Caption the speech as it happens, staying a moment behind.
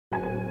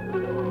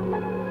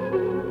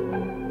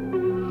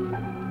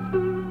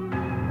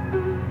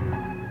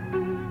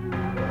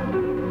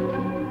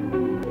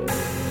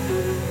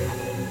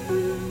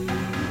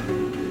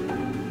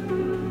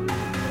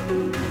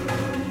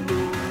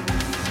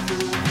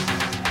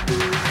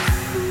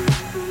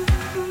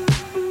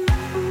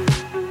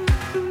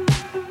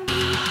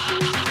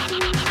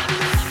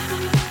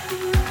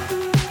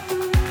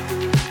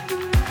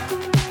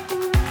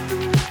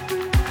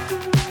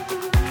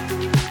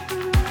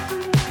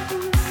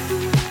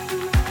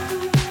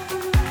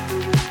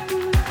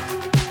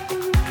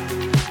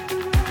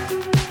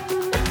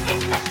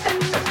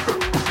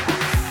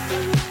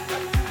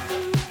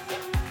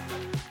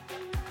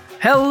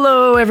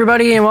Hello,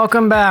 everybody, and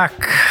welcome back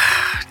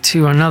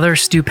to another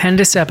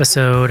stupendous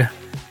episode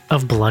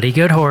of Bloody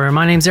Good Horror.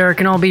 My name's Eric,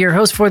 and I'll be your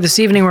host for this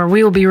evening, where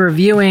we will be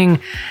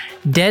reviewing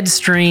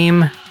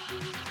Deadstream.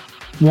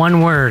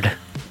 One word.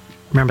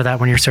 Remember that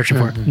when you're searching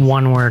for it.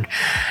 One word.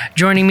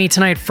 Joining me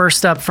tonight,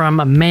 first up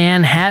from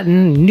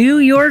Manhattan, New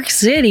York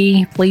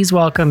City, please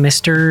welcome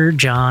Mr.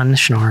 John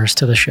Schnars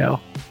to the show.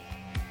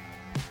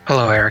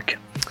 Hello, Eric.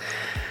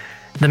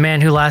 The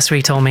man who last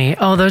week told me,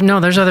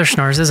 there's other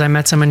Schnarses. I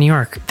met some in New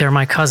York. They're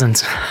my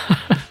cousins.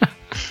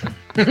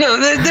 No,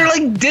 they're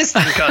like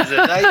distant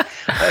cousins.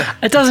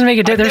 It doesn't make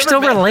a difference. They're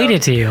still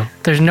related to you.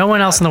 There's no one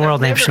else in the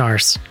world named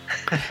Schnars.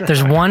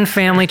 There's one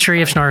family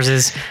tree of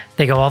Schnarses.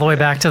 They go all the way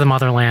back to the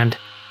motherland,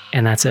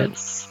 and that's it.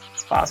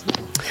 It's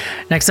possible.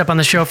 Next up on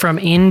the show from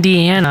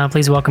Indiana,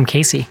 please welcome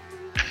Casey.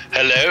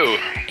 Hello.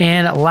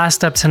 And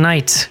last up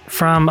tonight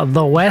from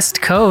the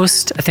West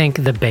Coast, I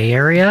think the Bay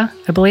Area,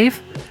 I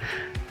believe.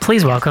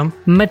 Please welcome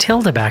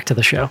Matilda back to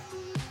the show.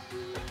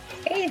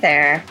 Hey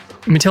there.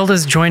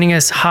 Matilda's joining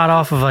us hot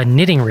off of a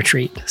knitting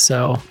retreat,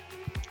 so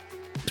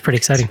it's pretty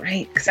exciting. That's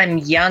right, because I'm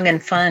young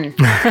and fun.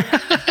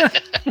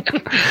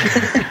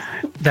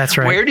 That's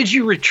right. Where did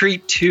you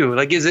retreat to?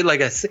 Like, is it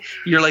like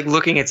you're like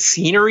looking at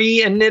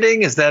scenery and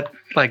knitting? Is that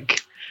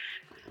like...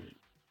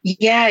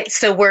 Yeah,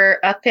 so we're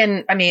up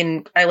in,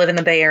 I live in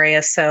the Bay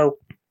Area, so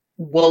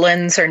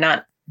woolens are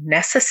not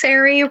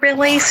necessary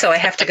really. So I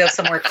have to go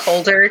somewhere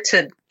colder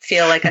to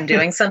feel like I'm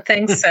doing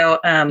something. So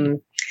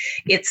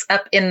it's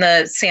up in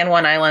the San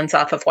Juan Islands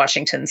off of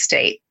Washington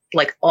State,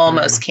 like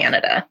almost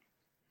Canada.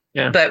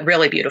 Yeah. But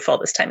really beautiful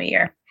this time of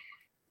year.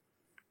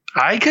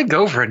 I could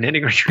go for a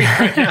knitting retreat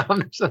right now.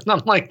 I'm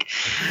like,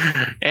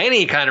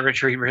 any kind of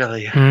retreat,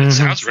 really. It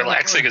sounds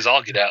relaxing as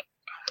all get out.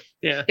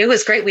 Yeah. It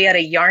was great. We had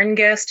a yarn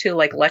guest who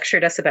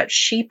lectured us about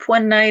sheep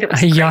one night. It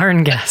was great.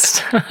 Yarn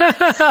guest.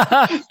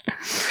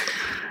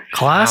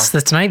 Class,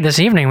 this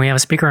evening, we have a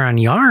speaker on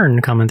yarn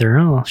coming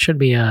through. Oh, should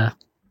be a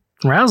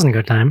rousing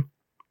good time.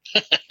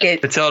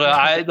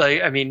 Matilda,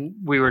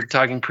 we were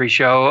talking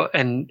pre-show,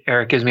 and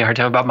Eric gives me a hard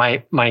time about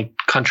my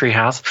country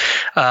house.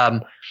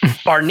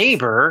 Our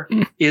neighbor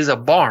is a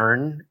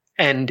barn,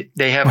 and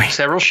they have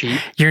several sheep.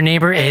 Your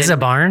neighbor is a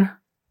barn?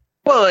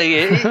 Well,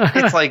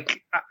 it's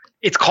like,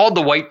 it's called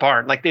the White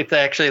Barn. Like, it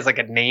actually is like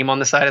a name on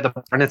the side of the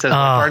barn. It says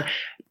White Barn.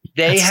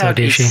 They have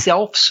a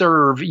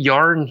self-serve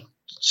yarn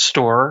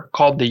store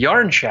called the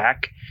Yarn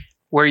Shack,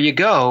 where you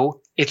go.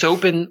 It's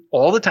open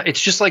all the time.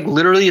 It's just like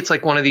literally, it's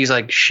like one of these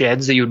like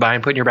sheds that you would buy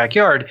and put in your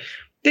backyard.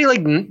 They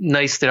like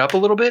niced it up a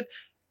little bit,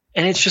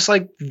 and it's just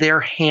like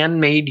their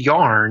handmade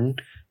yarn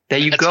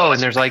that you go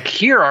and there's like,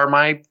 here are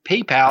my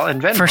PayPal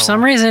and Venmo. For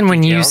some reason,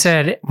 when you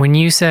said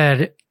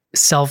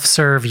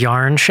self-serve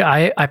yarn,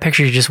 I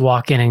picture you just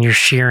walk in and you're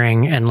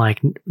shearing and like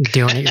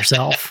doing it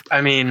yourself.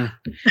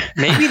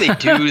 Maybe they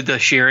do the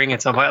shearing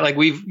at some point. Like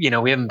we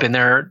haven't been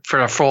there for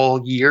a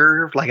full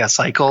year, like a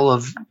cycle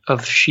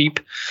of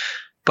sheep.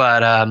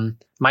 But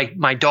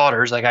my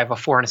daughters, like I have a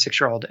 4 and a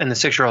 6-year-old, and the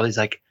 6-year-old is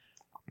like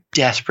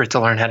desperate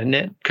to learn how to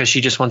knit because she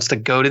just wants to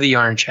go to the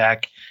Yarn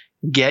Shack,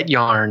 get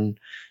yarn,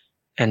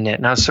 and knit.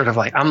 And I was sort of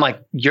like,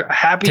 you're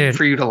happy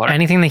for you to learn.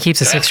 Anything that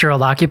keeps a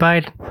 6-year-old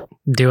occupied,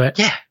 do it.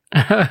 Yeah.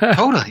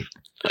 Totally.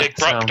 It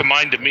brought to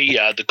mind to me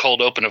the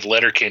cold open of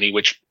Letterkenny,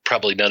 which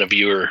probably none of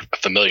you are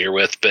familiar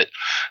with, but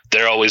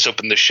they're always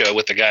open the show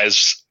with the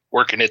guys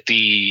working at the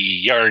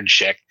Yarn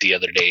Shack the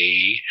other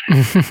day.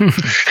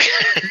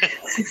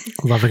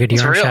 Love a good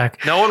Yarn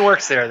Shack. No one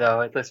works there though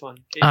at this one.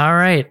 All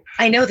right.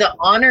 I know the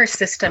Honor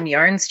System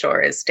yarn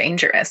store is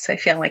dangerous. I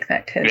feel like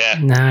that could. Yeah.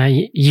 Nah,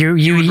 you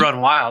would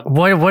run wild.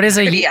 What is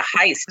it? Could be a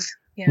heist.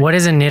 Yeah. What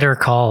is a knitter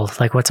called?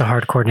 Like, what's a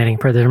hardcore knitting?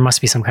 There must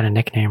be some kind of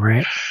nickname,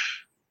 right?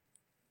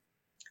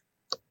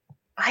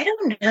 I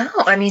don't know.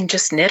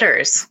 Just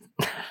knitters.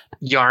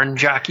 Yarn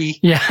jockey.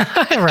 Yeah,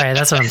 right.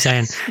 That's what I'm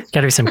saying.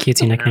 Got to be some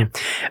cutesy nickname.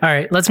 All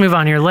right, let's move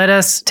on here. Let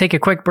us take a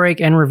quick break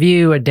and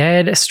review a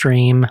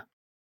Deadstream.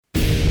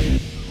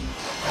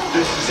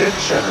 This is it,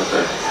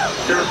 Jennifer.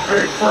 Your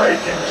big break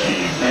in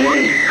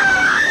TV.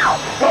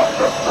 From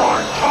the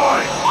prime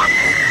time.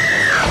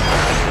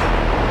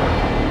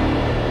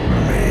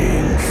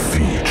 Main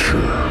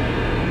feature.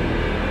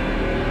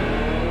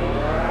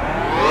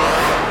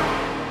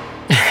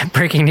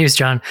 Breaking news,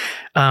 John.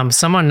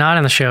 Someone not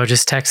on the show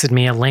just texted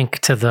me a link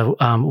to the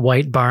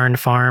White Barn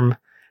Farm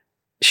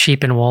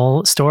sheep and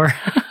wool store.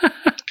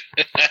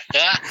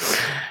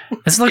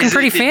 It's looking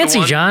pretty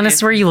fancy, John. This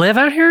is where you live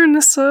out here in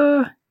this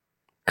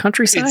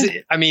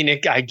countryside.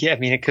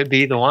 It could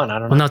be the one. I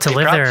don't know. Well, no,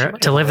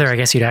 to live there, I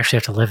guess you'd actually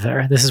have to live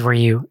there. This is where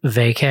you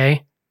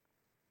vacay.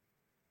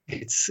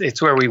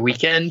 It's where we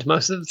weekend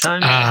most of the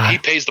time. He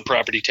pays the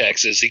property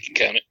taxes. He can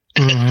count it.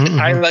 Mm-hmm.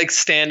 I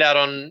stand out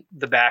in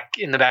the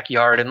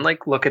backyard and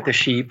look at the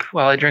sheep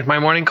while I drink my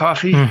morning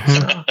coffee. Mm-hmm.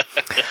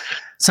 So.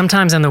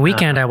 Sometimes on the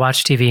weekend, I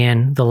watch TV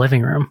in the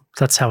living room.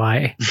 That's how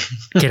I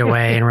get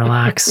away and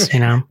relax, I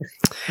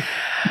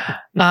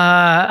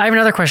have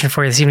another question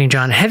for you this evening,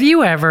 John. Have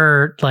you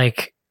ever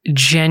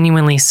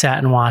genuinely sat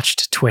and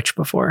watched Twitch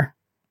before?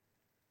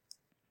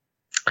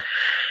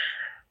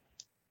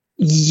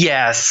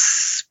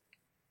 Yes,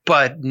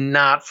 but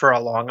not for a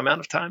long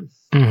amount of time.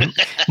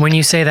 Mm-hmm. When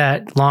you say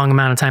that long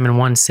amount of time in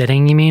one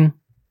sitting, you mean?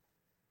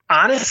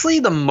 Honestly,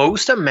 the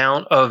most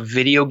amount of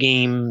video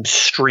game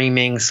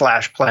streaming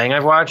 / playing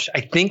I've watched,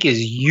 I think,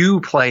 is you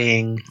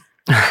playing.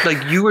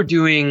 Like you were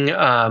doing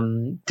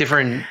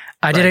different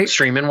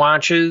streaming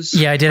watches.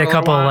 Yeah, I did a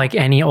couple like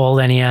any old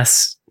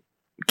NES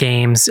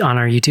games on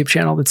our YouTube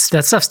channel.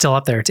 That stuff's still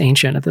up there. It's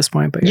ancient at this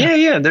point, but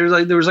yeah. There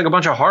was like a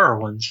bunch of horror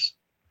ones.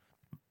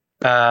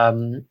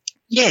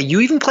 Yeah,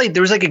 you even played.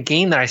 There was like a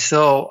game that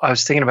I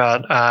was thinking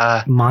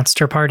about.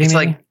 Monster Party. It's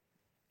maybe? Like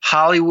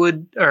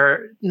Hollywood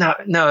or no,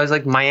 it's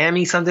like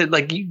Miami something.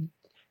 Like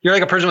you're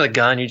like a person with a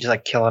gun. You just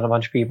like killing a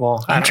bunch of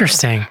people.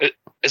 Interesting.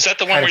 Is that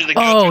the one where the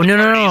no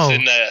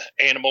in the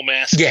animal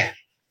mask? Yeah,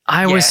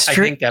 I was.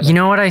 You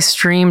know what I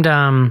streamed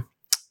a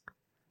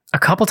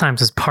couple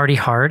times was Party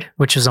Hard,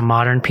 which is a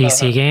modern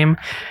PC game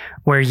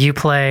where you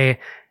play.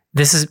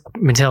 This is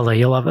Matilda.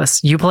 You'll love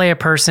this. You play a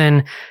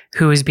person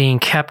who is being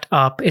kept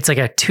up. It's like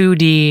a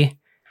 2D,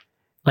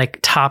 like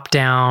top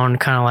down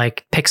kind of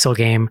like pixel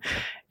game.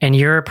 And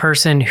you're a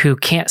person who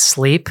can't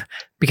sleep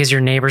because your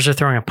neighbors are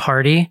throwing a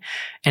party.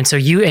 And so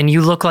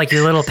you look like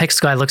your little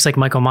pixel guy looks like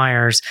Michael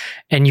Myers.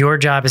 And your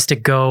job is to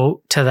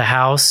go to the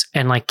house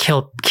and like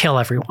kill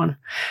everyone.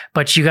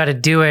 But you got to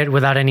do it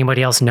without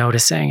anybody else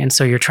noticing. And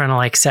so you're trying to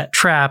like set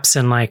traps.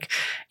 And like,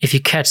 if you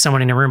catch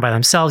someone in a room by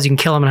themselves, you can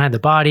kill them and hide the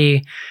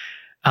body.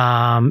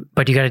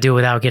 But you got to do it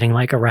without getting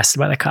like arrested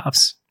by the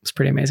cops. It's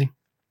pretty amazing.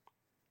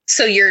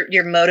 So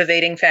your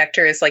motivating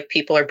factor is like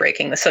people are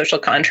breaking the social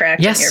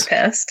contract and you're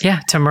pissed?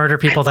 Yeah, to murder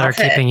people that are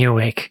keeping you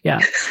awake. Yeah.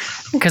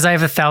 Because I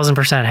have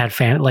 1,000%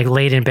 had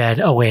laid in bed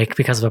awake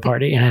because of a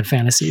party and had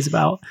fantasies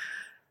about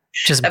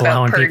just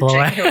blowing people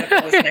away.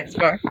 Next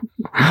door.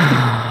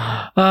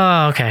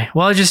 Oh, okay.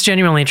 Well, I'm just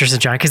genuinely interested,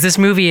 John, because this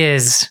movie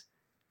is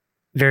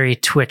very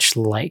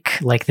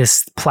Twitch-like. Like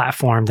this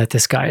platform that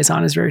this guy is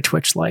on is very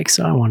Twitch-like.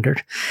 So I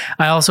wondered.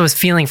 I also was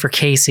feeling for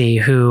Casey,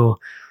 who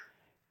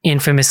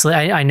infamously,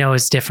 I know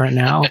it's different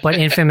now, but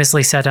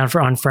infamously sat down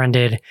for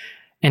Unfriended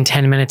and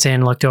 10 minutes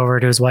in looked over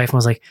to his wife and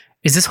was like,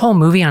 is this whole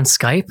movie on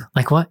Skype?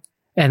 Like what?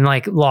 And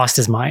like lost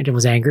his mind and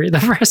was angry the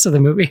rest of the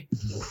movie.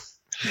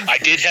 I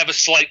did have a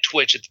slight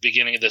twitch at the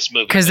beginning of this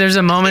movie. Because there's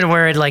a moment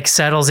where it like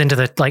settles into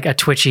the like a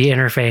twitchy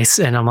interface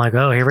and I'm like,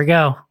 oh, here we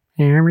go.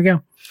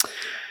 All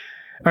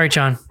right,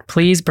 John,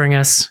 please bring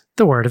us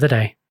the word of the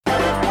day.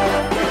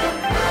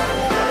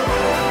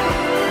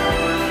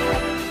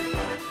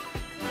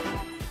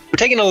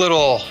 We're taking a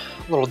little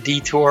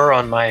detour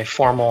on my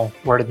formal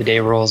word of the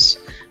day rules.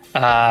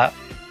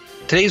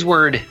 Today's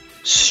word,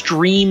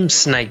 stream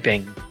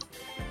sniping.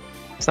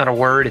 It's not a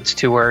word, it's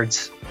 2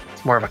 words.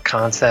 It's more of a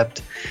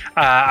concept.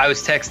 I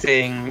was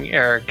texting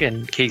Eric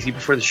and Casey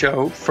before the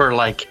show for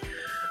like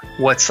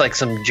what's like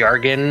some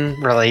jargon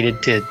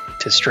related to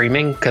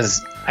streaming,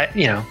 because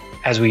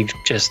as we've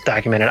just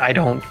documented, I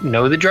don't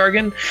know the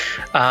jargon.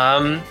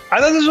 I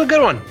thought this was a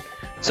good one.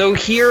 So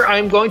here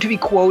I'm going to be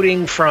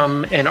quoting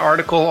from an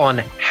article on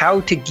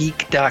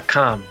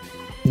howtogeek.com.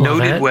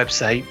 Noted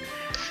website.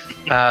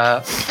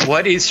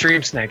 What is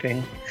stream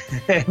sniping?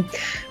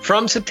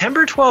 From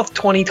September 12th,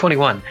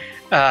 2021.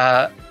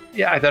 I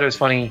thought it was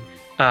funny.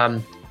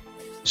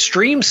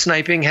 Stream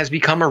sniping has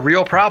become a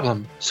real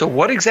problem. So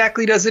what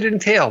exactly does it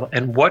entail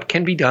and what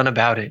can be done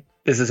about it?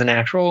 This is an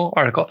actual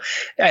article.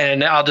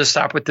 And I'll just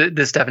stop with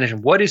this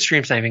definition. What is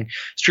stream sniping?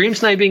 Stream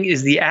sniping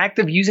is the act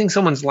of using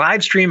someone's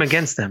live stream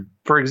against them.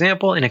 For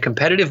example, in a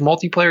competitive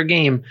multiplayer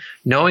game,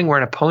 knowing where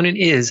an opponent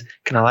is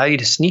can allow you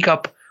to sneak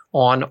up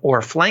on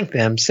or flank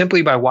them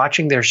simply by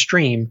watching their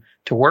stream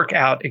to work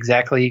out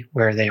exactly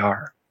where they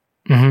are.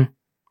 Mm-hmm.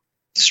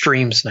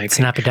 Stream sniping. It's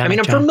an epidemic,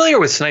 I'm familiar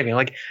with sniping.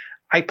 Like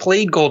I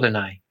played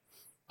GoldenEye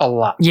a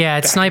lot.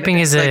 Yeah, sniping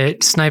is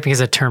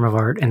a term of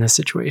art in this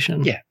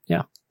situation. Yeah.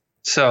 Yeah.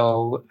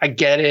 So I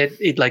get it.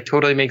 It like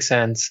totally makes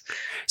sense.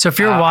 So if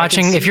you're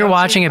watching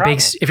a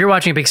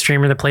big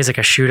streamer that plays like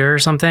a shooter or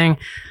something,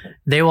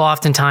 they will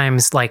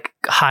oftentimes like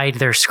hide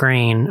their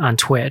screen on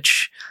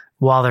Twitch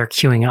while they're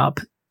queuing up,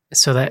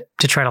 so that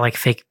to try to like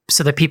fake,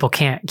 so that people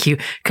can't queue.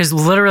 Because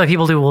literally,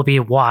 people will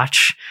be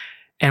watch,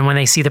 and when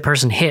they see the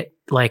person hit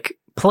like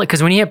play,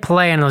 because when you hit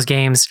play in those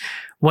games,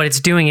 what it's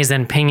doing is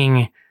then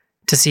pinging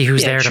to see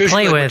who's there to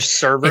play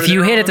with. If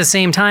you hit at the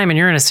same time and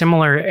you're in a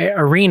similar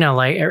arena,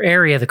 like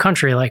area of the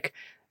country, like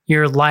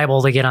you're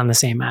liable to get on the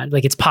same ad.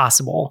 Like it's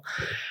possible.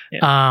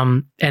 Yeah.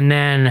 And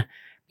then,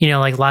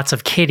 like lots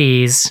of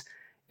kiddies,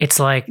 it's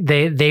like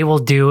they will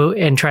do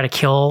and try to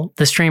kill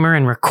the streamer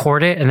and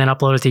record it and then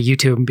upload it to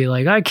YouTube and be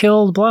like, I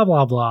killed blah,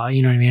 blah, blah.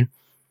 You know what I mean?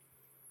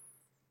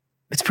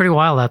 It's pretty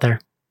wild out there.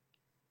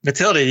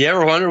 Matilda, do you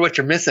ever wonder what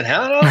you're missing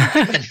out on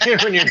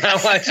when you're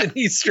not watching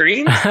these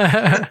streams?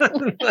 I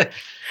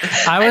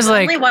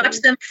only watch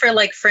them for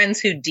like friends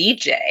who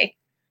DJ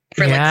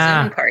for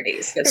like Zoom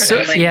parties.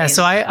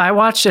 So I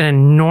watched an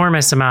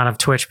enormous amount of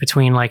Twitch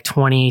between like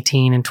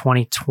 2018 and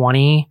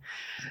 2020.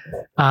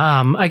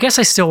 I guess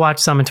I still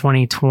watched some in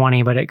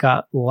 2020, but it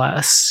got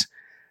less.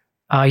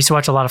 I used to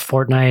watch a lot of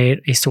Fortnite.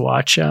 I used to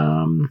watch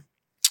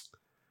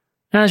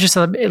No, it's just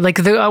like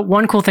the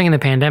one cool thing in the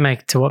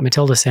pandemic, to what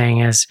Matilda's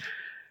saying, is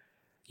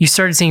you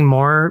started seeing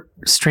more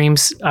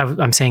streams.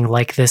 I'm saying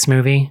like this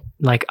movie,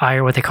 like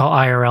what they call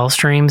IRL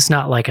streams,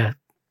 not like a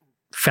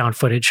found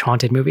footage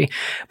haunted movie,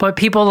 but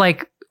people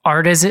like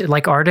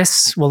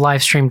artists will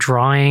live stream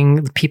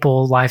drawing.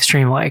 People live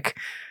stream like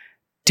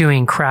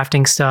doing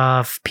crafting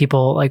stuff.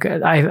 People like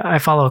I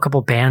follow a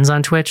couple bands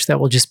on Twitch that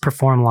will just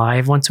perform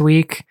live once a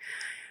week.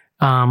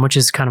 Which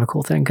is kind of a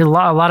cool thing, because a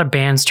lot of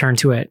bands turn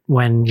to it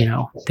when, you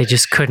know, they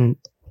just couldn't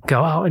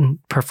go out and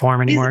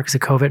perform anymore because of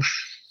COVID.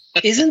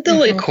 Isn't the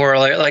like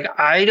corollary, like,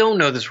 I don't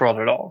know this world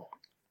at all,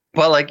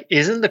 but like,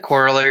 isn't the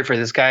corollary for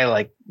this guy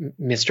like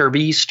Mr.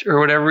 Beast or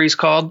whatever he's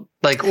called?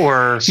 Like,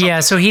 or yeah,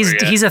 so he's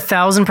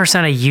 1,000% a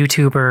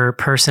YouTuber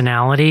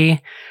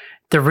personality.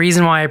 The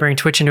reason why I bring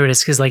Twitch into it is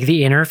because like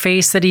the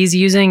interface that he's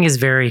using is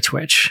very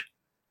Twitch.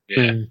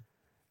 Yeah,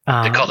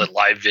 they called it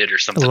live vid or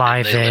something.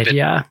 Live vid,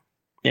 yeah.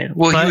 Yeah.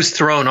 Well, he was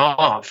thrown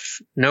off,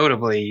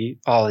 notably,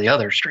 all the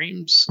other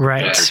streams.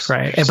 Right.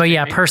 But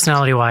yeah,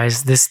 personality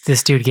wise,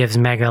 this dude gives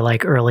mega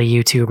like early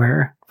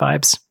YouTuber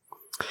vibes.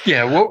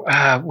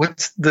 Yeah.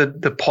 What's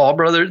the Paul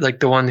brother? Like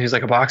the one who's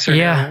like a boxer?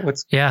 Yeah.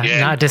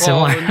 Not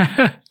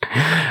dissimilar.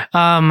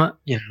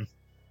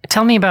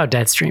 Tell me about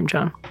Deadstream,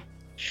 John.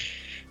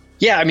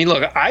 Yeah, I mean,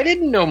 look, I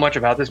didn't know much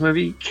about this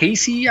movie.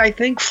 Casey, I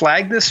think,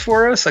 flagged this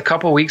for us a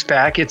couple weeks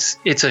back. It's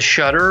a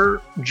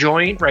Shudder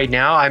joint right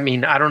now. I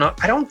mean, I don't know.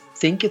 I don't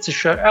think it's a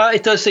Shudder.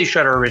 It does say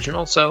Shudder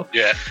Original, so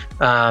yeah.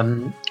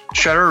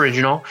 Shudder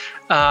Original,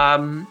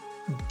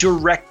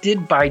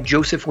 directed by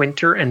Joseph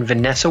Winter and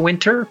Vanessa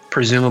Winter,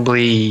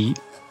 presumably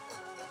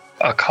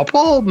a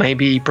couple,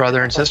 maybe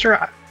brother and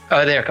sister.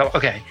 They're a couple.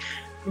 Okay,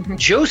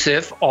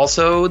 Joseph,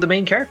 also the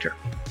main character.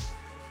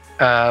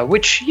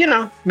 Which, you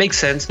know, makes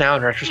sense now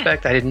in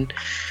retrospect. I didn't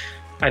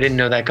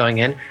know that going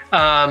in.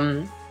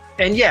 And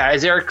yeah,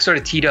 as Eric sort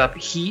of teed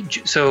up,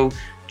 so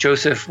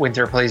Joseph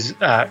Winter plays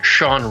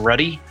Sean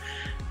Ruddy.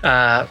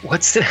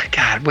 What's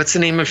the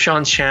name of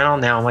Sean's channel?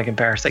 Now I'm like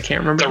embarrassed. I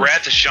can't remember. The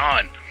Wrath of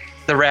Sean.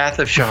 The Wrath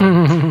of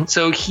Sean.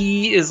 So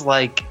he is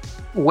like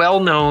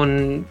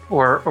well-known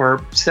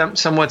or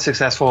somewhat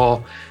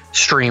successful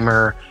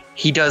streamer.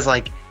 He does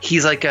like,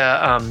 he's like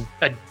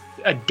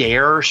a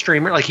dare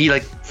streamer, like he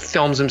like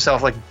films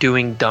himself like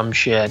doing dumb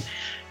shit,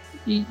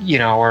 you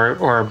know,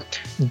 or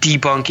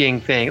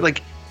debunking thing,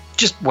 like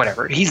just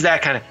whatever. He's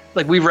that kind of,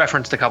 like, we've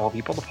referenced a couple of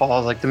people, the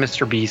Paul, like the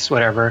Mr. Beast,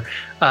 whatever.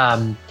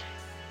 I'm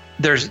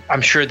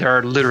sure there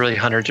are literally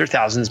hundreds or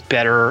thousands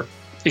better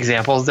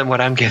examples than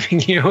what I'm giving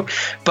you,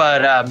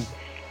 but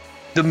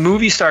the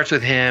movie starts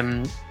with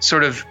him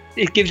sort of,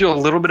 it gives you a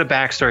little bit of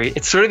backstory.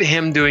 It's sort of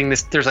him doing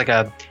this, there's like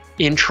a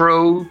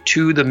intro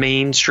to the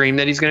main stream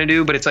that he's going to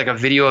do, but it's like a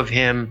video of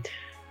him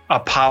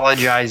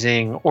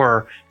apologizing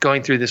or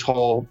going through this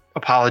whole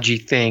apology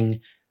thing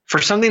for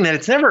something that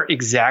it's never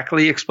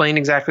exactly explained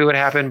exactly what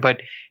happened,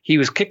 but he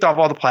was kicked off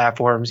all the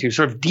platforms. He was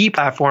sort of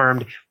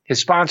deplatformed. His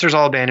sponsors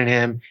all abandoned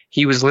him.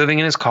 He was living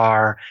in his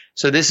car.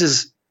 So this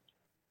is,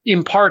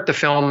 in part, the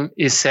film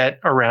is set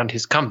around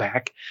his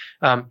comeback.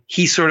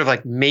 He sort of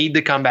like made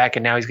the comeback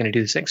and now he's going to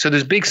do this thing. So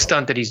this big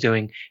stunt that he's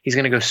doing, he's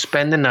going to go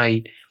spend the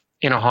night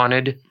in a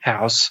haunted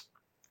house.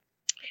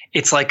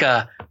 It's like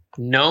a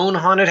known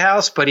haunted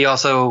house, but he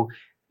also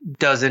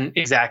doesn't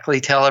exactly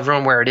tell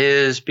everyone where it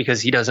is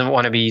because he doesn't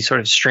want to be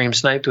sort of stream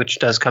sniped, which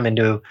does come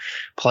into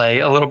play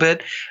a little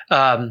bit.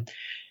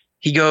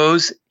 He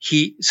goes,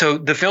 so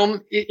the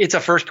film, it's a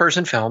first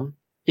person film.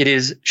 It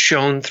is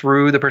shown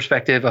through the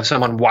perspective of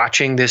someone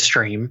watching this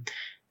stream,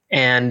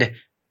 and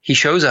he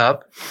shows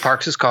up,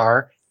 parks his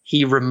car.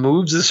 He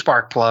removes the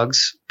spark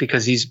plugs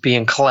because he's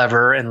being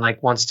clever and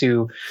like wants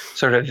to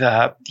sort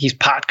of, he's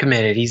pot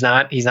committed. He's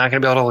not going to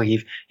be able to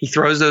leave. He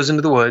throws those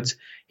into the woods.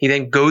 He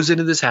then goes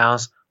into this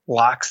house,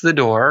 locks the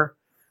door,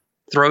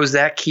 throws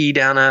that key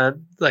down a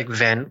like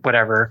vent,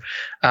 whatever.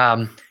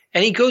 And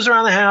he goes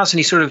around the house and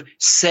he's sort of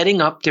setting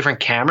up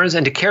different cameras.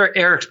 And to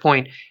Eric's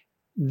point,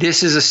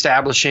 this is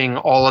establishing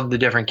all of the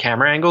different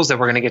camera angles that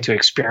we're going to get to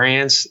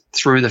experience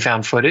through the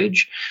found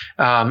footage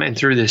and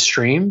through this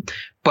stream.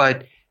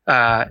 But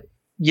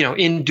you know,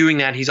 in doing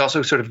that, he's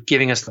also sort of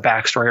giving us the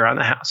backstory around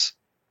the house.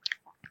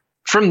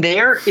 From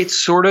there, it's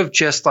sort of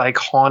just like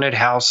haunted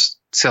house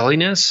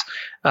silliness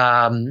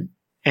and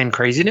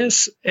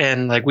craziness.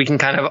 And like we can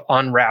kind of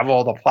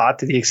unravel the plot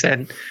to the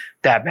extent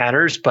that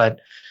matters, but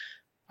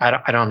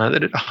I don't know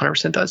that it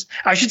 100% does.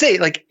 I should say,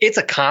 like, it's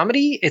a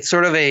comedy. It's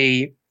sort of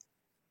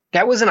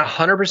that wasn't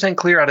 100%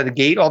 clear out of the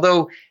gate,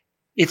 although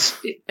it's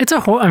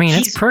a horror. I mean,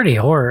 it's pretty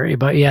horror,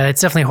 but yeah,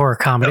 it's definitely horror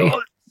comedy.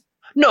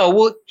 No,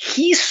 well,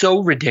 he's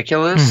so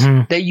ridiculous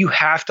that you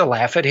have to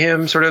laugh at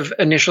him sort of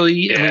initially.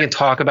 Yeah. And we can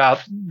talk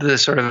about the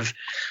sort of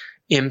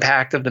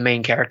impact of the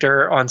main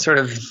character on sort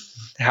of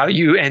how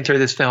you enter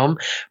this film.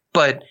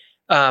 But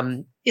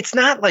it's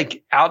not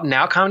like out and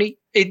out comedy.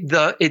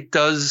 It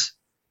does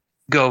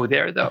go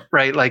there though,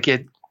 right? Like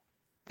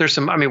there's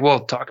some, I mean,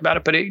 we'll talk about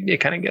it, but it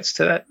kind of gets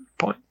to that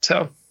point.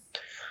 So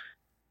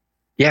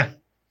yeah,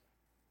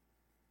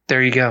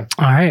 there you go.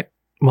 All right.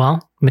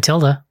 Well,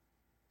 Matilda,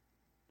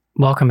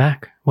 welcome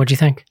back. What'd you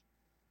think?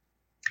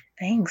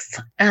 Thanks.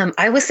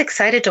 I was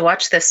excited to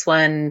watch this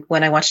one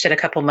when I watched it a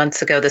couple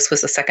months ago. This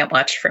was the second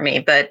watch for me,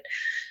 but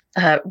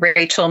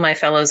Rachel, my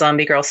fellow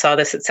zombie girl, saw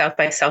this at South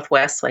by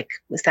Southwest. Like,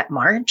 was that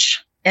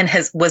March? And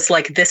was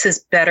like, this is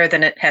better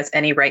than it has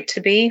any right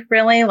to be,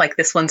 really. Like,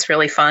 this one's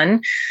really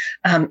fun.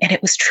 And it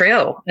was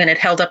true. And it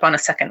held up on a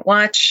second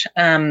watch.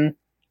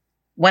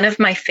 One of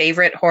my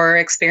favorite horror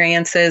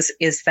experiences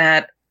is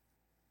that,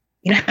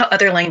 you know how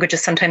other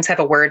languages sometimes have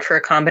a word for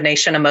a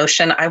combination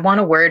emotion? I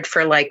want a word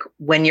for like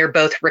when you're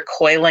both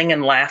recoiling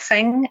and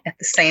laughing at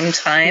the same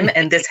time.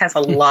 And this has a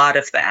lot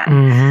of that.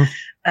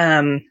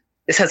 Mm-hmm.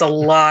 This has a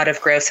lot of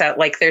gross out.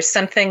 Like, there's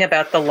something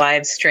about the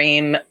live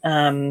stream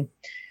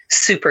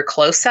super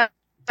close up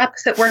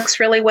that works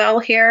really well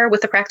here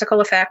with the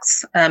practical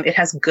effects. It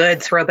has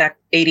good throwback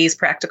 80s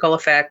practical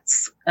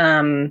effects.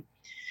 And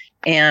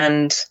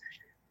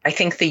I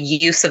think the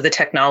use of the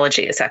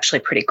technology is actually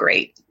pretty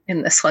great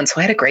in this one. So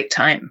I had a great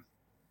time.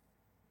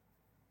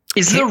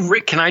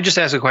 Can I just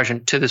ask a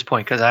question to this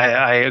point? Because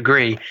I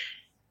agree.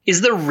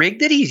 Is the rig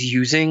that he's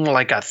using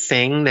like a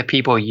thing that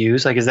people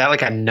use? Like, is that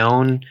like a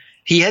known?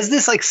 He has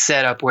this like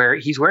setup where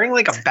he's wearing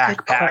like a backpack.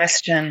 Good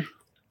question.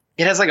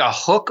 It has like a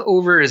hook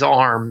over his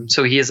arm,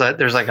 so he has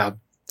there's like a.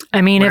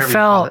 I mean, it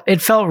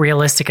felt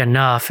realistic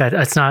enough.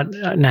 It's not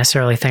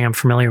necessarily a thing I'm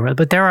familiar with,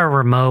 but there are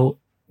remote,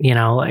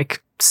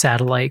 like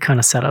satellite kind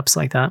of setups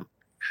like that.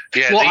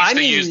 Yeah, well, they used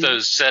to use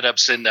those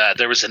setups, and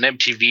there was an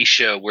MTV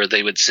show where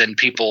they would send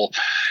people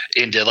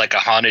into like a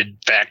haunted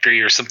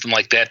factory or something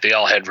like that. They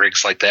all had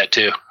rigs like that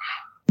too.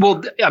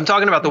 Well, I'm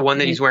talking about the one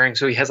that he's wearing.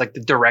 So he has like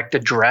the direct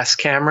address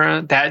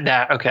camera.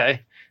 That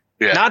okay.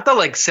 Yeah. Not the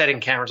like setting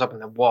cameras up in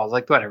the walls.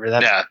 Like whatever.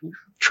 That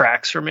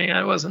tracks for me.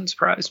 I wasn't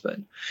surprised, but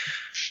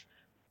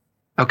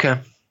okay.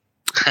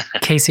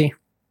 Casey.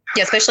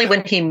 Yeah, especially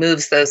when he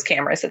moves those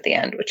cameras at the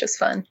end, which is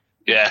fun.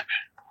 Yeah.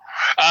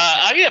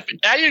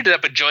 I ended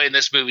up enjoying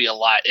this movie a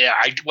lot.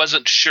 I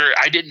wasn't sure.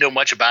 I didn't know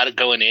much about it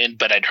going in,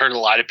 but I'd heard a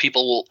lot of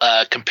people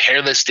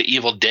compare this to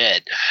Evil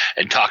Dead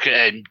and talk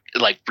and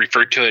like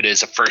refer to it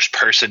as a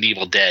first-person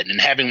Evil Dead. And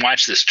having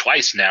watched this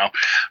twice now,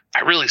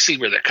 I really see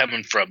where they're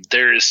coming from.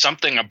 There is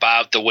something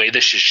about the way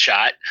this is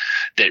shot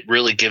that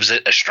really gives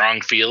it a strong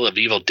feel of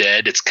Evil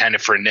Dead. It's kind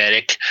of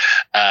frenetic,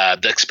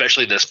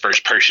 especially those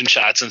first-person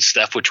shots and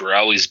stuff, which were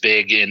always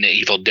big in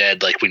Evil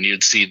Dead, like when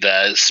you'd see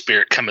the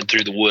spirit coming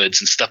through the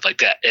woods and stuff like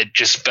that. It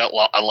just felt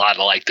a lot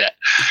like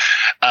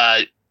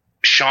that.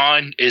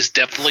 Sean is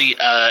definitely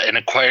an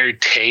acquired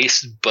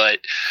taste, but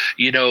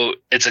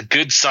it's a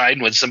good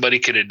sign when somebody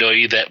can annoy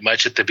you that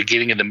much at the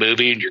beginning of the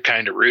movie and you're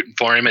kind of rooting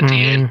for him at the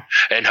end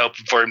and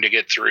hoping for him to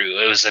get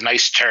through. It was a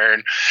nice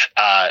turn.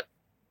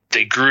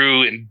 They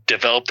grew and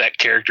developed that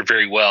character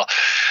very well.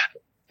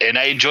 And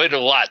I enjoyed it a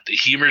lot. The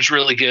humor's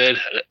really good,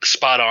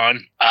 spot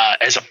on.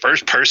 As a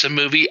first-person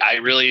movie, I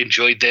really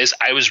enjoyed this.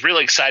 I was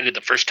really excited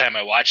the first time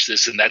I watched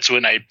this, and that's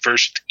when I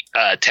first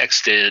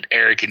texted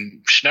Eric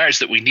and Schnars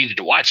that we needed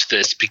to watch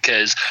this,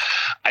 because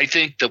I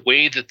think the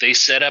way that they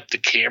set up the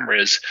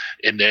cameras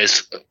in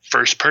this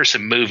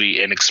first-person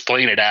movie and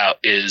explain it out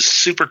is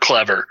super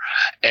clever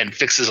and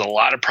fixes a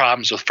lot of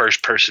problems with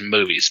first-person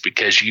movies,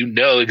 because you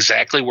know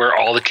exactly where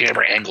all the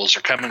camera angles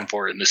are coming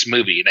for in this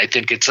movie. And I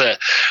think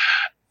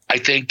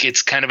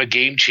it's kind of a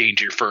game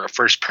changer for a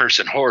first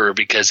person horror,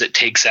 because it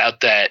takes out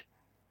that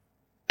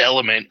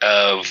element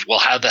of, well,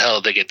 how the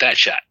hell did they get that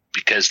shot?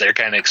 Because they're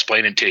kind of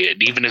explaining to you.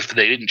 And even if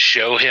they didn't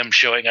show him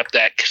showing up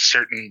that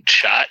certain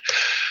shot,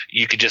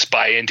 you could just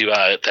buy into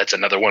that's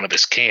another one of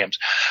his cams.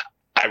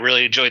 I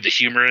really enjoyed the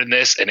humor in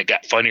this, and it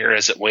got funnier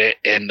as it went.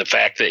 And the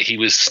fact that he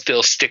was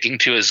still sticking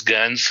to his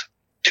guns,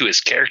 to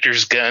his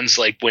character's guns,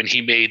 like when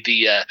he made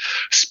the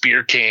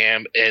spear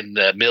cam and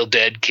the Mill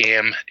Dead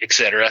cam,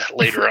 etc.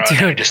 later on.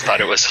 Dude, I just thought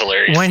it was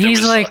hilarious.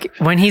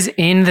 When he's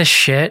in the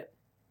shit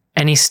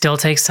and he still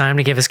takes time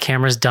to give his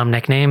cameras dumb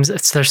nicknames,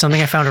 there's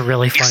something I found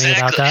really funny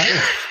about that.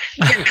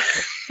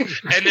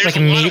 And there's like a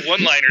lot of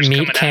one-liners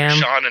coming out of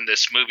Sean in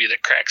this movie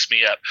that cracks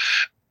me up.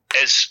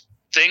 As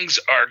things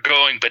are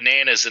going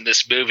bananas in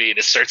this movie and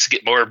it starts to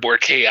get more and more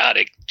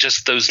chaotic,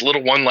 just those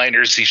little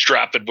one-liners he's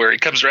dropping where he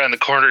comes around the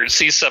corner and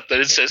sees something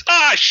and says,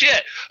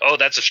 shit, oh,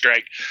 that's a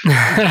strike.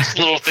 Those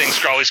little things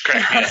always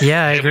crack me up.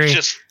 Yeah, I agree.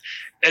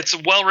 It's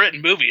a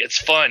well-written movie. It's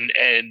fun,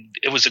 and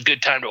it was a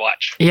good time to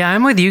watch. Yeah,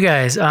 I'm with you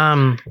guys.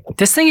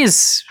 This thing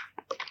is,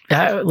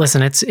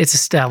 listen, it's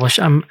established.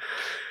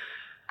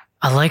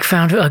 I like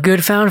a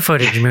good found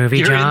footage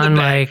movie, John.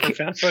 Like,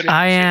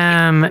 I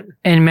am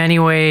in many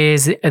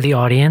ways the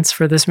audience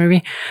for this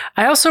movie.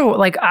 I also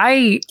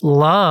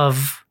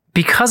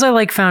because I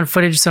like found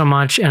footage so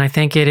much, and I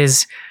think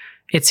it's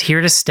here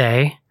to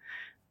stay.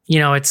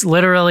 It's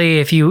literally,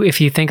 if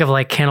you think of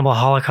like Cannibal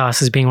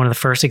Holocaust as being one of the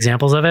first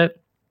examples of it,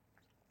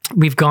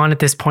 we've gone at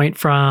this point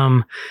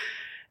from,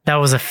 that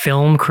was a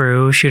film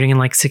crew shooting in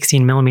like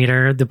 16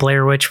 millimeter. The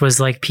Blair Witch was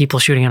like people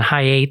shooting on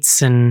high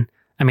 8s, and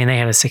I mean, they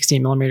had a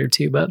 16 millimeter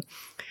too, but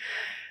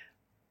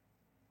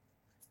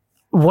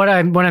what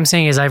I'm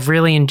saying is I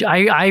really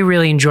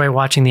enjoy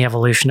watching the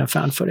evolution of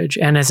found footage,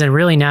 and as a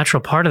really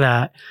natural part of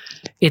that,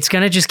 it's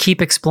going to just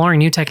keep exploring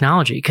new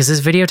technology because this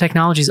video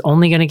technology is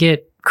only going to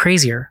get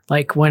crazier.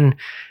 Like when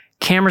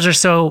cameras are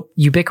so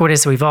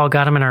ubiquitous, we've all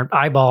got them in our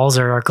eyeballs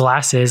or our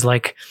glasses.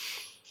 Like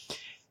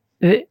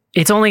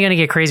it's only going to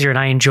get crazier, and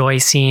I enjoy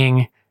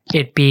seeing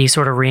it be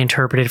sort of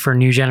reinterpreted for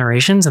new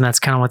generations, and that's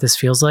kind of what this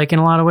feels like in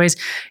a lot of ways.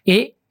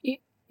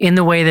 In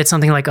the way that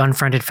something like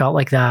Unfriended felt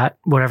like that,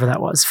 whatever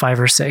that was, 5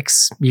 or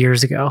 6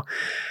 years ago.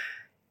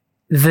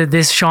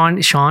 This Sean,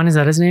 is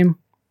that his name?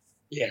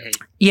 Yeah.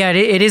 Yeah,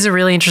 it is a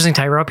really interesting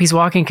tightrope he's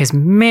walking because,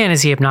 man,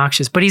 is he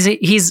obnoxious. But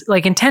he's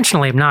like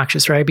intentionally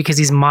obnoxious, right? Because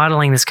he's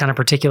modeling this kind of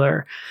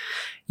particular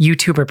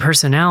YouTuber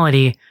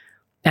personality.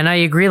 And I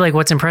agree, like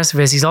what's impressive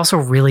is he's also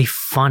really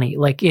funny.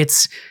 Like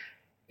it's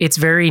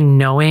very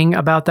knowing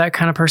about that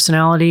kind of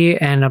personality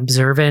and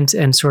observant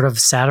and sort of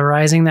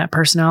satirizing that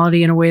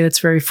personality in a way that's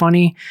very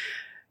funny.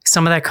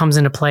 Some of that comes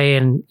into play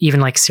in even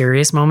like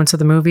serious moments of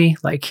the movie,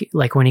 like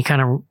when he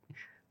kind of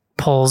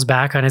pulls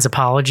back on his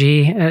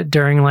apology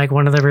during like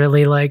one of the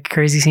really like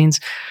crazy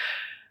scenes.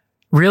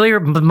 Really,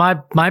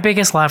 my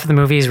biggest laugh of the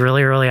movie is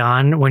really early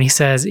on when he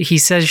says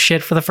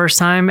shit for the first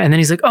time, and then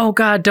he's like, "Oh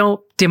God, don't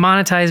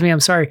demonetize me. I'm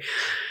sorry."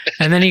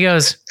 And then he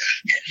goes.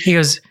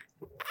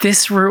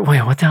 Wait,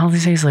 what the hell did he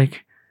say? He's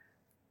like,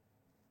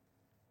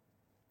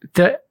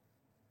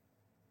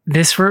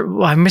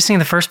 I'm missing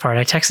the first part.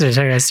 I texted it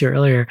to you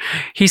earlier.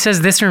 He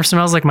says, "This room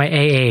smells like my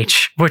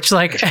AH," which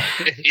like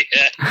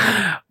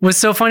was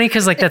so funny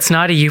because like that's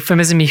not a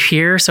euphemism you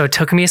hear. So it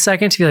took me a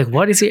second to be like,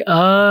 what is he?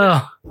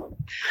 Oh,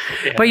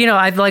 yeah. But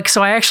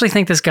I actually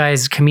think this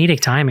guy's comedic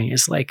timing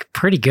is like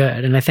pretty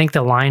good. And I think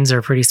the lines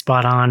are pretty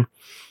spot on.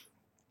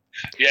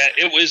 Yeah,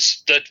 it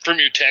was from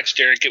your text,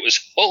 Eric. It was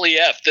holy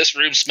F. This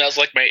room smells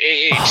like my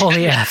AH.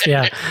 Holy F,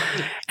 yeah.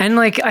 And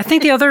like, I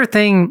think the other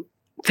thing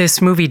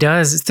this movie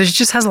does is this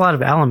just has a lot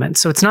of elements.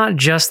 So it's not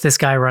just this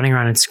guy running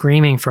around and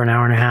screaming for an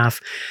hour and a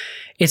half.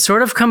 It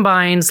sort of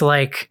combines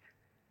a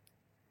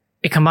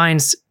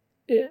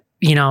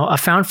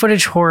found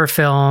footage horror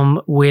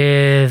film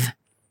with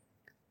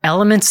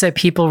elements that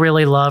people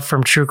really love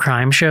from true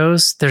crime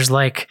shows. There's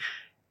like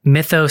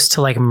mythos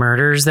to like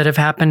murders that have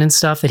happened and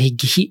stuff that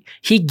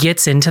he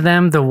gets into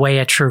them the way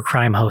a true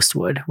crime host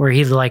would, where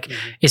he like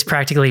is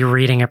practically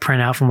reading a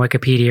printout from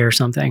Wikipedia or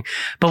something.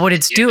 But what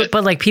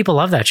but like people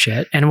love that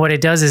shit. And what it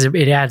does is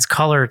it adds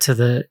color to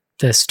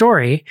the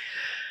story.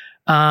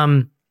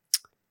 And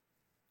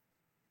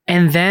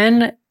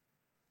then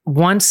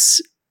once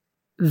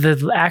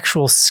the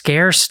actual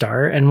scares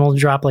start, and we'll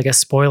drop like a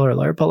spoiler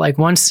alert, but like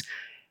once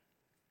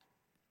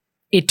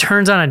it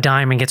turns on a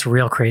dime and gets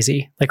real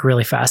crazy, like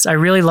really fast. I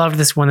really loved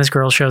this when this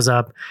girl shows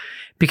up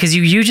because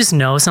you just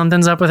know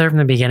something's up with her from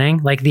the beginning.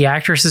 Like the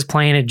actress is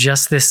playing it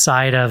just this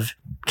side of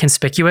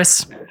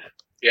conspicuous.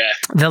 Yeah.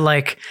 That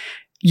like,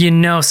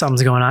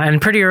 something's going on.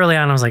 And pretty early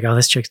on, I was like, oh,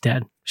 this chick's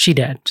dead. She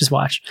dead. Just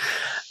watch.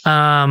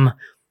 And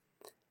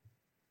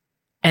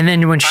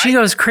then when she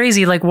goes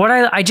crazy, like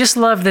I just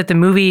love that the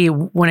movie,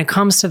 when it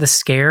comes to the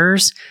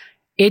scares,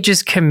 it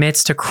just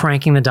commits to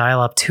cranking the dial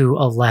up to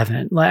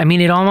 11. I mean,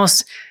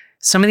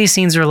 some of these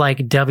scenes are like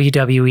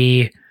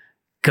WWE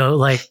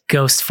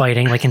ghost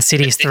fighting, like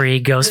Insidious 3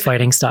 ghost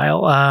fighting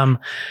style,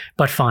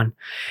 but fun.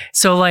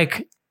 So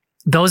like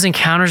those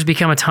encounters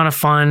become a ton of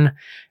fun.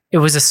 It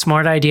was a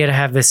smart idea to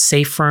have this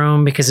safe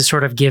room because it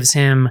sort of gives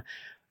him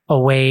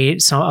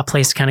a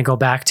place to kind of go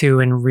back to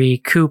and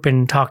recoup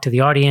and talk to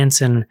the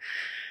audience. And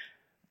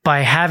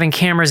by having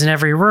cameras in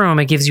every room,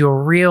 it gives you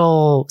a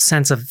real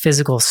sense of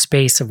physical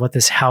space of what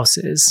this house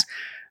is.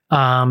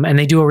 And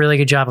they do a really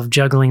good job of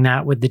juggling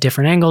that with the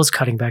different angles,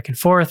 cutting back and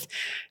forth.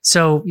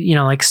 So,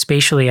 like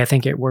spatially, I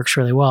think it works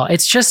really well.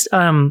 It's just,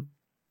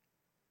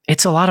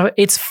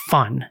 it's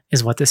fun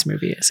is what this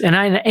movie is.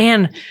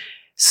 And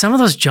some of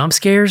those jump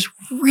scares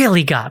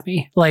really got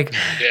me. Like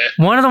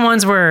one of the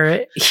ones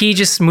where he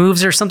just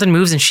moves or something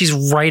moves and she's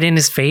right in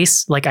his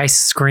face. Like I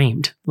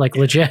screamed, like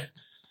legit.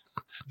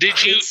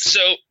 Did you? So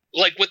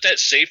like with that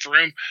safe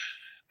room,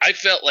 I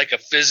felt like a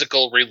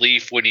physical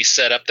relief when he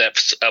set up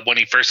when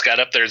he first got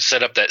up there and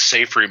set up that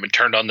safe room and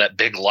turned on that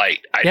big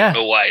light. I don't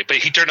know why, but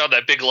he turned on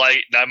that big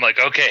light and I'm like,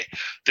 okay,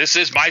 this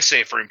is my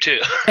safe room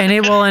too. And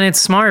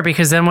it's smart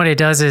because then what it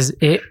does is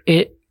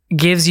it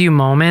gives you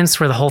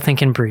moments where the whole thing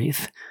can breathe.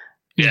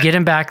 You get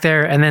him back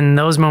there, and then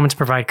those moments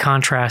provide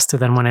contrast to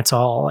then when it's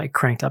all like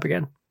cranked up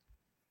again.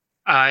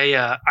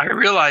 I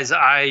realize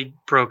I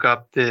broke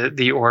up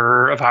the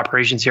order of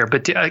operations here,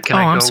 but can I go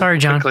I'm sorry,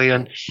 John.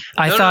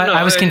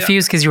 I was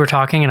confused because you were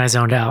talking and I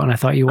zoned out, and I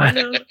thought you were.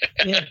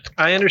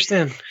 I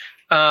understand.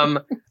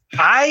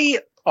 I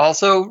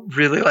also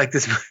really like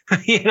this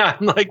movie.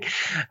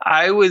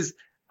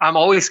 I'm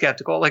always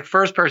skeptical. Like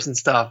first person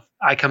stuff,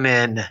 I come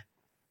in,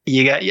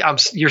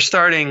 you're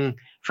starting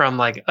from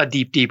like a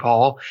deep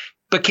hole.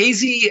 But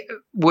Casey,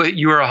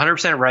 you were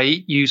 100%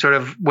 right. You sort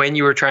of, when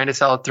you were trying to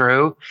sell it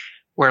through,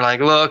 we're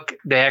like, look,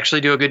 they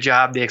actually do a good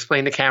job. They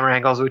explain the camera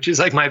angles, which is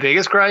like my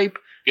biggest gripe.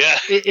 Yeah.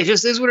 It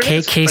just is what it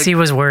is. Casey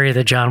was worried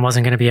that John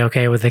wasn't going to be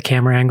okay with the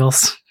camera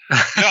angles.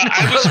 No,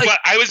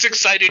 I was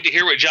excited to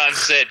hear what John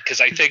said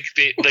because I think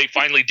they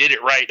finally did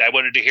it right. I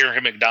wanted to hear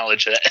him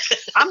acknowledge that.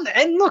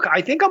 And look,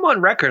 I think I'm on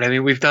record. I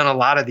mean, we've done a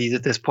lot of these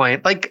at this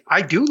point. Like,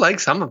 I do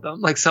like some of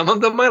them. Like, some of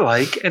them I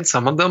like, and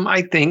some of them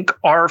I think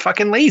are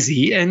fucking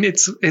lazy, and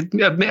it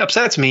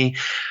upsets me.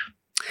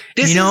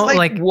 This is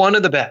like one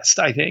of the best,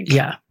 I think.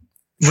 Yeah.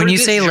 When you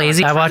say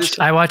lazy, I watched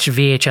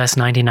VHS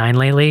 99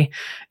 lately.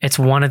 It's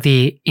one of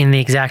in the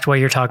exact way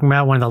you're talking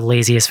about, one of the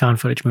laziest found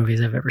footage movies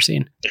I've ever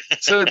seen.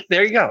 So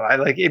there you go. I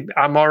like it.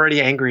 I'm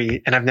already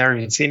angry and I've never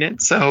even seen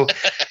it. So,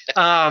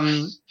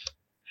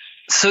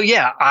 so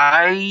yeah,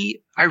 I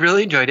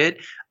really enjoyed it.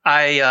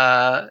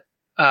 Where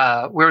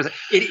was it?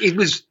 It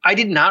was, I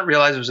did not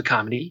realize it was a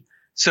comedy.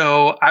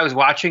 So I was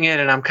watching it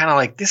and I'm kind of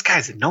like, this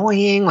guy's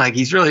annoying. Like,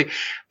 he's really,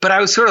 but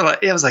I was sort of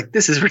like, I was like,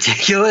 this is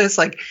ridiculous.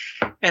 Like,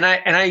 and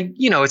I,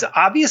 it's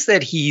obvious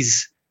that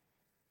he's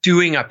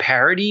doing a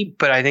parody,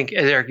 but I think,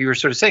 as Eric, you were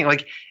sort of saying,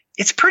 like,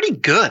 it's pretty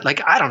good.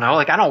 Like, I don't know,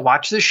 like, I don't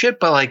watch this shit,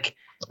 but like,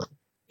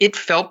 it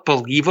felt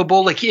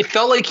believable. Like, it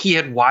felt like he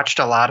had watched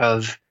a lot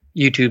of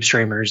YouTube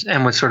streamers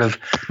and was sort of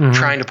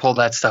trying to pull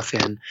that stuff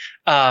in.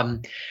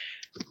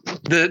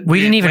 We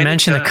didn't even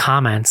mention the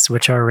comments,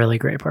 which are a really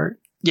great part.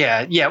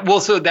 Yeah. Well,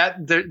 so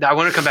I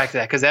want to come back to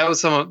that because that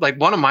was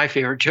one of my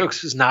favorite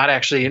jokes was not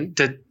actually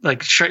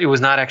it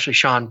was not actually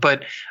Sean,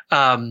 but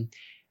the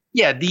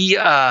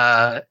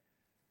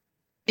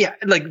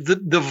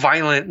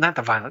violent, not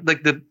the violent,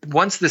 like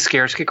once the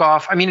scares kick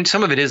off. I mean,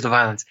 some of it is the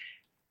violence.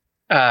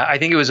 I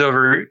think it was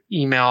over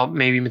email.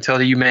 Maybe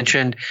Matilda, you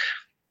mentioned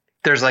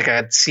there's like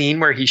a scene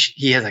where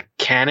he has a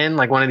cannon,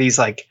 like one of these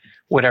like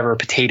whatever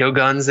potato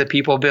guns that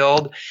people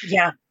build.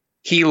 Yeah.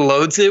 He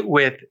loads it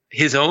with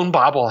his own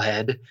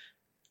bobblehead,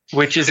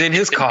 which is in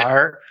his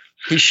car.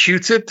 He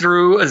shoots it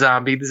through a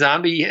zombie. The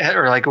zombie,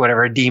 or like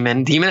whatever, a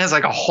demon. Demon has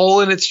like a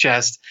hole in its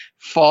chest,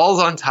 falls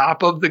on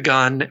top of the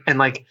gun, and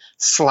like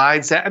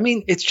slides that. I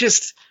mean,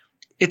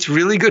 it's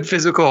really good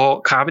physical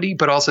comedy,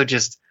 but also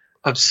just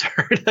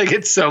absurd. Like,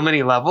 it's so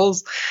many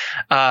levels.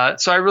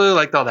 So I really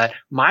liked all that.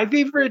 My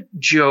favorite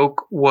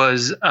joke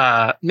was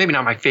maybe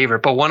not my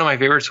favorite, but one of my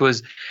favorites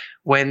was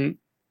when.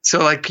 So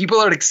like people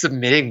are like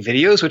submitting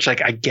videos, which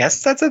like I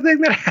guess that's a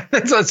thing that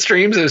happens on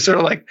streams. It was sort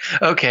of like,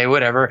 okay,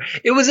 whatever.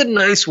 It was a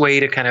nice way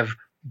to kind of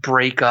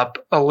break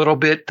up a little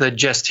bit the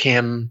just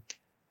him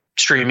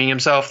streaming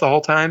himself the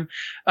whole time.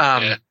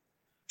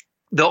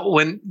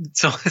 When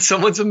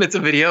someone submits a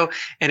video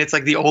and it's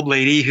like the old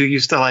lady who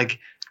used to like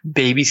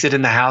babysit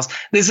in the house.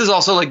 This is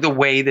also like the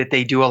way that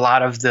they do a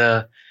lot of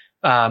the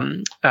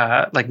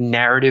like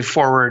narrative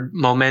forward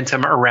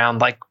momentum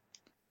around like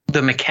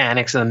the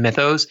mechanics and the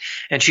mythos.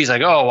 And she's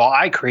like, oh, well,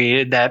 I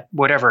created that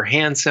whatever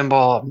hand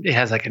symbol. It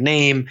has like a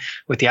name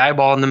with the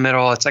eyeball in the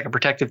middle. It's like a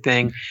protective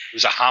thing. It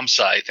was a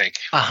Hamsa, I think.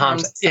 A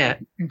Hamsa. Yeah.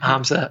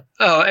 Hamsa.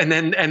 Oh, and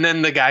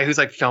then the guy who's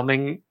like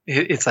filming,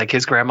 it's like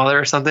his grandmother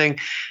or something,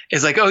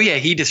 is like, oh yeah,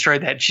 he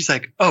destroyed that. And she's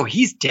like, oh,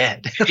 he's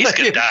dead. He's like,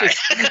 gonna die.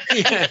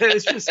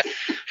 It's just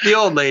the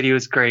old lady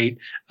was great.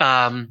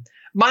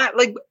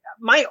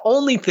 My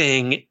only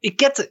thing, it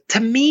gets to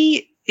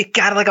me, it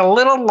got like a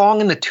little long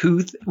in the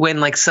tooth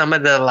when like some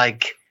of the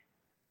like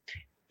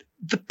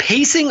the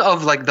pacing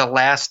of like the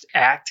last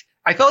act.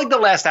 I felt like the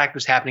last act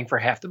was happening for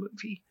half the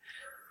movie,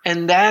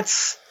 and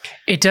that's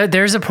it.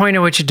 There's a point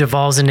at which it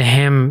devolves into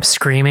him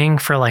screaming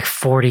for like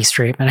 40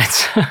 straight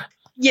minutes.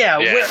 yeah,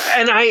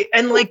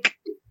 and like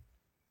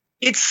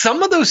it's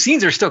some of those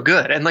scenes are still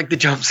good, and like the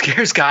jump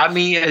scares got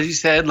me, as you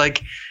said,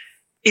 like.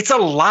 It's a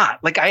lot.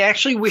 Like, I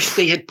actually wish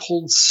they had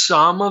pulled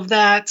some of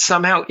that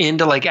somehow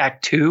into like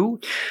Act 2.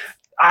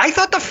 I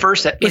thought the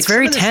first like, it's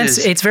very tense.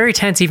 It's very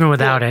tense even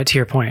without it, to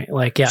your point.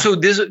 Like, yeah. So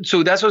that's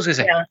what I was gonna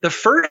say. Yeah. The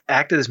first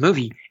act of this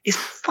movie is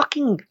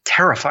fucking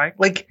terrifying.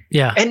 Like,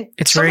 yeah. And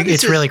it's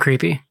really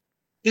creepy.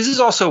 This is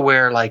also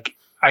where like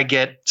I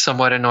get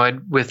somewhat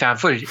annoyed with found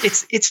footage.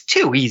 It's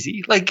too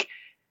easy. Like,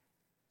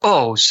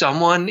 oh,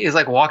 someone is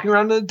like walking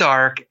around in the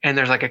dark and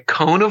there's like a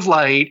cone of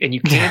light and you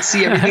can't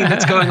see everything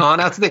that's going on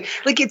out there.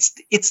 Like it's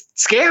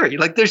scary.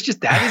 Like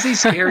that is a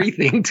scary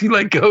thing to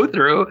like go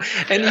through.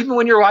 And even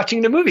when you're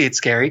watching the movie, it's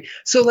scary.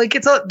 So like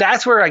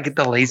that's where I get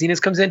the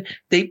laziness comes in.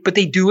 They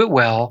do it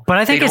well. But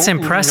I think it's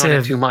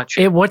impressive. Too much.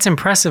 What's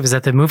impressive is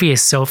that the movie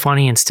is so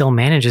funny and still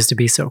manages to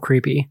be so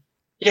creepy.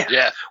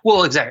 Yeah.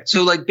 Well, exactly.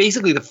 So like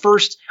basically the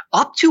first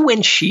up to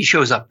when she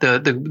shows up,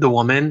 the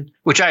woman,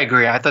 which I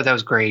agree. I thought that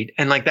was great.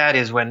 And like that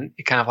is when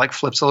it kind of like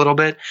flips a little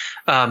bit.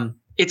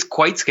 It's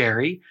quite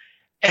scary.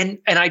 And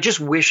I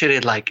just wish it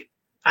had like,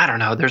 I don't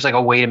know, there's like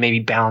a way to maybe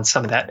balance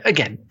some of that.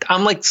 Again,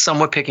 I'm like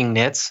somewhat picking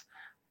nits,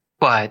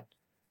 but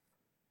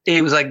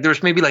it was like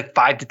there's maybe like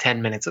 5 to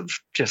 10 minutes of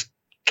just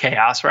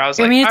chaos where I was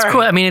like, I mean, it's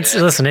cool. I mean,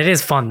 listen, it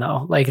is fun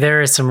though. Like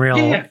there is some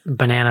real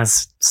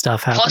bananas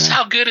stuff happening. Plus,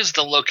 how good is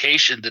the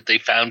location that they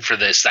found for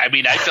this? I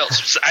mean, I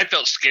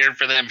felt scared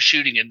for them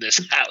shooting in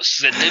this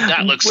house. It did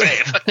not look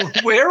safe.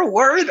 Where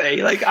were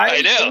they? Like,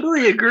 I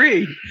totally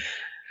agree.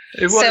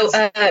 So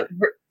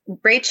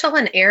Rachel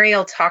and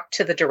Ariel talked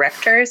to the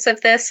directors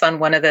of this on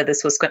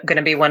this was going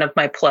to be one of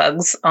my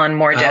plugs on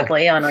More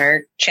Deadly on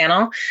our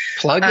channel.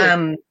 Plug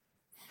it.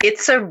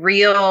 It's a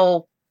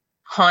real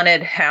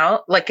haunted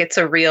house. Like, it's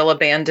a real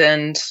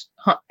abandoned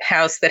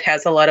house that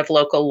has a lot of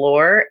local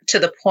lore, to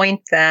the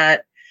point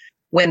that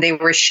when they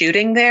were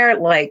shooting there,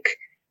 like,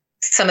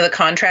 some of the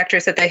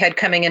contractors that they had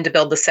coming in to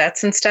build the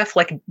sets and stuff,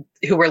 like,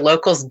 who were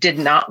locals, did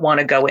not want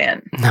to go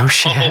in. No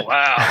shit. Oh,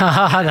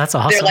 wow. That's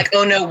awesome. They're like,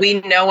 oh no, we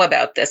know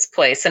about this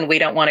place and we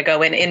don't want to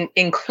go in.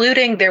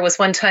 Including, there was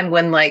one time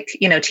when, like,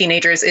 you know,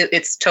 teenagers,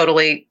 it's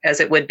totally as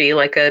it would be,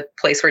 like a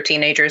place where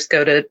teenagers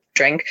go to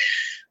drink.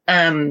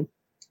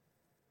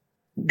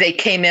 They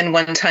came in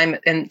one time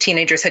and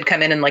teenagers had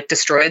come in and, like,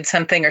 destroyed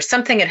something, or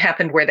something had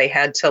happened where they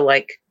had to,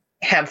 like,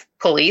 have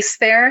police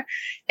there,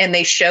 and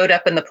they showed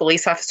up and the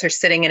police officer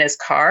sitting in his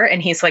car,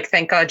 and he's like,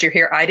 thank God you're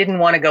here. I didn't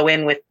want to go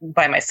in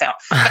by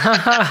myself.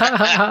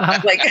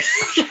 Like,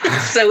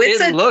 so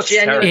it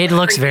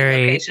looks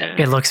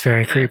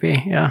very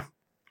creepy. Yeah.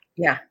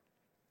 Yeah.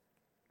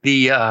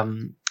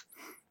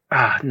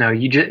 No,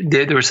 you just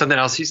did. There was something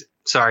else.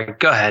 Sorry,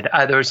 go ahead.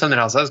 There was something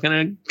else I was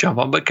going to jump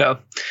on, but go.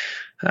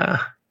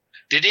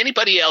 Did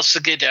anybody else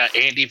get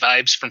Andy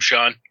vibes from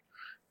Sean?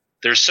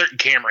 There's certain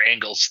camera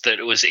angles that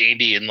it was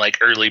Andy in, like,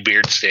 early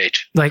beard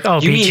stage. Like,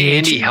 you mean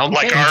Andy Helmkamp?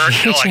 Like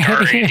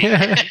our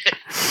Andy.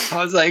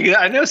 I was like,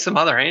 I know some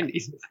other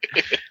Andys.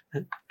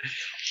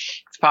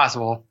 It's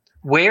possible.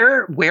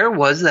 Where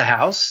was the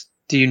house?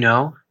 Do you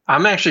know?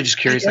 I'm actually just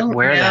curious, like,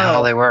 where the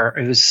hell they were.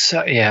 It was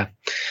so, yeah.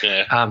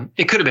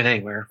 It could have been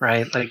anywhere,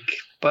 right? Like,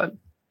 but.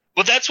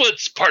 Well, that's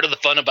what's part of the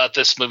fun about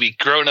this movie.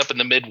 Growing up in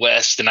the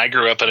Midwest, and I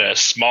grew up in a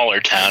smaller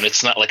town.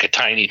 It's not like a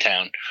tiny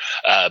town,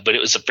 but it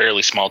was a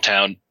fairly small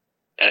town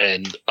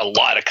and a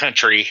lot of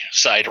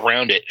countryside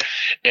around it.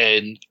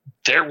 And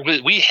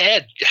we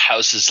had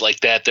houses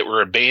like that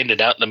were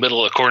abandoned out in the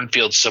middle of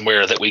cornfields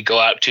somewhere that we go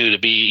out to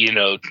be, you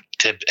know,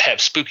 to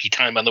have spooky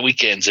time on the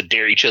weekends and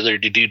dare each other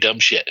to do dumb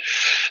shit.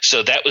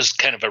 So that was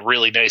kind of a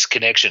really nice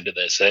connection to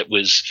this. It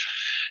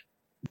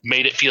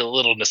made it feel a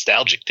little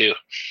nostalgic too.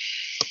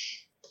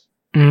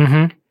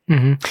 Mm-hmm.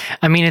 Mm-hmm.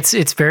 I mean,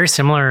 it's very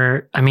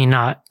similar. I mean,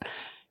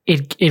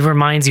 it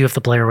reminds you of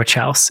the Blair Witch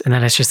House, and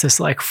then it's just this,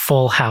 like,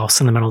 full house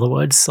in the middle of the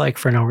woods, like,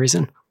 for no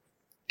reason.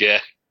 Yeah.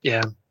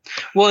 Yeah.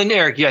 Well, and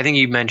Eric, I think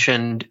you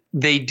mentioned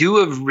they do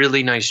a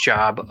really nice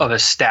job of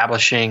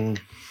establishing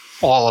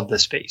all of the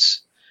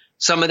space.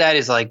 Some of that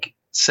is, like,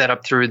 set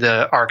up through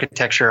the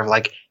architecture of,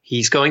 like,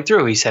 he's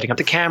setting up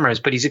the cameras,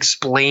 but he's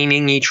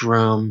explaining each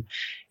room.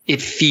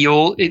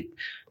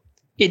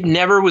 It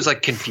never was,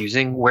 like,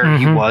 confusing where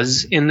he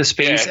was in the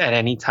space at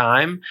any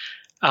time.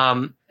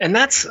 And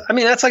that's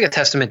like a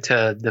testament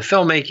to the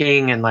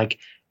filmmaking, and, like,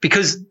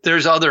 because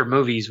there's other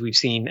movies we've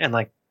seen and,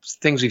 like,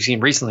 things we've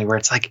seen recently where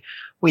it's like,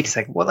 wait a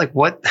second,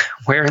 what,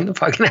 where in the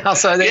fucking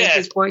house are they at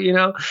this point, you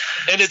know?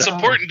 And it's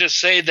important to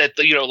say that,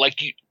 you know, like,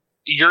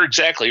 you're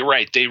exactly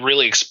right. They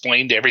really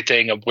explained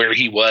everything of where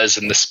he was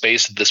and the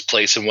space of this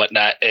place and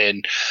whatnot,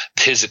 and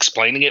his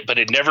explaining it, but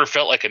it never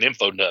felt like an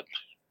info dump.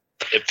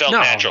 It felt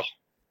natural.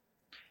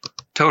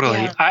 Totally.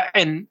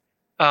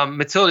 Yeah.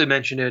 Matilda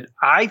mentioned it.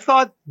 I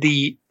thought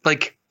this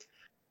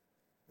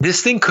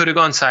thing could have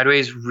gone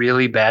sideways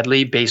really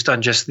badly based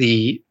on just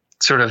the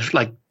sort of,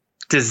 like,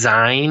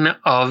 design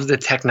of the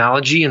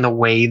technology and the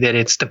way that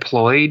it's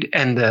deployed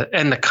and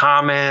the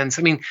comments.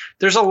 I mean,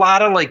 there's a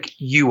lot of, like,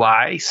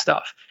 UI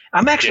stuff.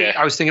 I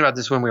was thinking about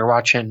this when we were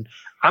watching.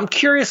 I'm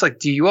curious, like,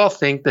 do you all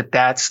think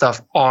that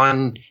stuff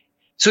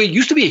so it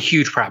used to be a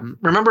huge problem.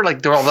 Remember,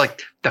 like, there were all,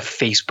 like, the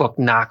Facebook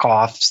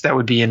knockoffs that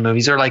would be in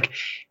movies, or, like,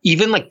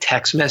 even, like,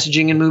 text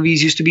messaging in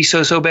movies used to be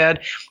so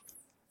bad.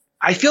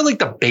 I feel like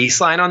the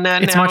baseline on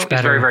that now is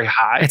very, very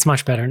high. It's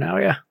much better now.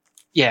 Yeah.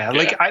 Yeah.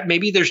 Like,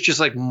 maybe there's just,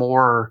 like,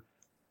 more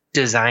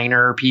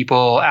designer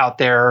people out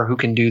there who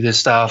can do this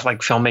stuff. Like,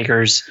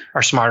 filmmakers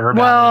are smarter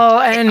about it. Well,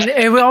 and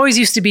it always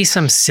used to be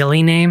some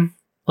silly name.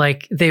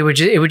 Like, it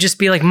would just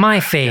be like My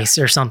Face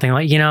or something,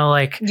 like, you know,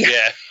 like,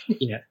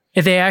 yeah.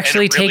 If they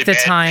actually take the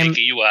time,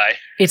 UI.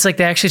 It's like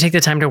they actually take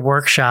the time to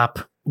workshop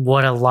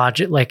what a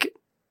logic, like,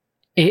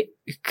 it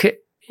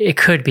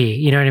could be,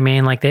 you know what I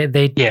mean? Like,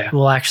 they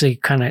will actually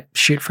kind of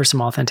shoot for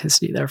some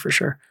authenticity there for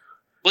sure.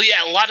 Well,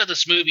 yeah, a lot of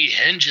this movie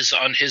hinges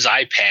on his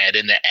iPad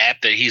and the app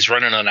that he's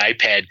running on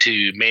iPad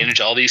to manage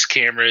all these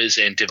cameras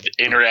and to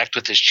interact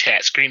with his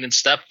chat screen and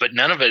stuff, but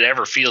none of it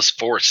ever feels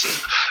forced.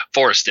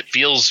 It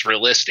feels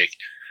realistic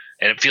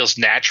and it feels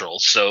natural.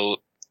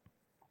 So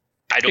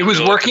I don't know. It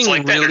was working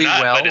really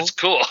well, but it's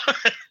cool.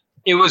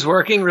 It was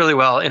working really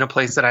well in a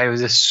place that I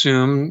would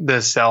assume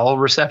the cell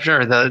reception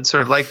or the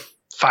sort of, like,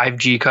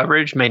 5G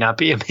coverage may not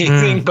be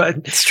amazing, but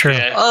it's true.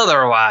 Yeah.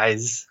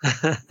 Otherwise,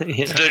 the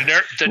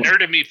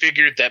nerd in me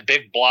figured that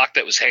big block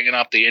that was hanging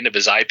off the end of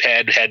his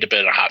iPad had to be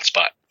in a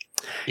hotspot.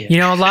 Yeah. You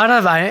know, a lot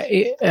of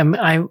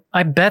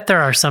I bet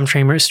there are some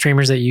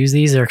streamers that use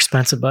these. They're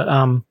expensive, but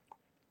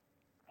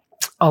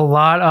a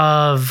lot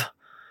of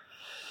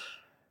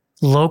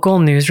local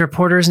news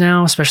reporters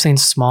now, especially in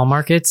small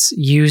markets,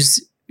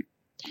 use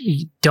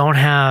don't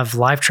have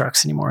live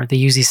trucks anymore. They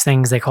use these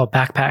things they call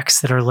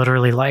backpacks that are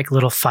literally like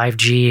little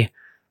 5G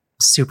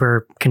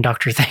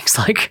superconductor things.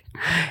 Like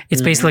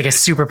it's basically like a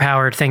super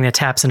powered thing that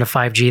taps into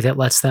 5G that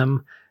lets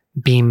them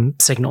beam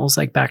signals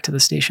like back to the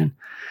station.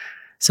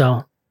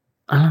 So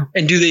I don't know.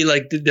 And do they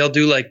like, they'll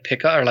do like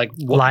pickup or like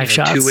live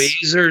shots? 2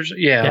 ways or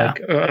yeah.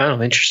 Like, I don't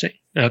know. Interesting.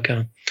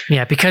 Okay.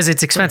 Yeah. Because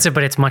it's expensive,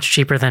 but it's much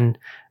cheaper than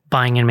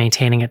buying and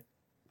maintaining a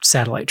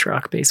satellite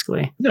truck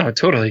basically. No,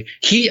 totally.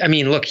 He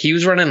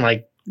was running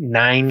like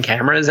 9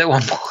 cameras at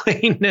one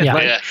point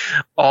and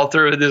all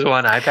through this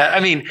one iPad. I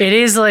mean, it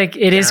is like,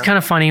 it is kind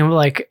of funny.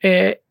 Like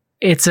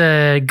it's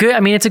a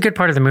good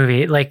part of the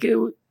movie. Like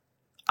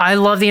I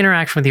love the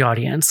interaction with the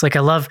audience. Like I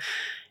love,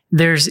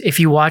 if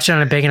you watch it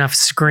on a big enough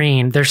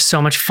screen, there's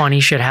so much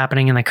funny shit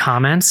happening in the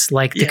comments.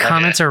 Like the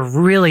comments are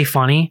really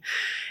funny.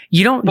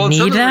 You don't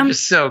need them.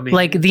 So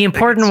like the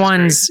important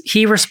ones,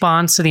 he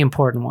responds to the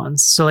important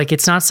ones. So like,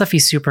 it's not stuff you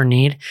super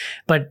need,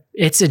 but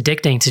it's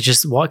addicting to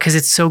just watch because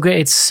it's so good.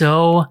 It's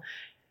so,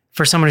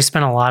 for someone who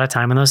spent a lot of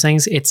time on those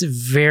things, it's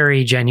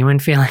very genuine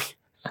feeling.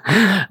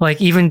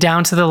 Like even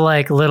down to the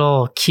like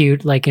little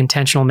cute, like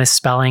intentional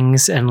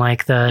misspellings and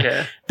like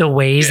the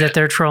ways that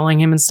they're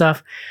trolling him and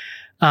stuff.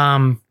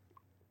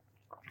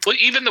 Well,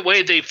 even the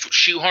way they've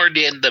shoehorned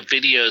in the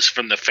videos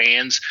from the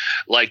fans,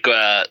 like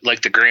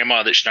the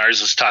grandma that Schnars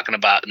was talking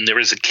about, and there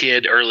was a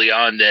kid early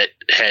on that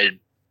had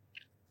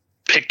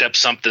picked up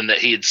something that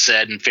he had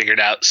said and figured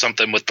out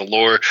something with the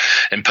lore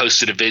and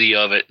posted a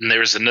video of it. And there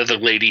was another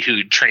lady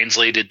who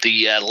translated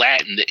the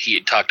Latin that he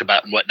had talked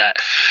about and whatnot.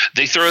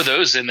 They throw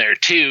those in there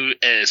too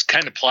as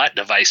kind of plot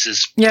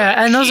devices.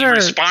 Yeah, and he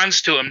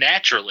responds to them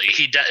naturally.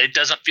 It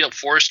doesn't feel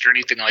forced or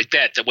anything like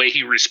that. The way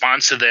he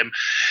responds to them,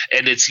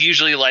 and it's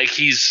usually like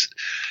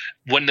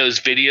when those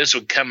videos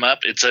would come up,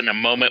 it's in a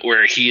moment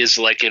where he is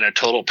like in a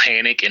total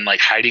panic and like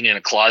hiding in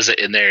a closet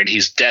in there, and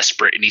he's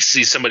desperate, and he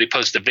sees somebody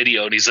post a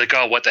video and he's like,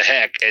 oh, what the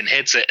heck, and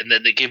hits it, and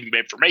then they give him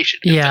information.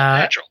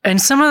 Natural.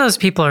 And some of those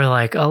people are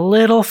like a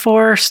little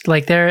forced.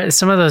 Like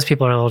some of those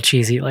people are a little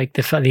cheesy. Like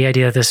the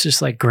idea that this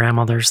just like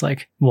grandmother's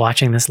like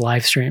watching this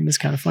live stream is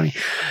kind of funny.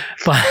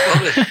 But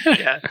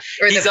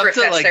or the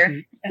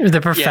professor.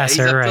 The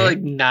professor, he's up right? to like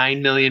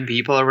 9 million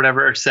people or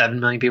whatever, or 7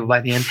 million people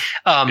by the end.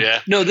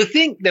 No,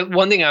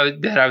 one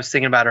thing that I was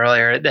thinking about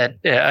earlier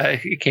that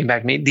came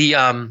back to me,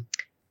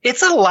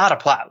 it's a lot of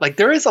plot. Like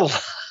there is a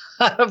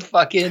lot of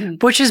fucking,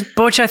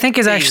 which I think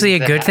is actually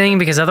a good thing,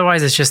 because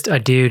otherwise it's just a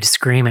dude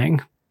screaming.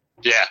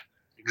 Yeah,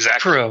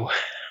 exactly. True.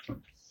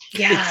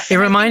 Yeah, it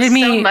reminded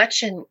me so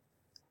much.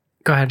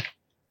 Go ahead.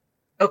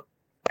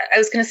 I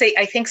was going to say,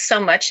 I think so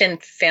much in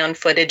found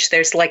footage,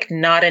 there's like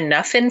not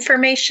enough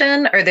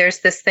information, or there's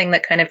this thing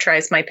that kind of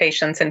tries my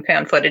patience in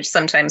found footage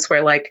sometimes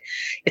where like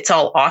it's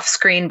all off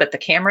screen, but the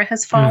camera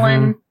has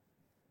fallen.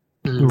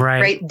 Mm-hmm.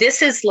 Right.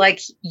 This is like,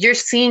 you're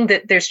seeing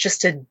that there's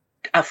just a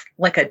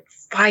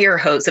fire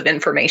hose of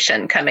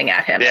information coming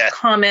at him,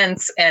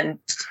 comments and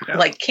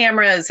like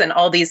cameras and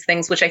all these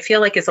things, which I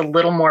feel like is a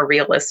little more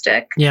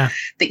realistic. Yeah.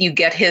 That you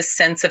get his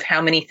sense of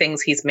how many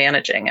things he's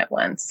managing at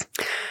once.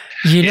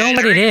 You know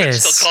what it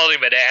is? Still calling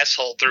him an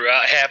asshole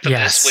throughout half of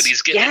this when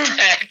he's getting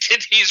attacked,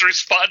 and he's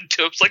responding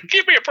to him. It's like,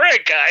 give me a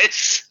break,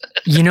 guys.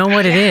 You know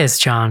what it is,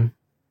 John?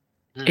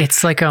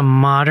 It's like a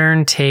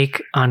modern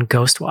take on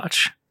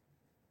Ghostwatch.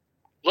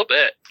 A little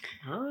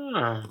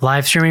bit.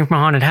 Live streaming from a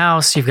haunted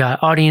house. You've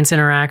got audience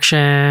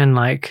interaction.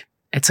 Like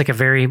it's like a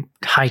very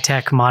high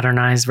tech,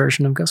 modernized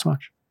version of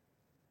Ghostwatch.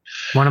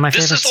 One of my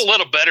favorites. This is a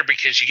little better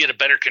because you get a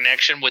better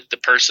connection with the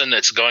person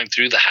that's going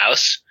through the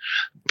house,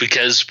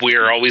 because we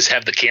always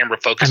have the camera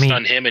focused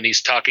on him and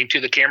he's talking to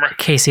the camera.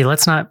 Casey,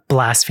 let's not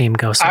blaspheme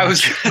Ghostwatch. I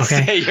was going to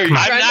say, I'm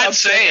not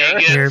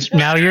saying it.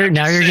 Now you're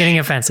getting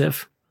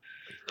offensive.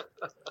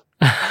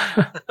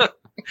 I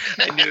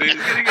knew he was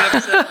going to get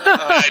upset.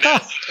 I know.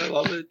 I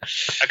love it.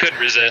 I couldn't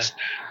resist.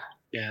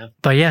 Yeah.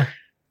 But yeah.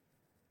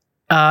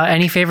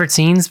 Any favorite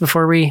scenes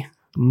before we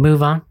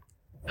move on?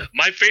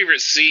 My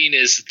favorite scene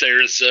is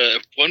there's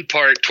one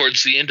part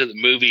towards the end of the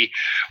movie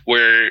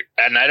where,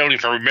 and I don't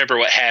even remember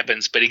what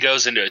happens, but he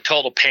goes into a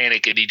total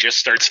panic and he just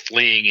starts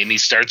fleeing, and he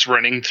starts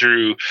running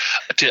through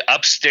to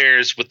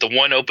upstairs with the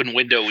one open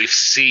window we've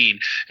seen.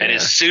 And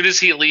as soon as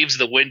he leaves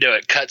the window,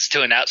 it cuts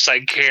to an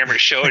outside camera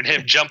showing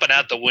him jumping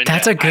out the window.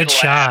 That's a good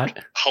shot.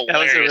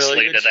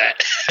 Hilariously to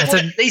that.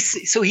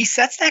 So he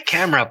sets that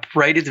camera up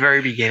right at the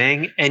very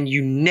beginning, and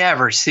you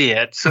never see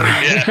it. So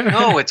you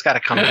know it's got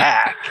to come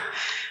back.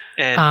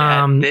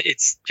 And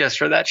it's just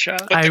for that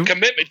shot. But the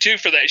commitment too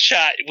for that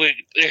shot,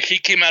 he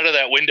came out of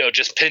that window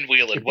just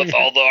pinwheeling with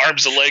all the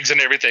arms and legs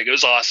and everything. It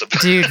was awesome.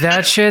 Dude,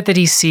 that shit that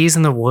he sees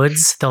in the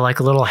woods, the like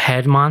little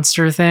head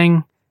monster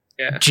thing,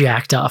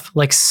 jacked up,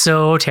 like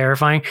so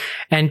terrifying.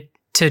 And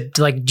to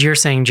like you're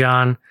saying,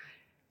 John,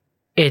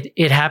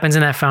 it happens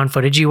in that found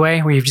footagey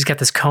way where you've just got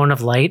this cone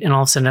of light, and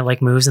all of a sudden it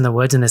like moves in the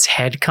woods and this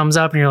head comes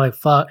up, and you're like,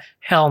 fuck,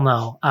 hell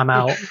no, I'm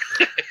out.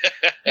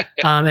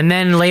 And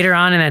then later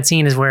on in that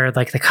scene is where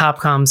like the cop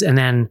comes, and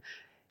then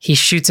he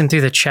shoots him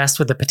through the chest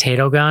with the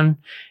potato gun,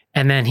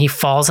 and then he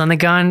falls on the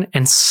gun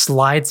and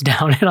slides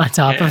down it on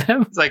top of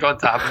him. It's like on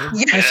top of him.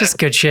 Yeah. That's just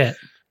good shit.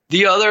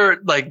 The other,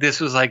 like, this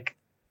was like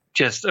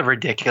just a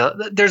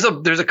ridiculous. There's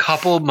a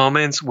couple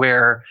moments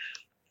where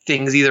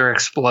things either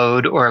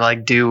explode or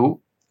like do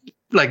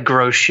like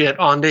gross shit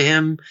onto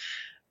him.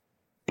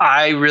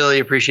 I really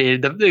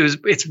appreciated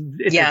it's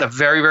at the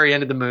very, very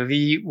end of the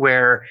movie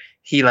where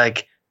he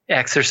like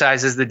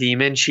exorcises the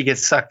demon. She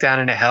gets sucked down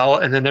into hell,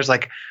 and then there's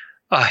like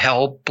a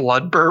hell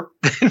blood burp,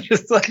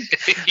 just like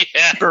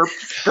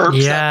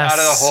burps out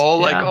of the hole,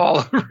 like all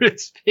over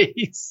his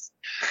face.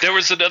 There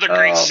was another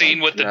great scene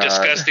with the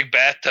disgusting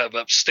bathtub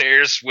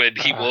upstairs when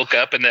he woke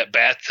up in that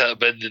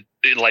bathtub and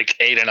it like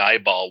ate an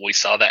eyeball. We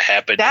saw that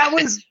happen.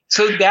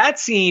 That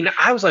scene,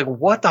 I was like,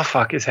 what the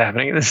fuck is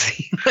happening in this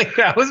scene? Like,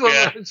 that was one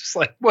I was just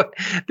like, what?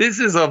 This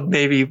is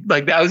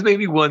that was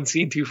maybe one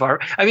scene too far.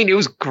 I mean, it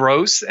was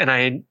gross and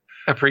I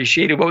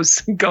appreciated what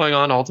was going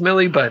on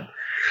ultimately, but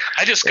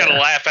I just got a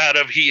laugh out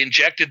of he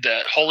injected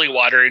the holy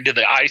water into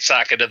the eye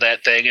socket of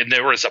that thing, and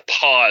there was a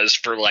pause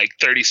for like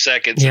 30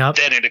 seconds, and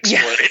then it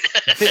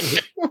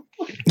exploded.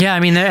 Yeah, I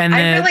mean,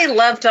 I really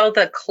loved all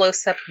the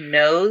close-up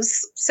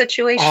nose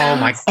situations. Oh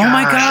my god!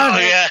 Oh,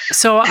 yeah.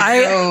 So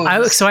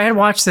I had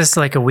watched this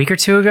like a week or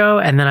two ago,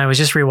 and then I was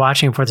just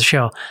rewatching for the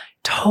show.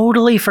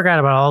 Totally forgot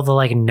about all the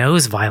like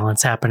nose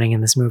violence happening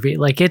in this movie.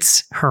 Like,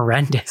 it's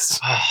horrendous.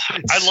 I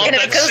love and that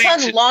if it goes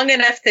on long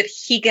enough that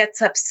he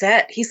gets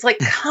upset, he's like,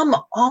 "Come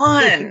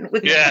on!"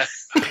 With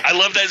this. I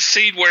love that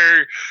scene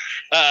where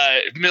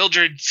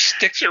Mildred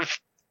sticks her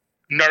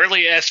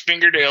gnarly ass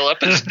fingernail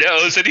up his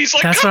nose, and he's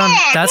like, "That's what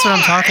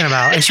I'm talking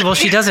about." And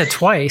she does it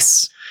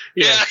twice.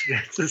 Yeah,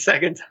 it's the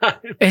second time.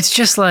 It's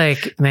just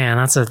like, man,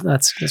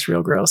 that's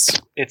real gross.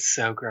 It's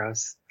so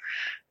gross.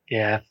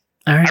 Yeah.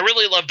 All right. I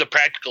really love the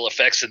practical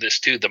effects of this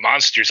too. The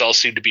monsters all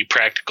seem to be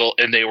practical,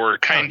 and they were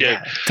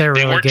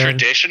they weren't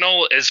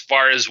traditional as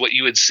far as what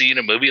you would see in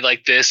a movie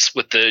like this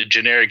with the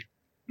generic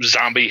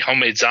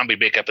homemade zombie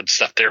makeup and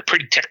stuff. They're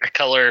pretty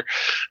technicolor,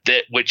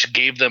 which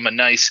gave them a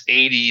nice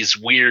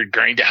 80s weird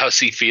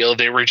grindhousey feel.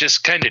 They were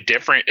just kind of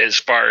different as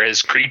far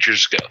as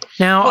creatures go.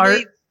 Now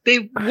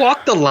they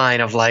walked the line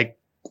of like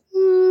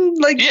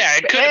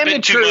it could have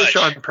been too much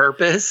on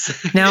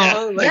purpose.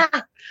 Now, which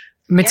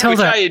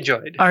Matilda, I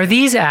enjoyed. Are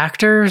these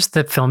actors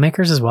the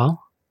filmmakers as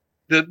well?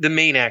 The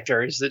main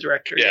actor is the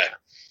director. Yeah.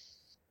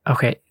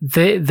 Okay.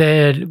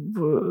 The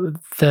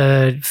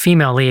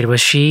female lead,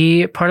 was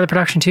she part of the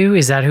production too?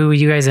 Is that who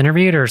you guys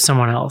interviewed or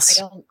someone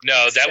else?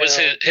 No, that was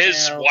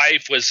his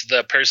wife was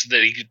the person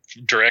that he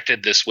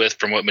directed this with,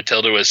 from what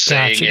Matilda was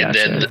saying. Gotcha.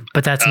 Then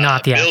but that's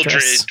not the Mildred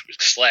actress.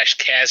 /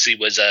 Cassie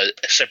was a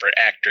separate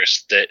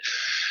actress that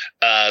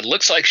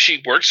looks like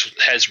she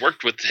has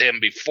worked with him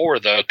before,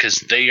 though, because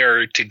they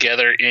are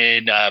together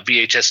in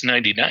VHS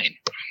 99.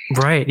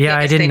 Right. Yeah,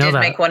 I didn't know that. They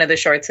did make one of the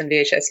shorts in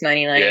VHS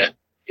 99.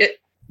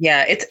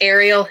 Yeah. It's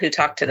Ariel who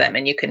talked to them,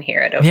 and you can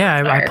hear it over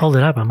I pulled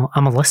it up.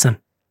 I'm a listen.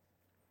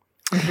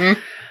 Mm-hmm.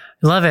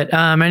 Love it.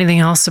 Anything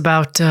else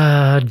about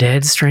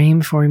Deadstream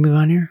before we move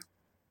on here?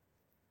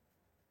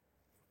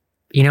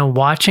 You know,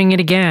 watching it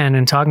again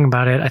and talking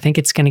about it, I think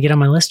it's going to get on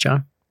my list,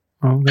 John.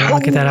 We'll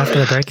look at that after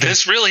the break.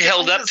 This really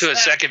held up to a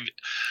second.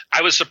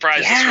 I was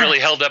surprised this really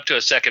held up to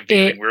a second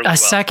viewing.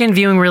 Second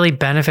viewing really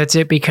benefits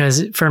it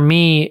because for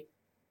me,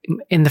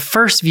 in the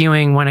first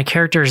viewing, when a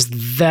character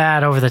is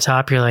that over the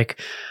top, you're like,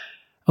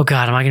 oh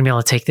God, am I going to be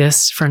able to take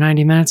this for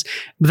 90 minutes?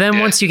 But then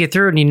once you get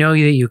through it and you know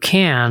that you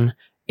can,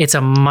 it's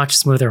a much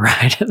smoother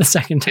ride the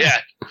second time.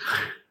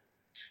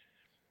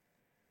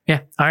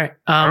 Yeah. All right.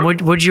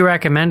 Would you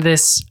recommend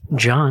this,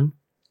 John?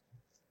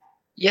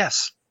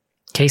 Yes.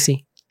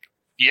 Casey?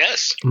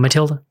 Yes.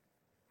 Matilda?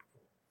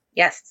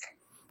 Yes.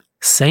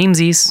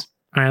 Samesies.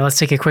 All right, let's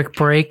take a quick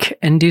break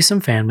and do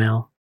some fan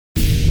mail.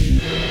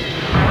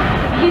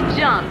 He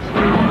jumped.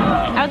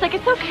 I was like,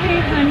 it's okay,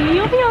 honey.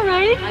 You'll be all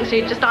right.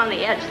 She's just on the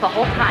edge the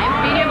whole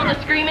time. Being able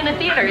to scream in the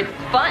theater, it's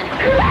fun.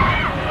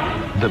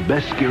 The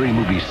best scary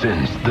movie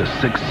since The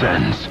Sixth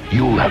Sense.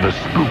 You'll have a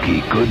spooky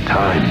good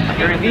time.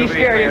 You're the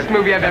scariest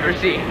movie I've ever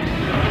seen.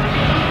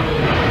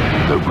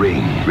 The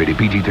Ring, rated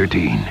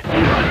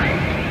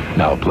PG-13.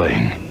 Now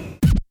playing.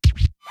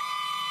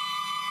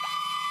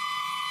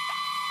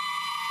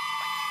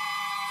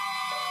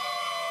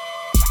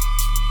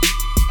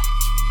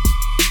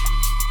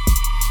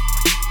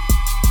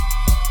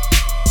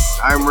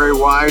 I'm Ray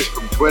Wise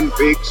from Twin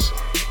Peaks,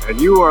 and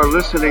you are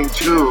listening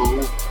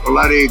to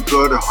Bloody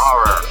Good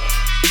Horror.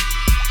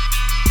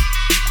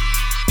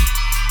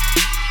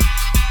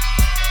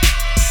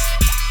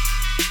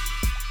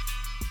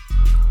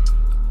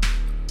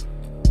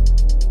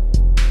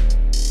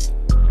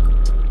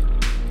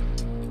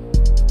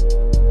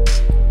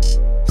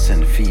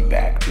 Send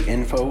feedback to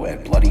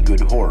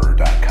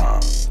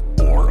info@bloodygoodhorror.com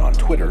or on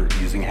Twitter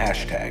using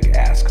hashtag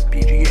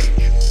AskPGH.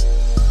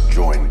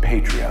 Join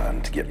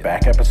Patreon to get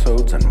back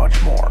episodes and much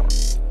more.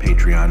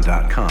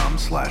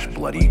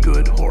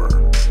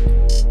 Patreon.com/bloodygoodhorror.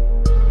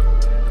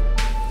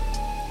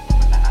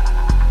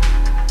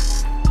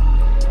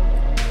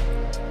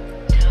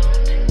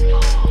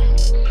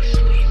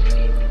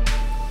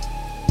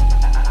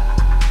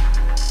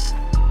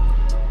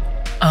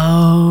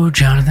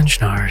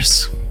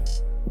 Wars.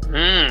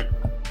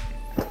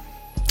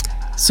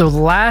 So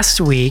last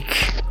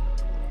week,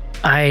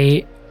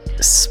 I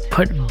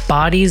put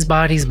Bodies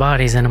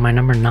into my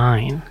number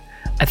 9.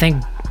 I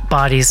think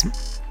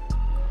Bodies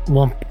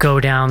won't go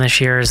down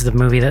this year as the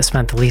movie that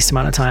spent the least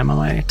amount of time on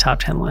my top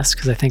 10 list,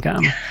 because I think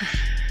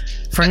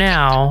for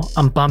now,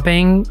 I'm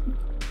bumping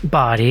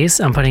Bodies.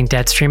 I'm putting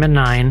Deadstream at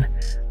 9.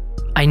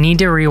 I need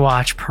to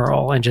rewatch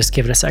Pearl and just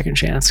give it a second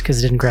chance because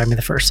it didn't grab me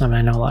the first time.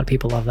 I know a lot of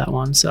people love that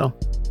one, so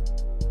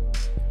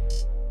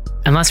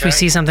unless we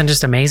see something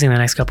just amazing the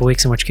next couple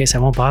weeks, in which case I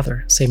won't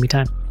bother. Save me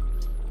time.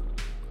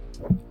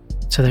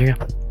 So there you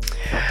go.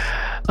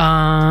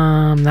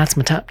 That's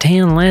my top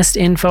 10 list.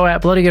 Info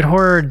at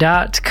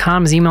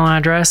bloodygoodhorror.com's email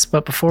address.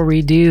 But before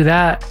we do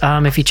that,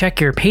 if you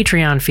check your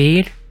Patreon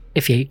feed,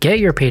 if you get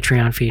your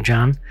Patreon feed,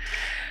 John,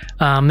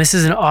 this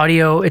is an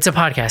audio, it's a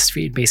podcast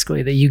feed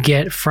basically that you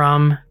get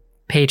from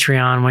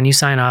Patreon when you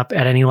sign up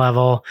at any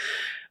level.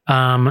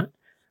 On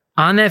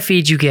that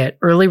feed, you get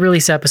early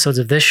release episodes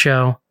of this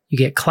show. You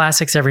get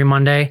classics every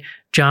Monday.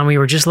 John, we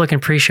were just looking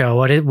pre-show.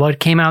 What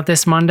came out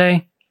this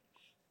Monday?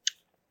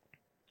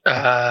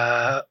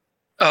 Babadook.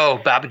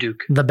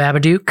 The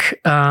Babadook.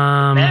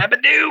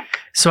 Babadook.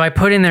 So I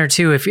put in there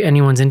too, if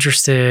anyone's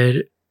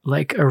interested,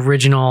 like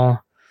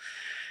original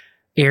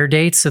air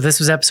dates. So this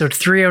was episode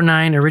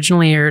 309,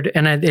 originally aired,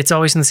 and it's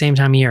always in the same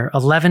time of year,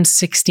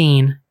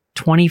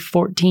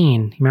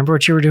 11/16/2014. You remember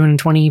what you were doing in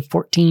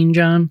 2014,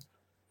 John?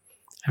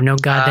 I have no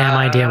goddamn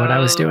idea what I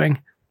was doing.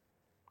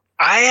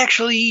 I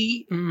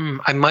actually,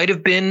 I might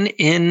have been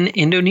in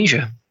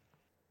Indonesia.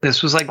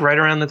 This was like right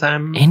around the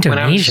time.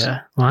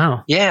 Indonesia?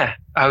 Wow. Yeah.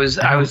 I was.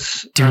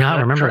 Do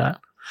not remember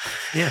that.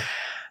 Yeah.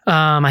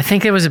 I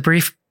think it was a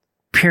brief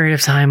period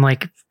of time,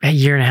 like a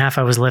year and a half,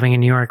 I was living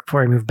in New York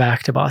before I moved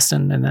back to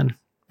Boston and then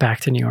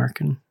back to New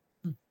York. And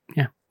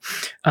yeah.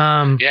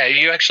 Yeah,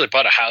 you actually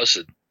bought a house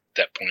at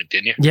that point,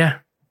 didn't you? Yeah.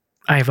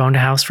 I've owned a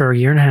house for a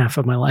year and a half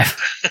of my life.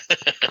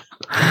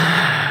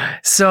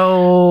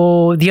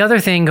 So the other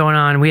thing going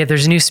on,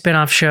 there's a new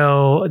spin-off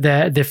show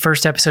that the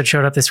first episode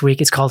showed up this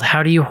week. It's called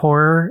How Do You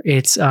Horror?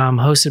 It's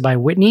hosted by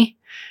Whitney,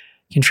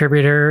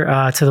 contributor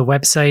to the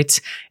website.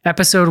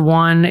 Episode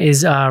 1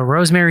 is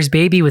Rosemary's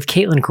Baby with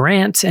Caitlin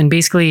Grant. And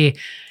basically,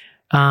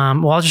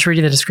 I'll just read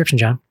you the description,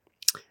 John.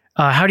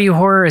 How Do You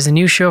Horror is a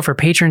new show for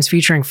patrons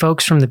featuring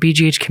folks from the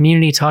BGH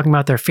community talking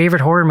about their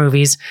favorite horror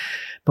movies,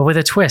 but with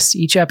a twist.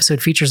 Each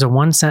episode features a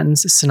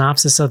one-sentence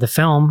synopsis of the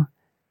film,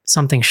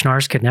 something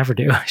Schnars could never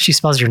do. She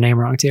spells your name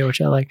wrong too,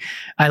 which I like.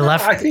 I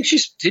think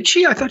did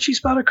she? I thought she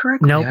spelled it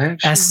correctly. Nope.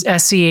 Schnarrs.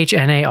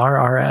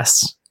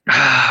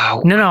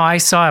 No, I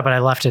saw it, but I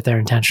left it there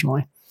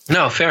intentionally.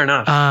 No, fair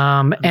enough.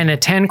 And a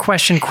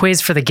 10-question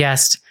quiz for the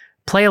guest.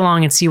 Play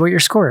along and see what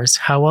your score is.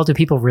 How well do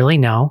people really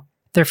know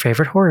their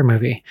favorite horror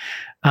movie?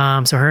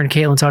 So her and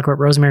Caitlin talk about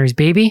Rosemary's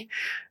Baby.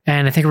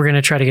 And I think we're going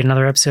to try to get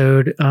another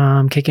episode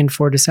kicking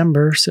for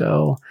December.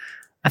 So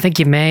I think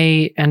you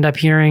may end up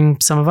hearing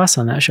some of us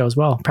on that show as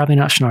well. Probably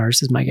not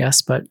Schnars is my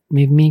guess, but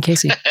maybe me and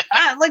Casey.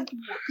 What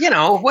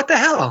the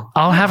hell?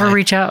 I'll have her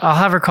reach out. I'll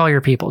have her call your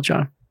people,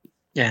 John.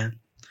 Yeah.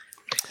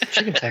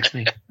 She can text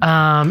me.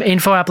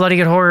 Info at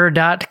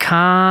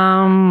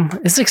bloodygoodhorror.com.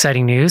 This is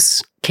exciting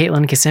news.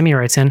 Caitlin Kissimmee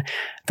writes in,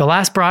 the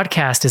last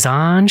broadcast is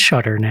on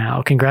Shudder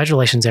now.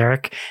 Congratulations,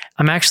 Eric.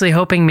 I'm actually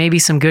hoping maybe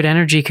some good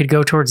energy could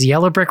go towards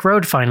Yellow Brick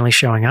Road finally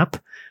showing up.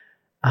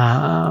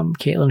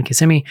 Caitlin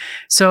Kissimmee.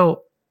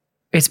 So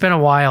it's been a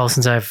while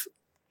since I've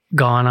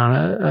gone on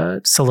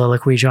a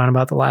soliloquy, John,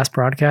 about the last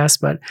broadcast,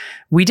 but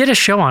we did a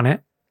show on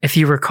it. If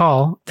you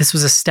recall, this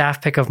was a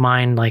staff pick of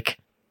mine like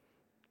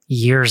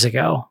years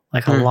ago,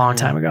 like a long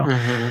time ago.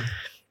 Mm-hmm.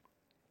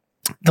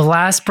 The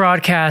last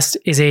broadcast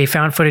is a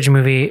found footage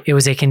movie. It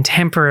was a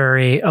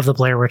contemporary of the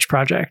Blair Witch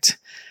Project.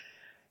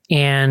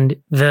 And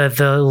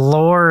the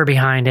lore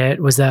behind it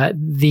was that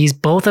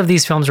both of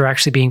these films were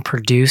actually being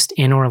produced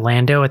in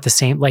Orlando at the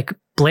same, like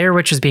Blair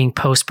Witch was being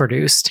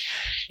post-produced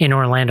in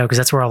Orlando because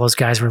that's where all those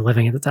guys were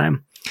living at the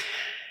time.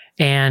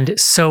 And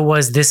so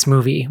was this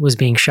movie was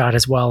being shot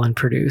as well and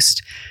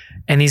produced.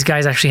 And these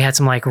guys actually had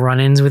some like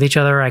run-ins with each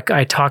other.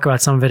 I talk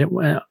about some of it.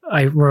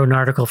 I wrote an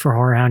article for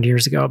Horror Hound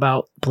years ago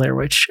about Blair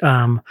Witch.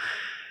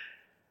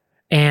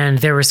 And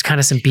there was kind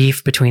of some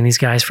beef between these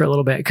guys for a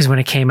little bit because when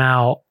it came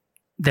out,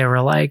 they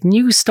were like,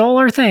 you stole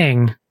our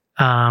thing.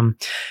 But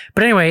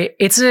anyway,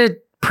 it's a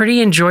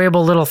pretty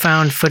enjoyable little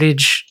found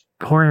footage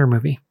horror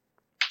movie.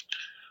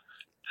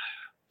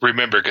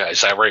 Remember,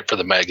 guys, I write for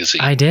the magazine.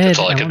 I did. That's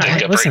all I can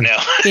think of right now.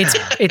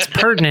 it's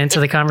pertinent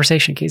to the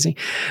conversation, Casey.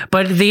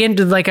 But at the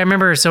end, like I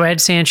remember, so Ed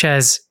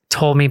Sanchez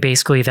told me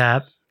basically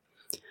that.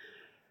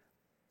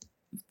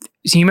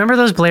 So you remember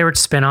those Blair Witch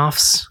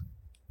spinoffs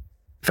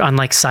on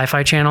like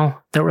Sci-Fi Channel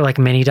that were like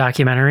mini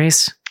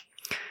documentaries?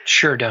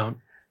 Sure don't.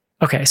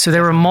 Okay, so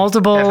there were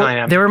multiple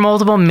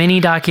mini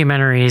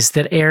documentaries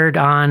that aired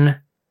on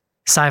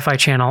Sci-Fi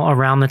Channel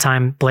around the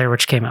time Blair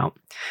Witch came out.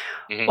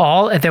 Mm-hmm.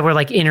 All that were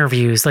like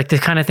interviews, like the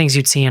kind of things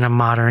you'd see in a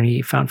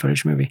modern found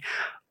footage movie.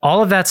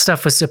 All of that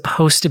stuff was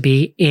supposed to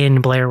be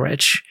in Blair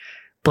Witch.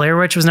 Blair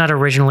Witch was not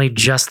originally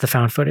just the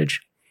found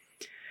footage.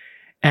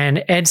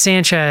 And Ed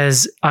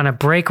Sanchez, on a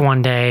break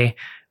one day,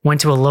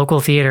 went to a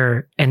local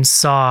theater and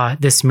saw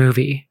this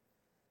movie,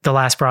 The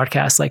Last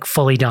Broadcast, like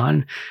fully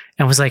done,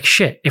 and was like,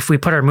 shit, if we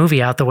put our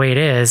movie out the way it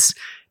is,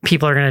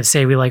 people are going to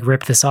say we like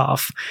ripped this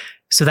off.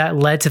 So that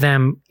led to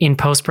them in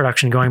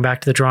post-production going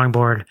back to the drawing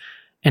board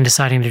and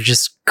deciding to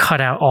just cut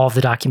out all of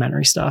the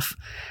documentary stuff.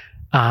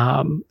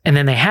 And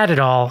then they had it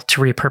all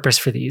to repurpose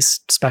for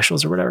these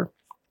specials or whatever.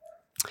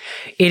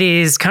 It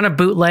is kind of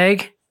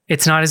bootleg.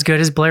 It's not as good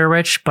as Blair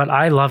Witch, but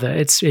I love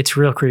it. It's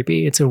real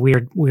creepy. It's a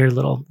weird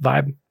little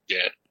vibe.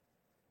 Yeah.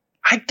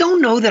 I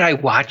don't know that I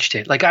watched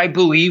it. Like, I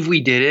believe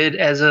we did it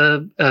as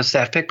a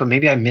staff pick, but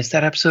maybe I missed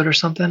that episode or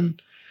something.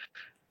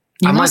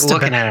 I'm like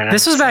looking at it.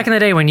 This was back in the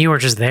day when you were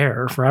just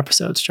there for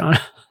episodes, John.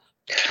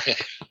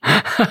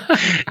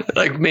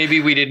 Like,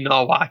 maybe we didn't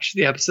all watch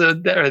the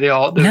episode or they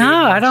all.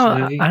 No, I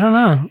don't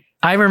know.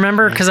 I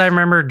remember because I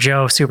remember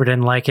Joe super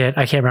didn't like it.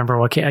 I can't remember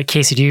what.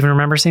 Casey, do you even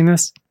remember seeing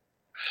this?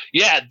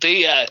 Yeah,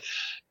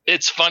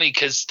 it's funny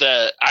because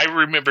I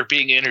remember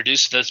being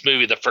introduced to this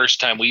movie the first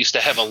time. We used to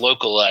have a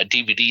local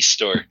DVD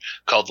store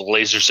called the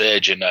Laser's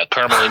Edge in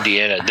Carmel,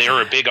 Indiana. They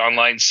were a big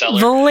online seller.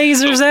 The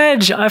Laser's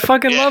Edge. I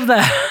fucking love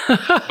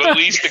that. But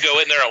we used to go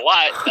in there a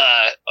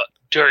lot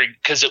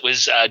because it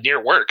was near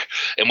work,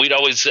 and we'd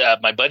always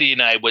my buddy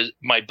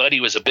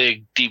was a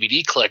big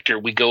DVD collector.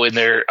 We'd go in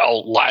there a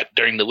lot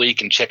during the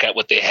week and check out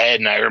what they had.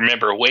 And I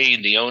remember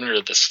Wayne, the owner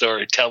of the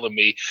store, telling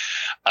me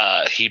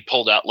he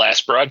pulled out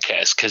Last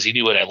Broadcast because he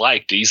knew what I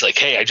liked. He's like,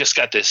 "Hey, I just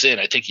got this in.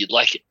 I think you'd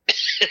like it."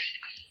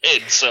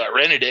 And so I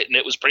rented it, and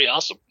it was pretty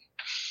awesome.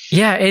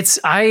 Yeah,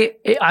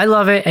 I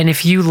love it. And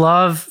if you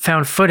love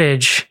found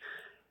footage,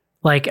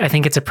 like, I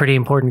think it's a pretty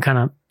important kind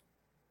of,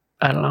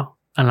 I don't know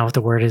what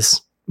the word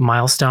is,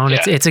 milestone.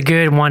 Yeah. It's a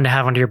good one to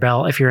have under your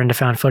belt if you're into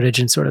found footage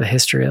and sort of the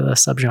history of the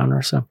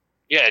subgenre. So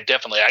yeah,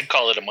 definitely, I'd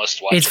call it a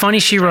must watch. It's funny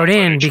she wrote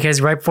in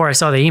because right before I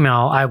saw the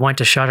email, I went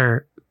to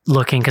Shudder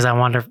looking because I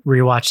wanted to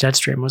rewatch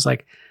Deadstream. Was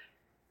like,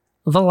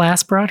 The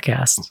Last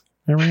Broadcast.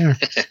 There we are.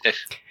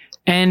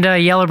 And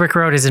Yellow Brick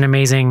Road is an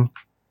amazing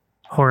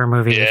horror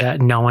movie that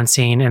no one's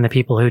seen, and the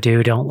people who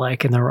do don't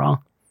like, and they're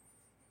wrong.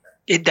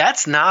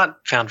 That's not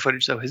found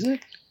footage, though, is it?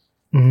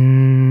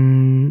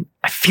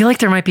 I feel like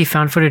there might be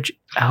found footage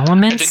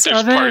elements. I think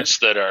there's parts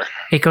that are.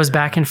 It goes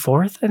back and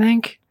forth, I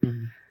think.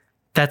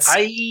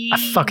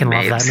 I fucking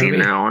love that movie.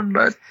 That one,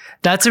 but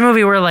that's a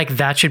movie where like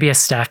that should be a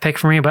staff pick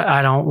for me, but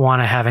I don't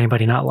want to have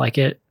anybody not like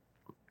it.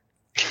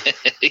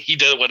 He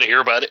doesn't want to hear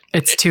about it.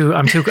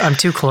 I'm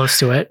too close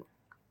to it.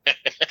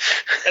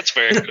 That's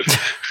fair.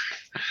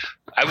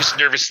 I was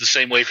nervous the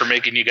same way for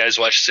making you guys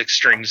watch Six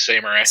String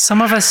Samurai. Some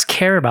of us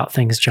care about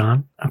things,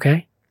 John.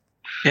 Okay.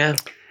 Yeah.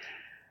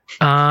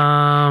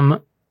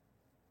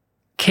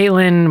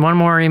 Caitlin, one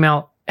more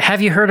email.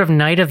 Have you heard of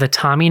Night of the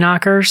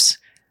Tommyknockers?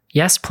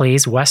 Yes,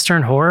 please.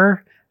 Western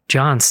horror.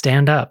 John,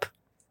 stand up.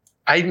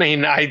 I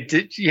mean, I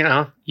did. You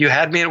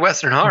had me at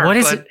Western horror. What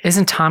is it?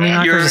 Isn't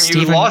Tommyknockers?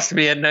 You lost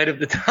me at Night of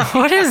the Tommyknockers.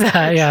 What is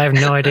that? Yeah, I have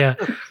no idea.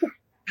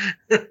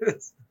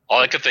 All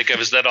I could think of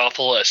is that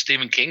awful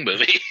Stephen King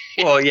movie.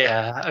 Well,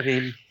 yeah. I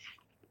mean,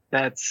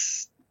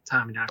 that's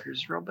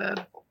Tommyknockers real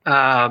bad.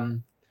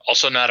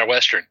 Also not a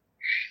Western.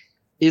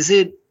 Is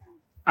it?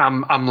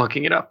 I'm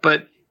looking it up,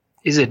 but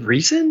is it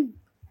recent?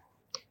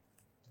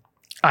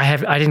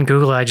 I didn't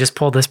Google it. I just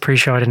pulled this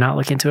pre-show. I did not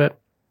look into it.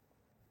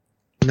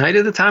 Night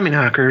of the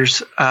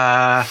Tommyknockers.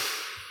 Yeah,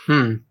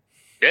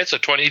 it's a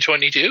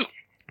 2022.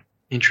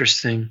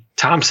 Interesting.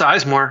 Tom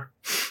Sizemore.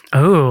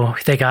 Oh,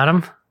 they got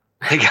him?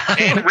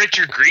 And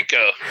Richard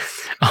Grieco.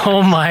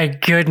 Oh my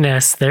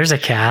goodness. There's a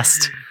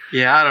cast.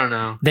 Yeah, I don't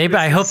know.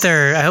 I hope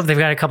they've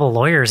got a couple of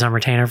lawyers on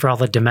retainer for all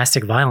the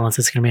domestic violence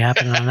that's going to be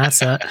happening on that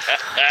set.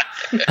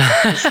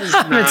 This is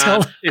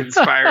not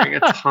inspiring a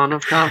ton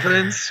of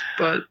confidence,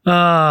 but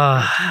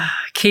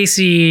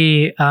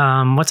Casey,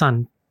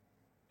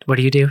 what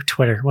do you do?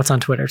 Twitter. What's on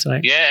Twitter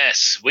tonight?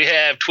 Yes, we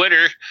have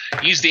Twitter.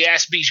 Use the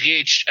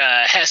AskBGH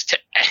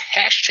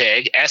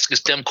hashtag. Ask us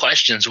dumb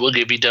questions. We'll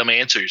give you dumb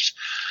answers.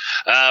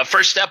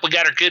 First up, we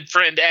got our good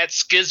friend at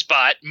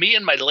Skizbot. Me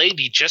and my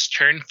lady just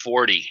turned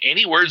 40.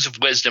 Any words of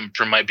wisdom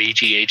from my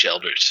BGH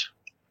elders?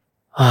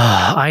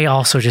 I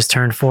also just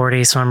turned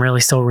 40, so I'm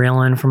really still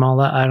reeling from all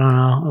that. I don't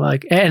know.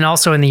 And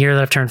also in the year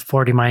that I've turned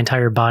 40, my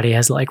entire body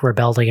has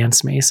rebelled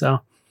against me. So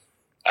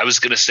I was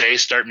going to say,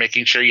 start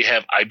making sure you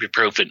have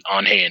ibuprofen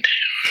on hand.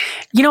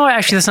 You know what?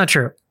 Actually, that's not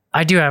true.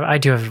 I do have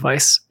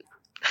advice.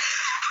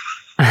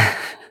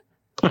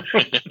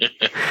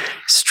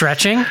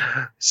 Stretching,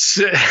 and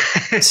sit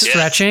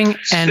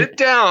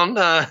down,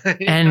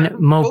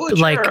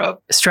 and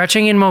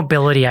stretching and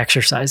mobility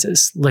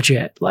exercises.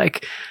 Legit.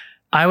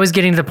 I was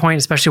getting to the point,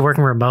 especially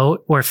working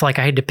remote, where if I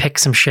had to pick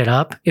some shit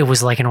up, it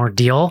was like an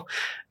ordeal.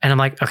 And I'm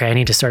like, okay, I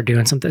need to start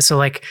doing something.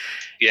 So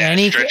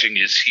stretching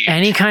is huge.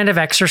 Any kind of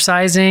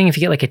exercising, if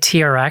you get a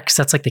TRX,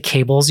 that's the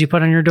cables you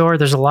put on your door.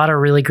 There's a lot of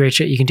really great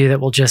shit you can do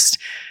that will just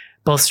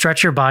both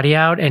stretch your body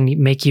out and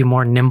make you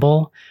more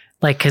nimble.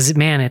 Cause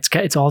man,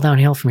 it's all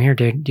downhill from here,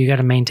 dude. You got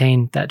to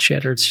maintain that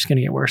shit or it's just going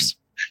to get worse.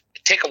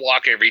 take a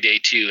walk every day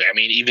too. I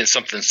mean, even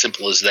something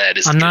simple as that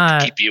is good to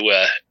keep you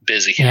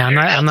busy. Yeah,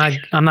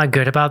 I'm not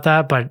good about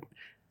that, but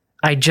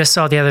I just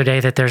saw the other day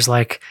that there's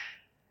like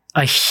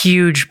a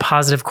huge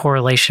positive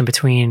correlation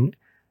between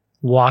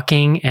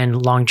walking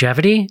and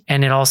longevity,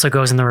 and it also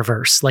goes in the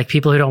reverse. Like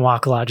people who don't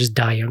walk a lot just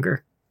die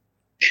younger.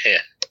 Yeah.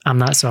 I'm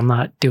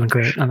not doing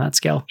great on that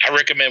scale. I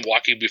recommend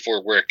walking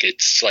before work.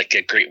 It's like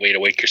a great way to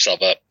wake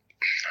yourself up.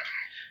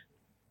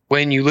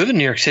 When you live in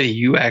New York City,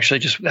 you actually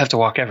just have to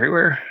walk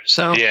everywhere.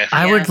 So yeah.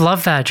 I would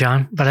love that,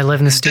 John, but I live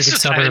in the stupid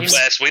suburbs.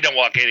 Midwest. We don't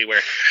walk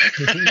anywhere.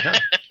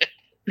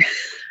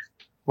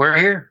 We're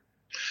here.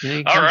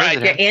 All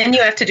right. Yeah, and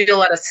you have to do a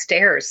lot of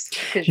stairs.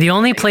 The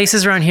only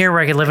places around here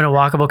where I could live in a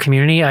walkable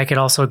community, I could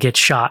also get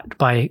shot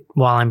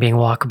while I'm being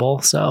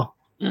walkable. So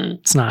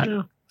it's not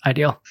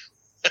ideal.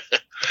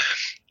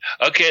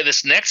 Okay,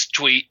 this next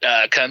tweet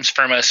comes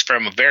from us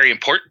from a very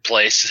important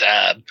place.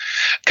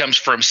 Comes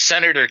from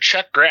Senator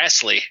Chuck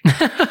Grassley.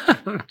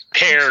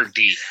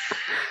 Parody.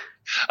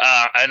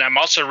 And I'm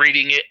also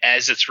reading it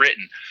as it's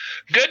written.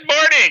 Good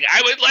morning.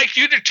 I would like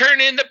you to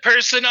turn in the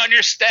person on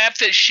your staff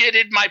that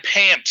shitted my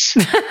pants.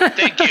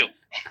 Thank you.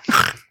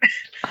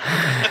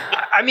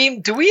 I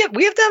mean, do we have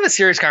to have a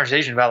serious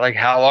conversation about like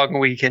how long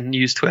we can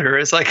use Twitter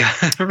as like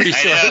a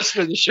resource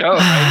for the show? Right?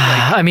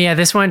 Like, I mean, yeah,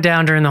 this went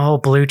down during the whole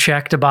blue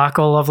check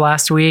debacle of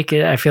last week.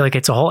 I feel like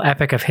it's a whole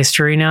epic of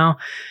history now.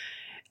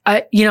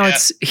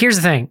 Here's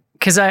the thing,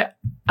 because I've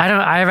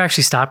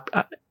actually stopped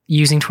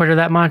using Twitter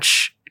that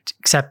much,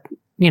 except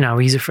we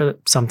use it for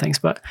some things,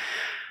 but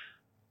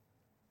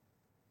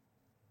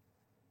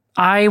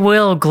I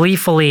will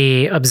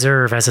gleefully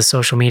observe as a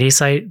social media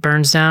site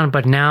burns down,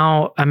 but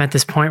now I'm at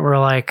this point where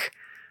like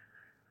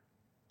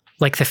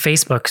the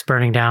Facebook's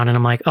burning down, and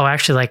I'm like, oh,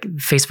 actually, like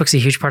Facebook's a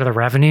huge part of the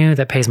revenue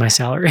that pays my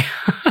salary.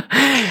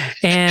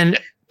 And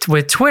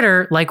with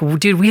Twitter, like,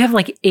 dude, we have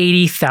like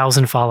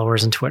 80,000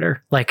 followers on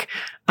Twitter. Like,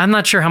 I'm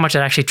not sure how much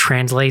that actually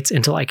translates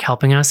into like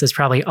helping us. It's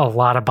probably a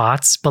lot of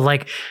bots, but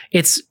like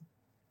it's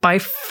by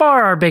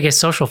far our biggest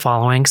social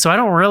following. So I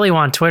don't really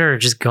want Twitter to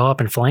just go up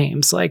in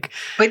flames. Like,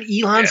 but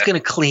Elon's going to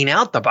clean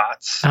out the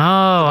bots. Oh,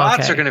 the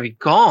bots are going to be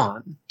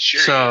gone.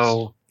 Sure.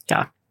 So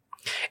yeah,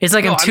 it's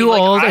like I'm too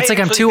old. It's like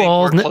I'm too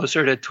old. We're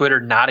closer to Twitter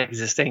not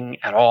existing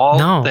at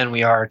all than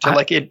we are to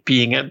like it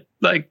being a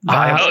like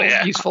viable,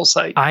 useful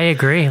site. I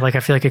agree. Like I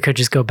feel like it could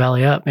just go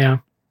belly up. Yeah.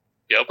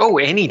 Yep. Oh,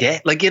 any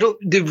day. Like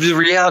the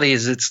reality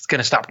is it's going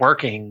to stop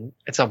working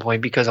at some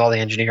point because all the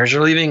engineers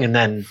are leaving, and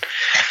then.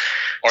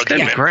 Or they've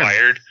been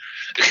fired.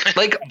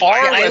 Like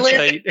I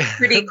live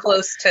pretty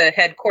close to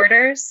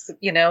headquarters.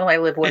 I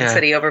live one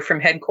city over from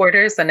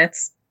headquarters, and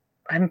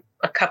I'm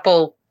a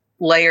couple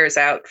layers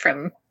out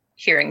from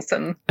hearing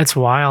some. It's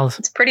wild.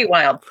 It's pretty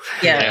wild.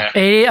 Yeah.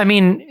 I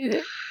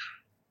mean,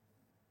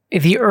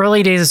 the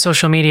early days of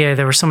social media,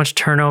 there was so much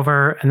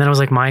turnover, and then it was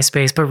like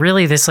MySpace. But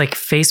really, this like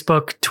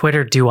Facebook,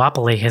 Twitter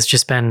duopoly has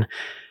just been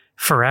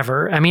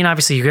forever. I mean,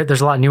 obviously,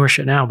 there's a lot newer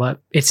shit now,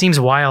 but it seems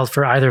wild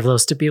for either of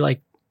those to be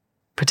like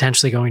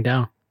potentially going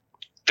down.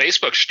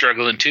 Facebook's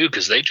struggling too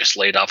because they just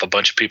laid off a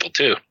bunch of people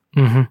too.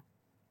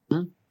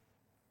 Mm-hmm.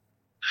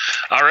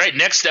 All right,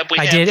 next up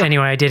I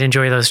did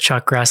enjoy those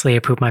Chuck Grassley, I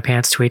poop my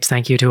pants tweets.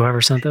 Thank you to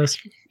whoever sent those.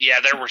 Yeah,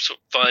 they were so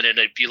fun, and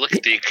if you look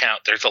at the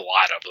account, there's a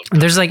lot of them.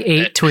 There's like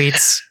 8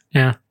 tweets.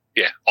 Yeah.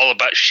 Yeah, all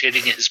about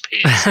shitting his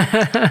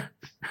pants.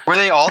 Were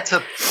they all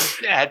to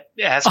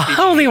ask?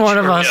 Only one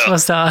of us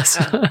was to us.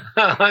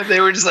 They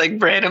were just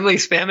like randomly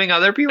spamming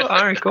other people.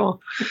 All right,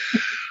 cool.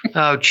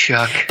 Oh,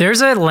 Chuck.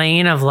 There's a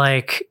lane of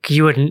like,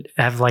 you wouldn't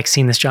have like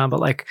seen this, John, but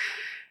like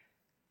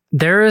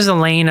there is a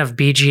lane of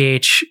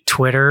BGH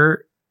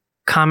Twitter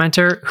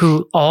commenter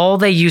who all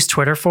they use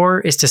Twitter for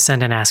is to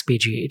send an Ask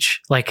BGH.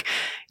 Like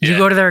you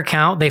go to their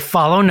account, they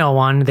follow no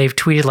one. They've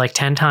tweeted like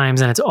 10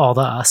 times and it's all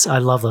to us. I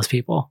love those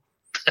people.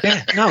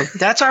 Yeah, no,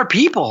 that's our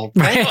people.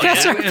 Right?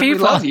 That's our people. We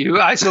love you.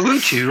 I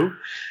salute you.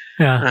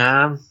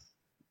 Yeah.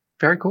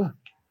 Very cool.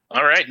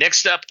 All right.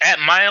 Next up, at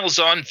Miles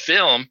on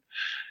Film.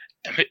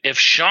 If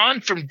Sean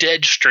from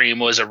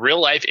Deadstream was a real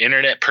life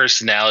internet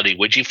personality,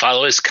 would you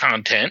follow his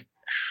content?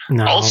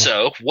 No.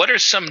 Also, what are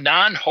some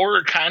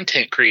non-horror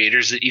content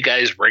creators that you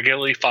guys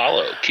regularly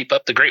follow? Keep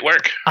up the great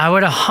work. I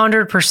would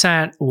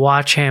 100%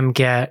 watch him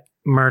get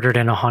murdered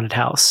in a haunted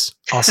house.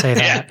 I'll say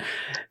that.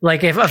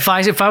 Like if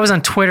I was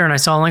on Twitter and I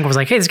saw a link and was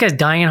like, hey, this guy's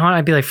dying in haunted,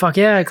 I'd be like, fuck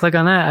yeah, I click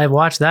on that. I'd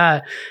watch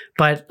that.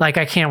 But like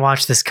I can't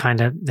watch this kind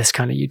of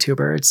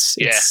YouTuber. It's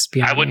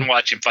I wouldn't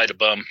watch him fight a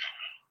bum.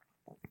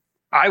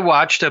 I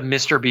watched a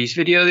Mr. Beast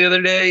video the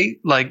other day,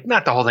 like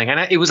not the whole thing.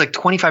 And it was like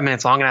 25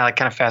 minutes long and I like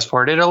kind of fast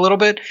forwarded it a little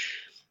bit.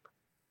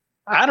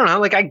 I don't know.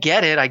 Like I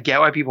get it. I get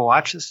why people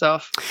watch this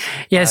stuff.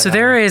 Yeah. So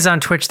there is on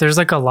Twitch, there's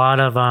like a lot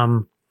of,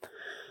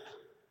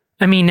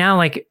 I mean, now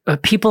like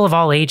people of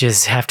all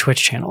ages have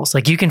Twitch channels.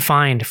 Like you can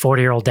find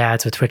 40-year-old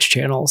dads with Twitch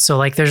channels. So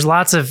like there's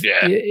lots of,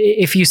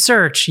 if you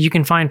search, you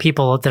can find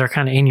people that are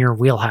kind of in your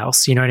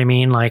wheelhouse. You know what I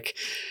mean? Like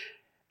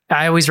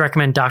I always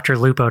recommend Dr.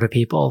 Lupo to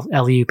people,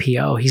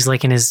 Lupo. He's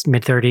like in his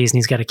mid-30s and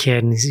he's got a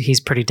kid and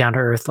he's pretty down to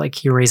earth. Like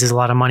he raises a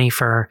lot of money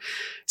for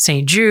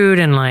St. Jude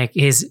and like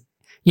his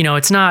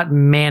it's not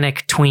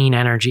manic tween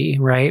energy,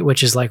 right?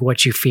 Which is like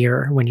what you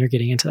fear when you're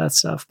getting into that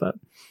stuff. But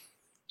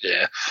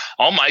yeah,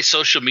 all my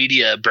social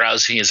media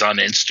browsing is on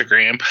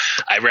Instagram.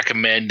 I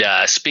recommend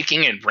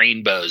Speaking in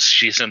Rainbows.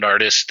 She's an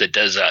artist that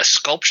does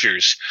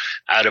sculptures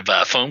out of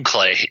foam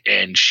clay,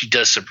 and she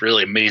does some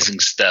really amazing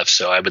stuff.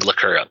 So I would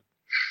look her up.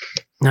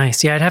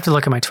 Nice. Yeah, I'd have to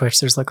look at my Twitch.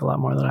 There's like a lot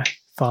more that I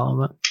follow.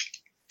 But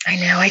I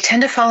know. I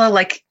tend to follow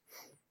like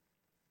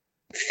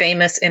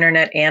famous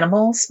internet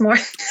animals more.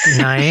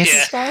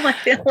 Nice. I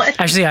feel like.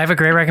 Actually, I have a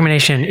great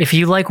recommendation. If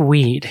you like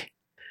weed,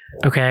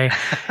 okay,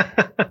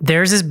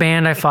 there's this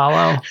band I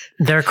follow.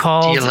 They're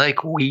called. Do you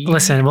like weed?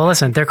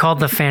 Listen. They're called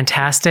the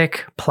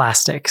Fantastic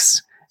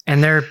Plastics,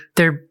 and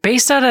they're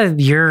based out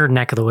of your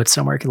neck of the woods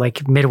somewhere,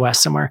 like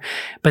Midwest somewhere.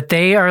 But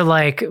they are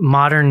like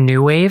modern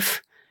new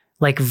wave,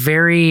 like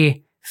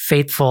very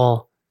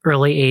faithful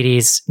early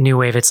 80s new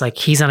wave. It's like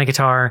he's on a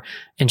guitar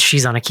and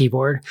she's on a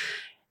keyboard.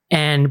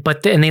 And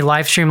they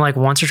live stream like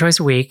once or twice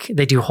a week.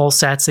 They do whole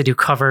sets, they do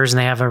covers, and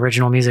they have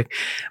original music.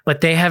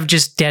 But they have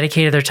just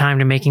dedicated their time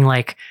to making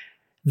like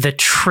the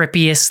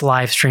trippiest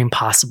live stream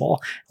possible.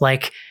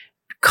 Like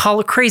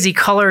crazy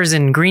colors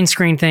and green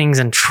screen things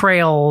and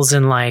trails,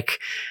 and like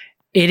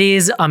it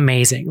is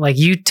amazing. Like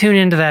you tune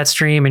into that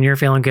stream and you're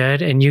feeling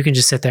good, and you can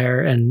just sit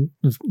there and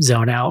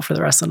zone out for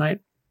the rest of the night.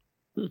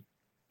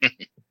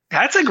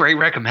 That's a great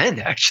recommend,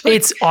 actually.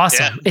 It's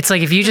awesome. Yeah. It's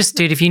like if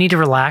you need to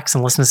relax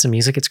and listen to some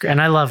music, it's great.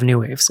 And I love new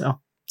wave, so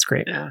it's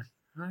great. Yeah.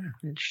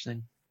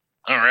 Interesting.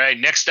 All right.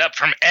 Next up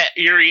from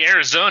Erie,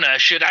 Arizona.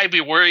 Should I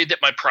be worried that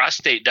my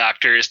prostate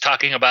doctor is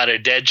talking about a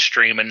dead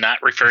stream and not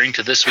referring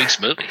to this week's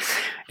movie?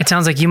 It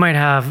sounds like you might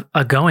have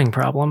a going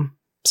problem,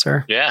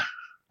 sir. Yeah.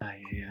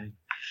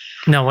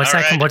 No, what's All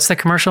that? right. What's the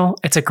commercial?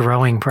 It's a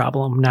growing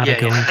problem, not a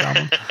going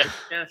problem.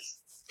 Yes.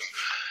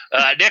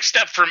 Next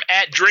up from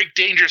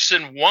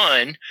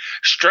 @DrakeDangerson1,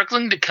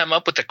 struggling to come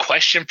up with a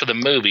question for the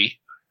movie.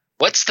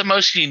 What's the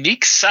most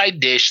unique side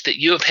dish that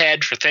you have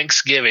had for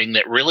Thanksgiving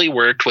that really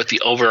worked with the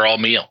overall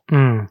meal?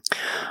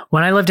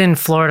 When I lived in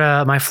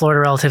Florida, my Florida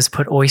relatives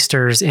put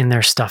oysters in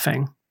their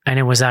stuffing, and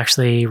it was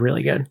actually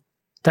really good.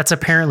 That's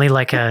apparently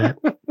like a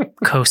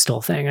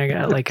coastal thing. I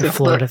got like a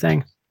Florida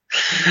thing.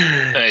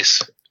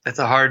 Nice. That's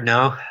a hard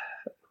no.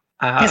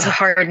 It's a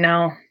hard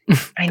no.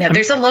 I know.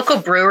 There's a local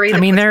brewery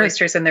that puts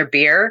oysters in their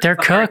beer. They're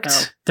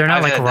cooked. They're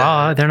not like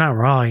raw. They're not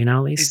raw, at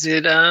least.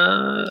 Is it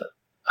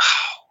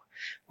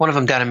one of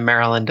them down in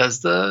Maryland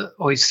does the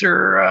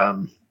oyster,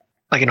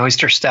 like an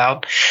oyster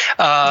stout.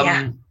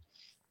 I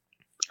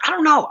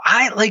don't know.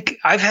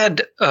 I've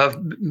had a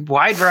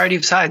wide variety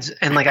of sides,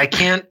 and like I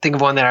can't think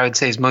of one that I would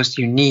say is most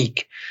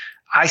unique.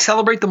 I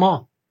celebrate them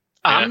all.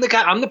 Yeah.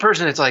 I'm the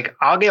person that's like,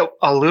 I'll get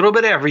a little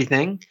bit of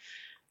everything,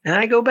 and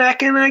I go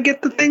back and I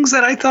get the things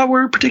that I thought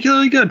were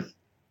particularly good.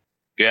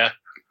 Yeah.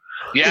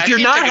 If you're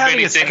not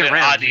having a second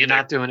round, you're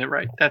not doing it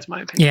right. That's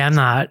my opinion.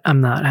 Yeah,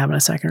 I'm not having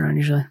a second round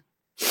usually.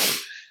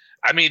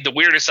 I mean, the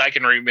weirdest I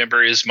can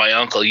remember is my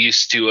uncle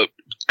used to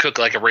cook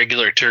like a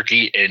regular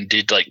turkey and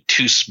did like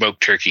 2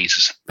 smoked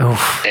turkeys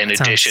in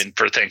addition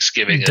for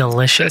Thanksgiving.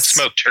 Delicious. That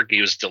smoked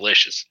turkey was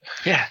delicious.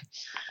 Yeah.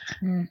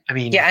 I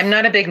mean, I'm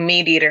not a big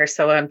meat eater,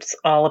 so it's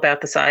all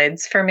about the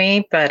sides for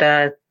me.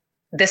 But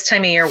this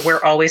time of year,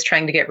 we're always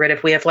trying to get rid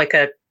of, we have like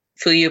a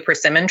fuyu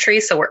persimmon tree,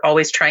 so we're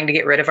always trying to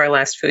get rid of our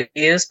last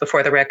fuyus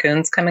before the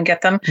raccoons come and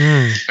get them.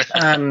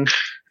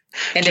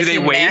 And do if they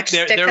you wait?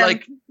 They're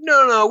like,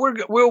 no,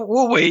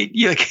 we'll wait.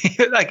 You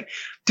like,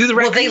 do the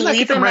well, they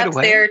leave them up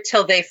there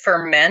till they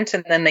ferment,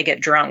 and then they get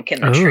drunk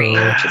in the tree,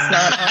 which is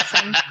not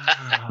awesome.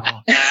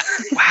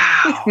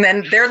 Wow. And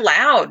then they're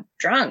loud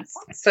drunks.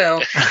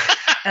 So,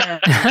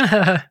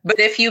 but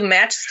if you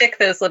matchstick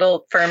those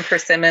little firm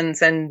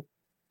persimmons and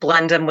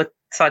blend them with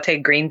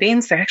sauteed green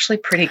beans, they're actually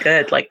pretty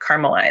good, like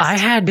caramelized. I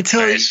had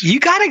you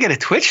got to get a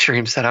Twitch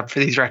stream set up for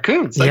these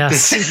raccoons. Like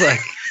this is like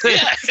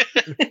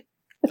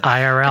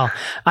IRL.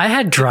 I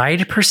had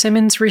dried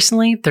persimmons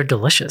recently. They're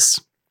delicious.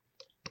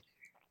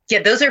 Yeah,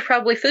 those are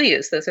probably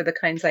fuyus. Those are the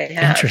kinds I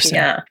have. Interesting.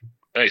 Yeah.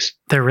 Nice.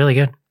 They're really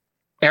good.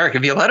 Eric,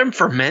 have you let them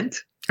ferment?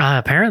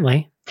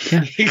 Apparently.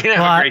 Yeah. You can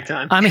have a great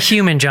time. I'm a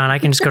human, John. I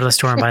can just go to the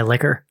store and buy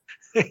liquor.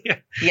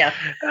 Yeah.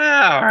 Oh, all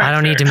right, I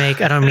don't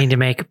need to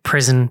make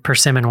prison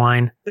persimmon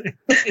wine.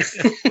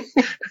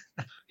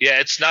 Yeah,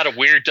 it's not a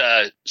weird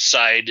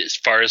side as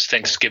far as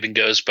Thanksgiving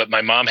goes, but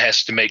my mom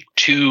has to make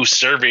 2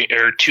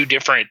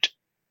 different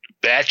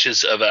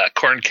batches of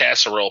corn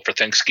casserole for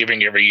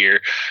Thanksgiving every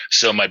year,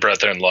 so my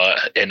brother-in-law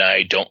and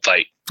I don't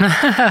fight.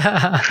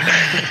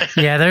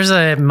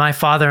 Yeah, my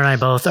father and I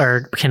both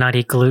cannot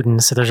eat gluten,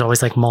 so there's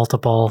always like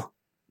multiple,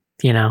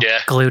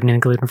 gluten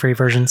and gluten-free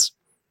versions.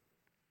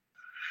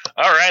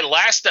 All right,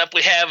 last up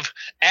we have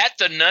At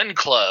the Nun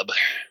Club.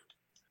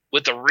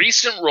 With the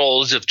recent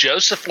roles of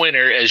Joseph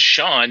Winter as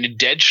Sean in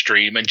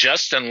Deadstream and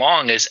Justin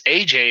Long as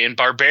AJ in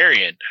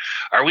Barbarian,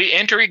 are we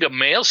entering a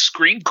male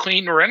scream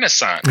queen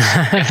renaissance?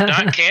 If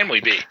not, can we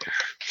be?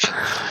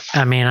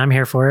 I mean, I'm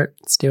here for it.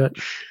 Let's do it.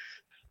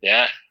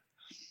 Yeah.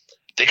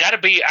 They got to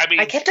be,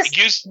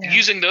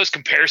 using those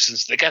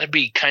comparisons, they got to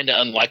be kind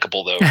of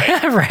unlikable, though,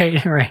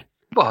 right? Right.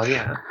 Well,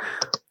 yeah.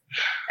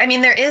 I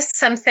mean, there is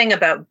something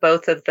about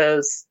both of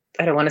those.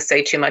 I don't want to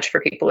say too much for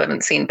people who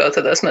haven't seen both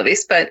of those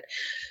movies, but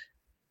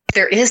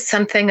there is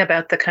something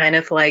about the kind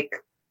of like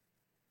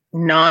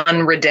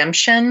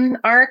non-redemption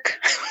arc.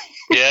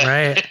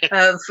 Right.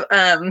 of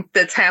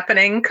that's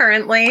happening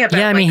currently. About,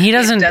 I mean, like, he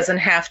doesn't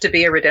have to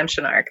be a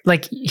redemption arc.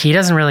 Like, he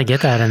doesn't really get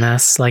that in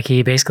this. Like,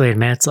 he basically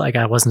admits, like,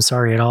 I wasn't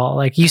sorry at all.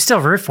 Like, you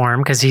still root for him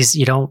because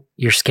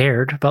you're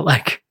scared, but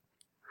like,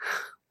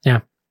 yeah.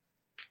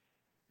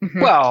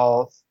 Mm-hmm.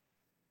 Well,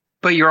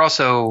 but you're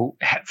also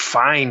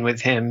fine with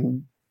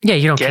him. Yeah,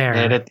 you don't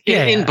care.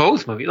 In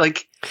both movies.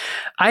 Like,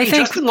 I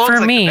think Justin Long's for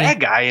like me, the bad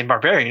guy in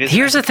Barbarian.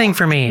 Here's the thing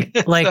for me.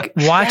 Like,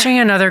 watching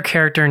another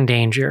character in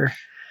danger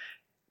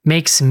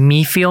makes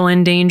me feel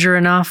in danger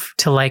enough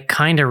to like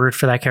kind of root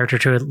for that character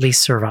to at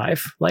least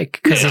survive. Like,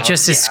 because it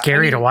just is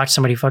scary to watch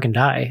somebody fucking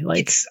die.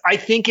 Like, I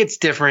think it's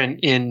different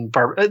in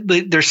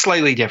they're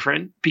slightly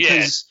different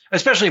because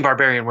especially in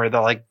Barbarian where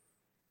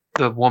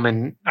the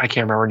woman, I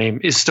can't remember her name,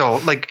 is still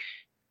like,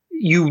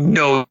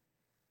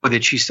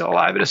 that she's still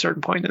alive at a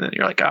certain point, and then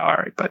you're like, oh, all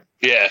right, but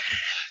yeah.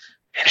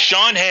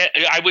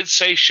 I would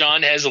say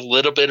Sean has a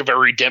little bit of a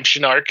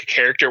redemption arc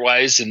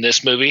character-wise in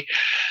this movie,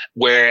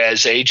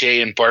 whereas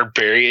AJ in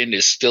Barbarian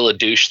is still a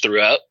douche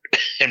throughout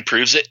and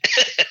proves it.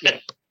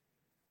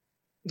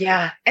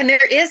 Yeah. And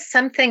there is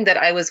something that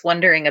I was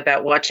wondering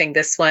about watching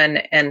this one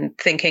and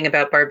thinking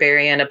about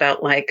Barbarian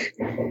about like,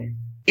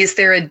 is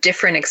there a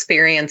different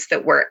experience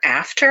that we're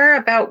after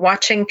about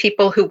watching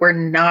people who were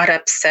not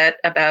upset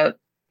about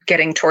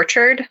getting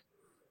tortured?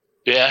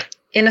 Yeah.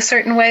 In a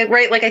certain way,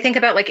 right? Like I think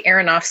about like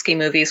Aronofsky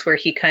movies where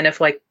he kind of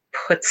like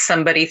puts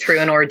somebody through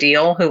an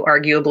ordeal who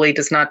arguably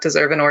does not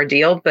deserve an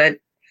ordeal. But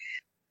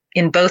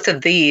in both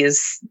of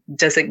these,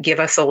 does it give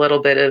us a little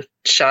bit of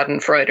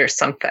Schadenfreude or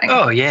something?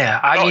 Oh,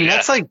 yeah. I mean,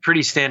 that's like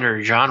pretty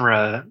standard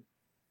genre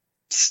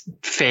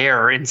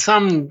fare in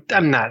some,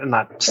 I'm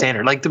not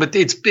standard, like, but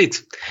it's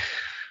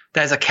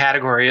that's a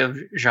category of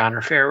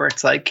genre fare where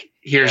it's like,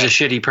 here's a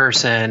shitty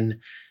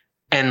person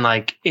and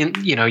like,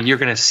 you're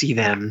going to see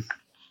them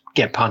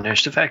get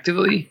punished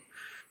effectively.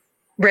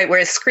 Right.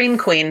 Whereas Scream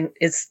Queen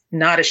is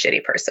not a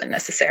shitty person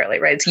necessarily,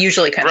 right? It's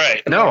usually kind of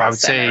like no, I would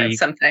say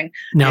something.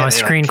 No,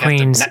 Scream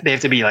Queens. They have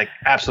to be like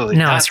absolutely.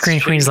 No,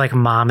 Scream Queen's like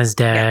mom is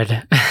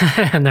dead,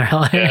 and they're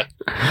like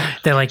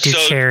they like do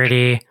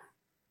charity.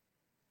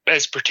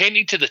 As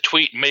pertaining to the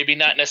tweet, maybe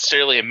not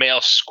necessarily a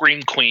male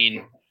Scream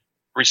Queen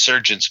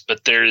resurgence,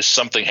 but there is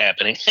something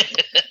happening.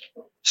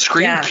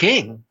 Scream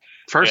King,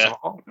 first of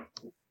all.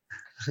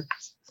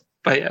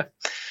 But yeah.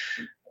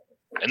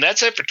 And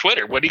that's it for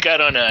Twitter. What do you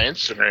got on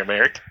Instagram,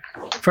 Eric?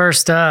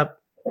 First up,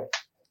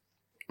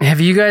 have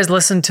you guys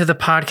listened to the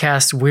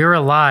podcast We're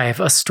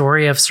Alive, A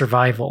Story of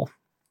Survival?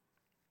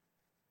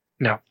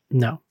 No.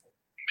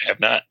 I have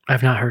not.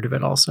 I've not heard of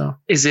it also.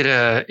 Is it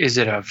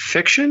a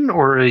fiction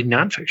or a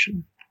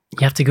nonfiction?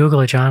 You have to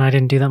Google it, John. I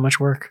didn't do that much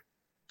work.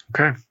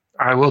 Okay.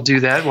 I will do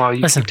that while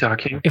you keep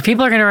talking. If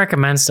people are going to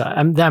recommend stuff,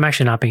 I'm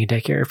actually not being a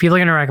dick here. If people are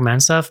going to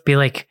recommend stuff, be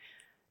like, ...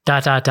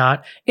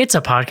 it's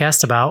a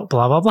podcast about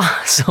blah blah blah.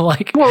 So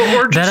like,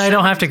 then I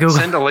don't have to Google.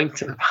 Send a link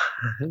to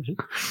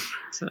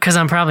because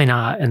I'm probably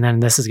not, and then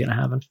this is gonna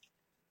happen.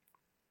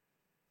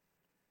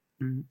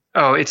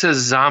 Oh, it's a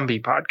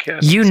zombie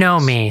podcast. You know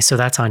me, so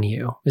that's on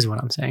you, is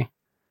what I'm saying.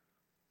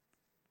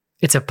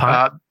 It's a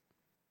pod.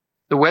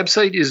 The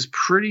website is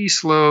pretty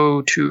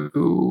slow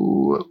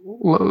to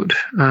load.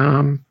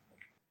 I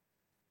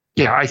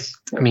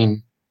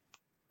mean,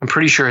 I'm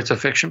pretty sure it's a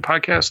fiction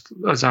podcast,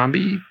 a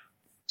zombie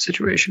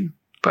situation,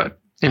 but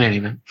in any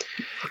event.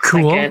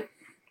 Cool.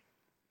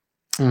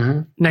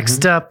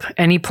 Next up,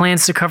 any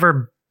plans to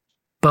cover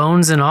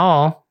Bones and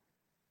All?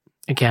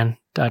 Again,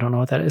 I don't know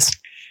what that is.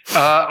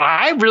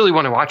 I really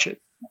want to watch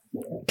it.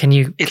 Can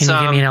you give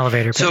me an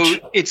elevator pitch?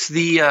 So it's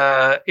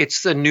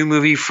the new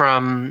movie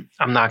from,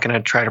 I'm not going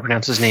to try to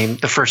pronounce his name.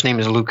 The first name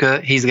is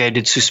Luca. He's the guy who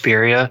did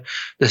Suspiria,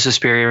 the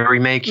Suspiria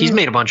remake. He's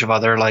made a bunch of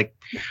other like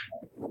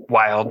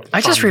wild.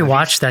 I just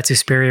rewatched that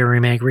Suspiria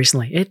remake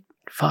recently. It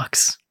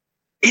fucks.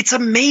 It's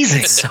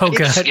amazing. It's so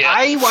good.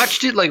 I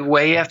watched it like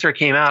way after it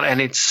came out, and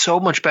it's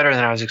so much better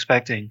than I was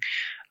expecting.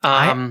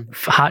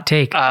 Hot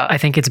take. I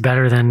think it's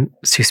better than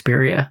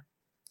Suspiria.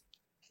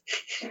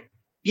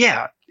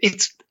 Yeah,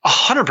 it's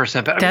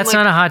 100% better. That's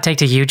not a hot take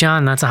to you,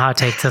 John. That's a hot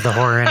take to the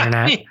horror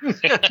internet.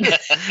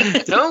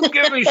 Don't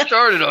get me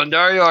started on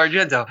Dario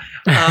Argento.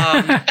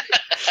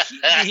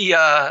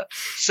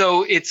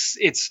 So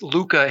it's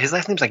Luca. His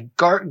last name's like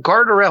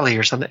Gardarelli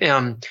or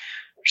something.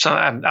 So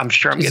I'm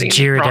sure I'm getting it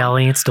wrong.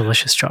 Ghirardelli. It's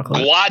delicious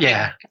chocolate.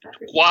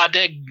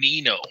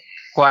 Guadagnino.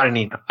 All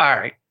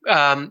right.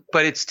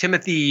 But it's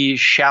Timothée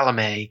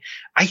Chalamet.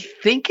 I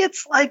think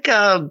it's like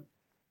a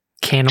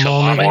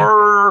cannibal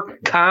horror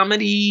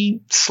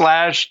comedy /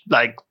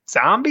 like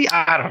zombie.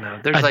 I don't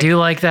know. I do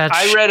like that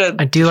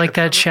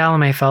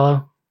Chalamet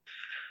fellow.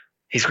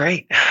 He's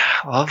great.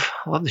 Love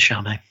the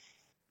Chalamet.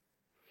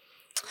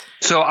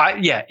 So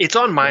it's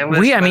on my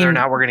list. Whether or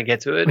not we're going to get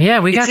to it.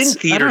 Yeah, it's in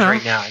theaters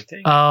right now, I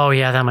think. Oh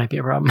yeah, that might be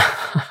a problem.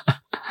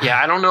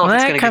 Yeah, I don't know if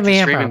it's going to get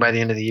to streaming by the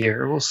end of the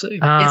year. We'll see.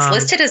 It's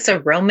listed as a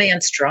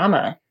romance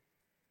drama.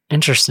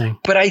 Interesting.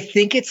 But I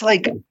think it's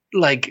like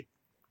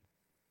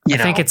you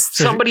know,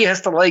 somebody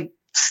has to like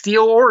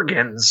steal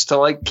organs to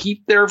like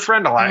keep their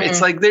friend alive.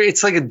 Mm-hmm.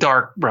 It's like a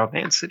dark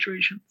romance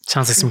situation.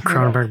 Sounds like some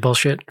Cronenberg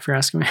bullshit, if you're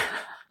asking me.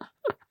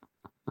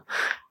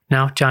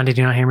 No, John, did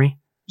you not hear me?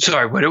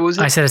 Sorry, what was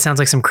it? I said it sounds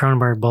like some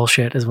Cronenberg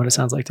bullshit is what it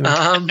sounds like to me.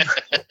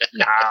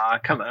 Nah,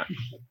 come on.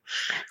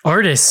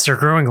 Artists are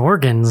growing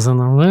organs and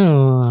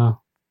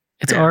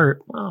it's art.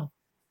 Well,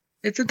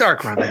 it's a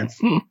dark romance.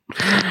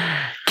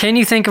 Can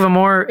you think of a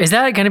more, is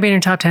that going to be in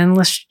your top 10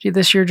 list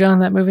this year, John,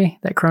 that movie,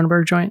 that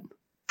Cronenberg joint?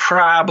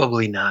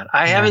 Probably not.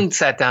 I haven't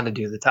sat down to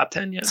do the top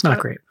 10 yet. It's not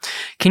great.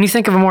 Can you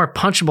think of a more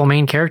punchable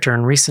main character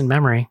in recent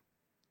memory?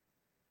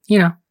 You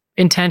know,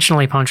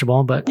 intentionally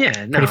punchable, but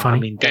pretty funny. I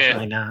mean,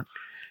 definitely not.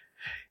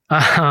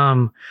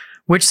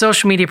 Which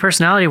social media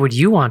personality would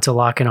you want to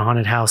lock in a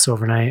haunted house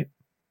overnight?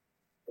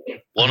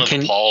 One of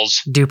the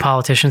Pauls. Do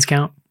politicians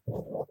count?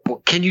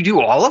 Can you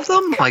do all of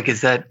them? Like,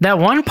 is that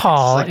one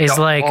Paul is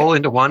like all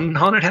into one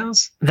haunted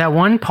house? That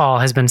one Paul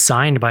has been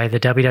signed by the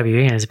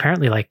WWE and is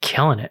apparently like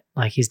killing it.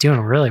 Like he's doing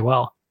really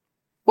well.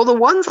 Well, the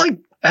one's like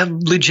a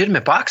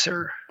legitimate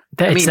boxer.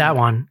 That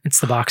one.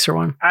 It's the boxer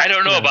one. I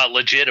don't know about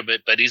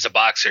legitimate, but he's a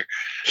boxer.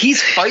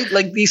 He's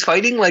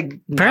fighting like.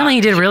 Apparently,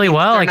 he did really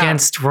well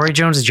against Roy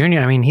Jones Jr.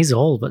 I mean, he's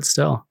old, but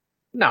still.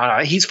 No,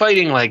 he's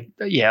fighting like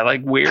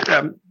weird.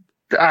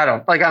 I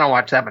don't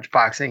watch that much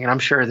boxing, and I'm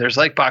sure there's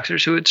like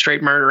boxers who would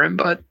straight murder him,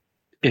 but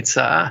it's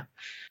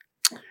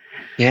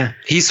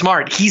he's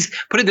smart.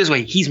 Put it this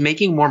way, he's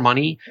making more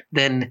money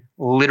than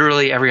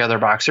literally every other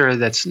boxer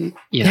that's I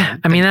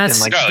mean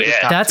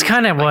that's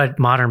kind of what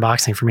modern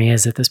boxing for me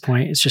is at this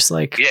point. It's just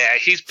like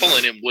he's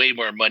pulling in way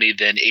more money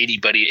than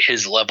anybody at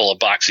his level of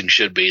boxing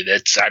should be.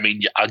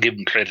 I'll give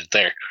him credit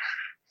there.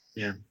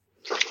 Yeah.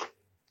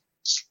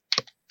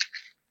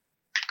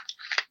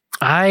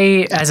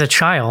 I, as a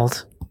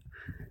child,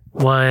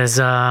 was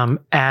I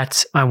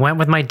went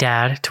with my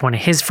dad to one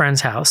of his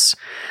friend's house,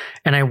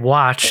 and I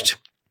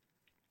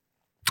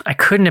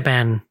couldn't have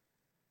been.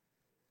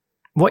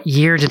 What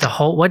year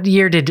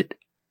did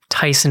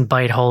Tyson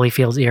bite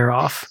Holyfield's ear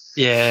off?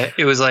 Yeah,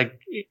 it was like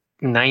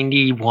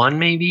 91,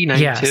 maybe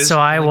 92. Yeah, so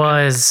I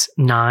was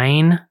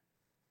 9,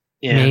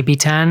 maybe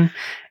 10,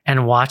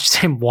 and watched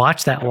him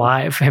watch that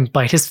live and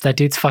bite that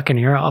dude's fucking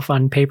ear off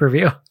on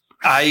pay-per-view.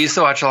 I used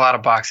to watch a lot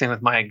of boxing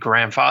with my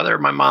grandfather,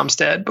 my mom's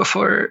dad,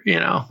 before,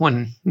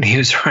 when he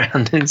was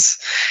around.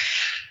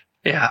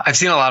 I've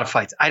seen a lot of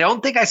fights. I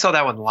don't think I saw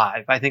that one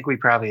live. I think we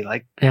probably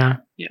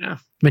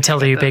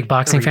Matilda, you big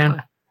boxing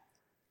fan?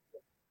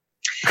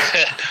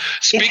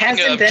 Speaking it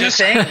hasn't of been a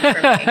thing for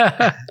me.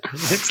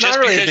 It's not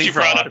really because you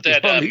brought up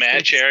that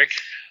match, Eric,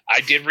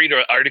 I did read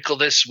an article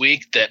this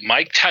week that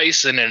Mike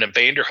Tyson and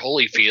Evander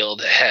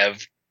Holyfield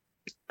have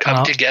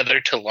come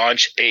together to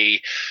launch a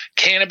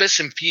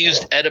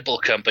cannabis-infused edible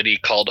company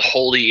called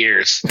Holy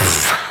Ears.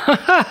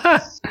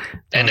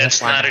 And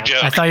that's not a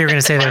joke. I thought you were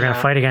going to say they were going to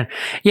fight again.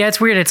 Yeah, it's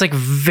weird. It's like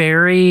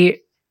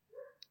very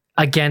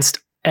against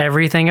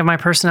everything of my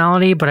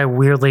personality, but I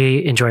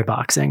weirdly enjoy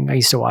boxing. I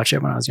used to watch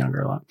it when I was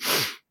younger a lot.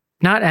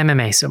 Not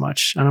MMA so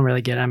much. I don't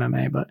really get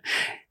MMA, but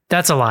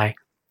that's a lie.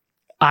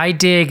 I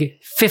dig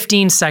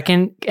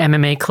 15-second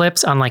MMA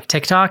clips on like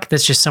TikTok.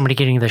 That's just somebody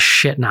getting the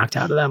shit knocked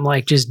out of them,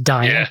 like just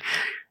dying. Yeah.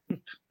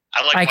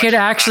 I could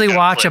actually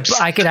watch a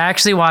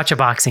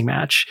boxing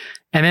match.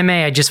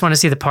 MMA, I just want to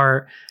see the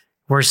part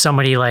where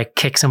somebody like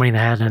kicks somebody in the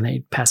head and they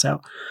pass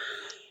out.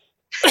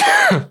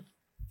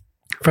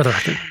 For the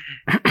record.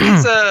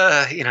 He's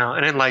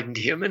an enlightened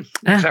human.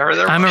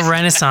 I'm a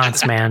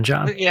Renaissance man,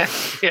 John. Yeah.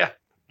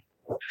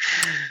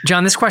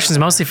 John, this question is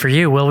mostly for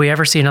you. Will we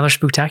ever see another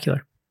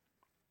Spooktacular?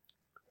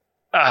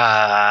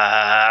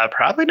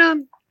 Probably not.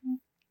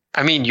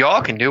 I mean,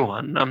 y'all can do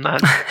one. I'm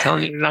not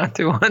telling you to not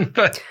do one,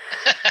 but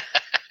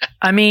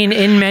I mean,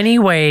 in many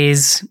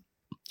ways,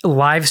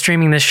 live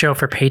streaming this show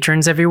for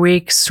patrons every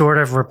week sort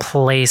of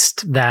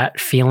replaced that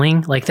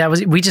feeling. Like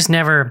we just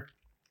never,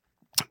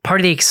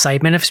 part of the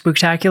excitement of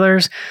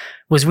Spooktaculars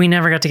was we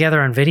never got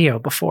together on video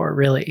before,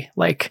 really,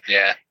 like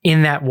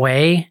in that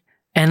way.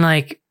 And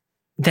like,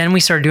 then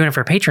we started doing it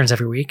for patrons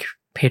every week,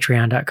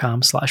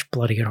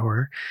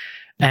 patreon.com/bloodygoodhorror.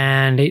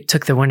 And it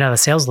took the wind out of the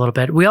sails a little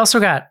bit. We also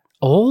got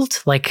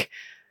old, like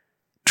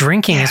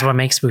drinking is what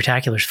makes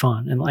Spooktaculars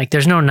fun. And like,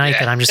 there's no night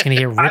that I'm just going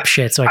to get rip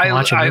shit so I can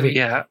watch a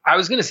movie. I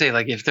was going to say,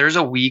 like, if there's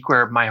a week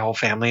where my whole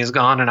family is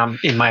gone and I'm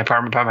in my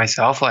apartment by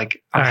myself,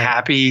 like I'm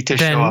happy to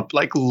show up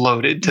like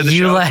loaded to the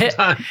show.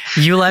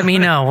 You let me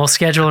know. We'll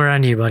schedule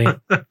around you, buddy.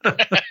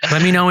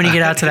 Let me know when you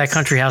get out to that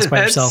country house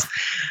by yourself.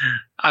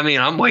 I mean,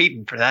 I'm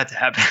waiting for that to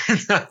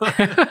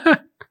happen.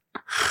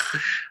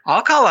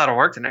 I'll call out of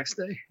work the next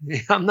day.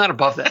 I'm not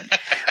above that.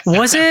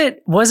 Was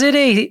it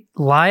a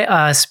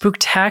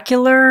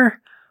Spooktacular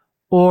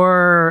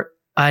or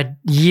a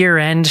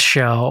year-end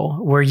show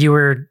where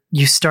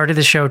you started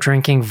the show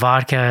drinking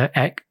vodka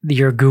at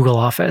your Google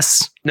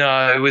office.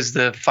 No, it was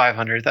the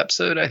 500th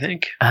episode, I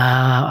think.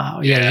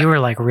 Yeah, you were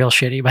like real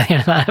shitty by the end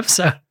of that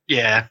episode.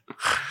 Yeah.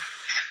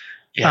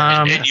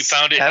 Yeah, and you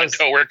found it in a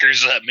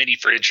coworker's mini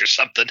fridge or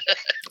something.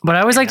 But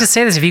I always like to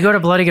say this: if you go to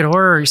Bloody Good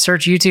Horror,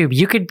 search YouTube,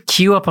 you could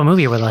queue up a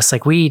movie with us.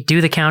 Like we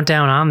do the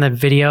countdown on the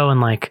video,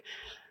 and like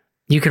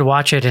you could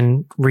watch it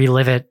and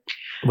relive it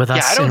with us.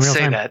 Yeah, I don't in real say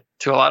time. that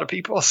to a lot of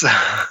people. So,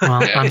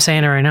 well, I'm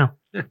saying it right now.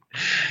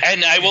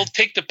 And I will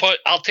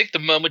I'll take the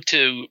moment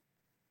to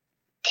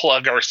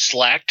plug our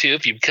Slack too.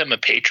 If you become a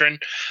patron,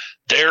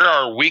 there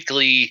are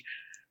weekly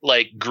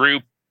like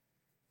group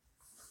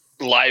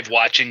live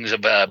watchings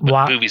of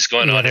movies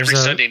going on every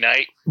Sunday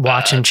night.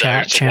 Watch and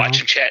chat channel. Watch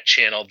and chat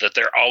channel that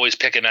they're always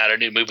picking out a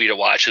new movie to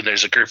watch, and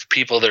there's a group of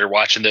people that are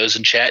watching those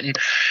and chatting.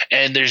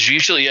 And there's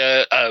usually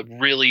a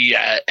really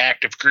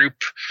active group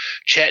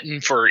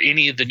chatting for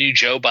any of the new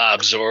Joe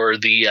Bobs or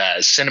the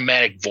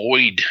Cinematic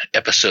Void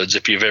episodes,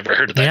 if you've ever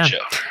heard of that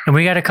show. And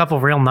we got a couple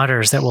real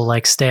nutters that will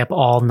like stay up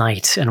all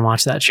night and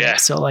watch that show. Yeah.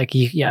 So like,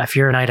 if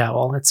you're a night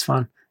owl, it's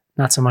fun.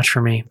 Not so much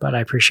for me, but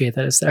I appreciate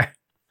that it's there.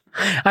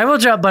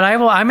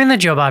 I'm in the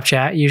Joe Bob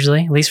chat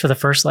usually, at least for the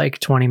first like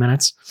 20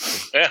 minutes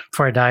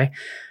before I die.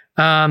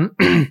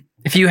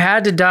 If you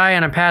had to die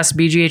on a past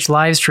BGH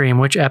live stream,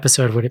 which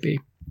episode would it be?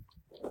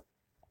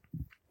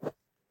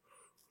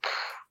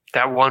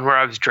 that one where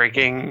I was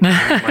drinking in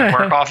my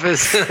work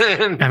office.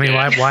 I mean,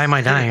 why am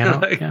I dying? I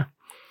don't, yeah.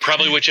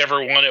 Probably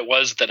whichever one it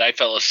was that I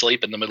fell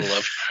asleep in the middle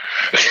of.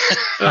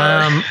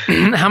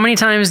 How many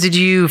times did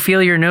you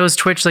feel your nose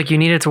twitch like you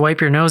needed to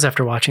wipe your nose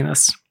after watching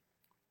this?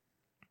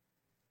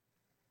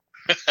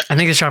 I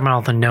think they're talking about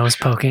all the nose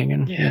poking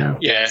and yeah.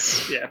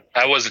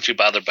 I wasn't too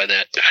bothered by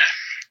that.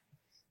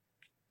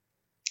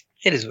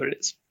 It is what it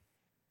is.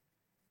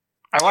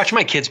 I watch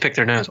my kids pick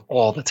their nose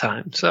all the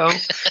time. So,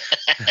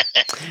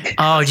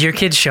 oh, do your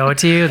kids show it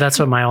to you? That's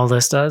what my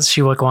oldest does.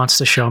 She wants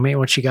to show me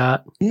what she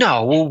got.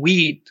 No, well,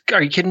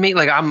 are you kidding me?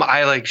 Like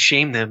I like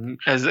shame them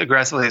as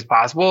aggressively as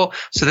possible.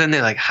 So then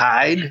they like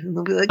hide and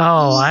they'll be like,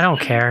 oh, I don't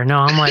care. No,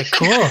 I'm like,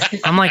 cool.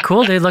 I'm like,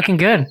 cool, dude, looking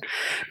good.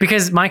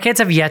 Because my kids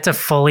have yet to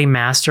fully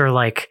master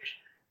like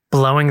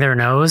blowing their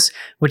nose,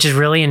 which is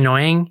really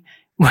annoying.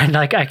 When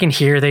like I can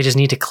hear they just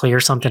need to clear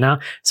something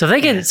out. So if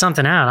they get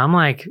something out, I'm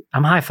like,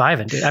 I'm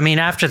high-fiving, dude. I mean,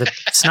 after the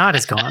snot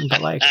is gone,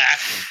 but like,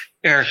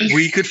 Eric,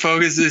 we could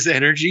focus this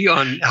energy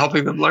on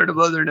helping them learn to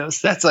blow their nose.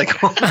 That's like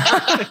my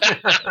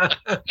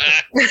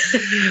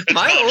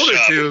older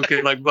two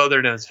can like blow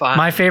their nose fine.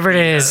 My favorite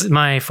is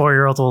my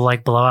 4-year-old will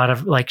like blow out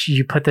of like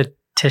you put the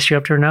tissue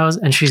up to her nose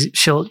and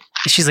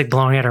she's like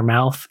blowing at her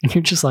mouth and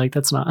you're just like,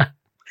 that's not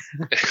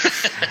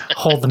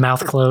hold the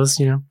mouth closed,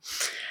 you know.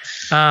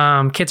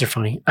 Kids are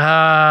funny.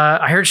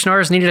 I heard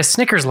Schnorrs needed a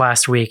Snickers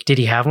last week. Did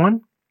he have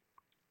one?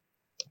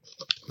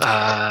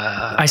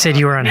 I said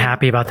you were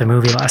unhappy about the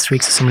movie last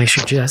week, so somebody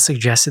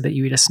suggested that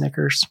you eat a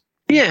Snickers.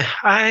 Yeah,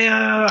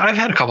 I've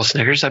had a couple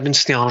Snickers. I've been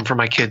stealing them for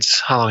my kids'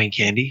 Halloween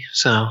candy.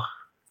 So,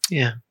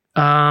 yeah.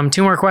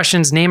 2 more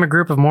questions. Name a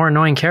group of more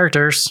annoying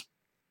characters.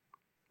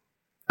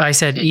 I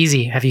said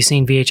easy. Have you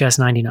seen VHS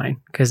 99?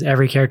 Because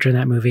every character in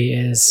that movie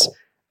is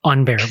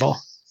unbearable.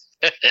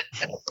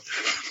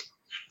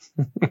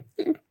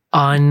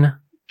 Unbearable.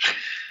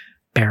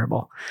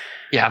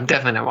 Yeah, I'm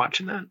definitely not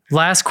watching that.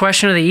 Last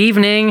question of the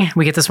evening.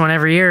 We get this one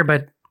every year,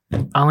 but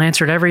I'll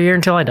answer it every year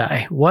until I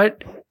die.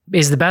 What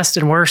is the best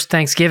and worst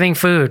Thanksgiving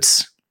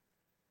foods?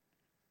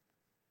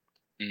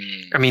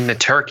 I mean, the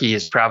turkey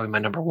is probably my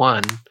number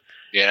one.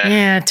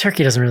 Yeah,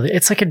 turkey doesn't really.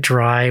 It's like a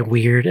dry,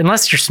 weird.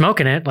 Unless you're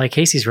smoking it, like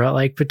Casey's wrote.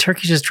 Like, but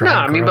turkey's just dry. No,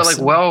 I mean, but like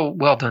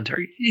well done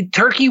turkey.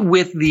 Turkey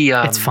with the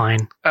it's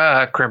fine.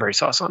 Cranberry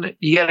sauce on it.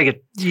 You gotta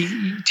get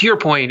to your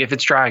point. If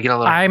it's dry, get a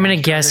little. I'm gonna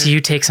guess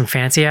you take some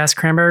fancy ass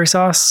cranberry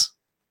sauce.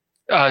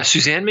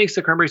 Suzanne makes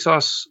the cranberry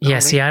sauce. Yeah,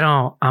 see, I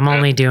don't. I'm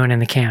only doing in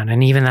the can,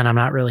 and even then, I'm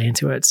not really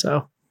into it.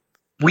 So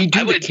we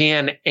do the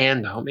can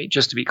and the homemade,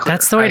 just to be clear.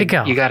 That's the way to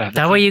go. You gotta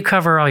that way you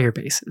cover all your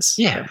bases.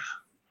 Yeah.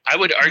 I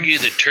would argue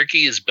that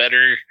turkey is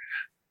better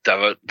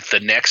the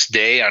next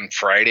day on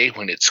Friday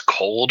when it's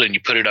cold and you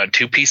put it on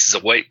 2 pieces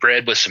of white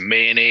bread with some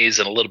mayonnaise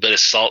and a little bit of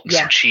salt and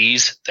some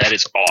cheese. That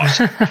is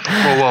awesome.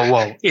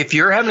 Whoa. If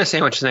you're having a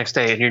sandwich the next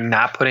day and you're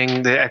not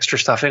putting the extra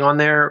stuffing on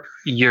there,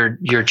 you're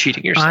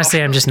cheating yourself.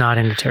 Honestly, I'm just not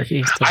into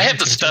turkey. I have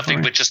the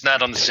stuffing, but just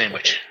not on the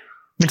sandwich.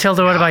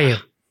 Matilda, what about you?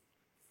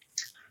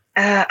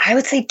 I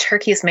would say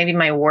turkey is maybe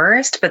my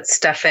worst, but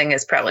stuffing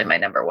is probably my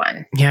number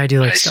one. Yeah, I do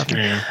like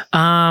stuffing.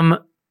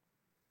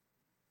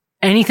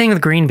 Anything with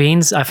green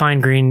beans, I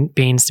find green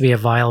beans to be a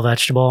vile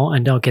vegetable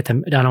and don't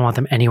want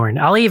them anywhere.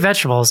 I'll eat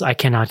vegetables. I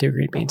cannot do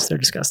green beans. They're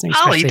disgusting.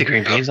 I'll eat the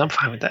green beans. I'm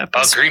fine with that.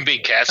 Green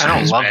bean casserole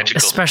is magical.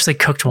 Especially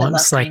cooked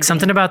ones. Like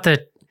something about the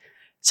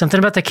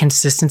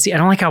consistency. I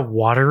don't like how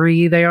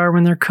watery they are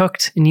when they're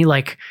cooked. And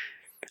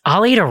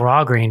I'll eat a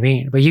raw green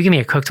bean, but you give me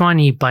a cooked one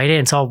and you bite it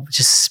and it's all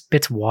just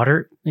spits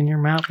water in your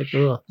mouth. Like,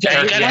 ugh.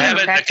 Yeah, you gotta have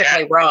it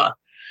practically raw.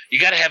 You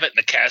got to have it in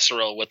the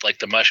casserole with like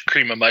the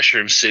cream of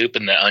mushroom soup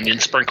and the onion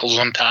sprinkles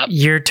on top.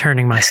 You're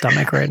turning my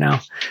stomach right now.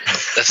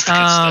 That's the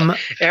good stuff.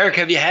 Eric,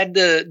 have you had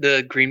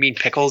the green bean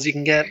pickles you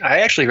can get?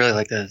 I actually really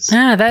like those.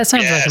 Yeah, that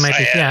sounds like it might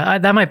be. Yeah,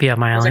 that might be up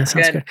my alley. That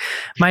sounds good.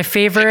 My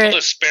favorite pickled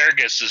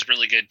asparagus is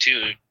really good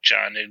too,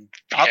 John. And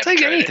I'll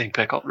take anything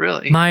pickled,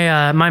 really.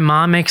 My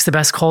mom makes the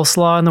best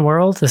coleslaw in the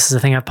world. This is a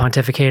thing I've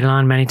pontificated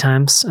on many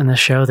times in the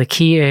show. The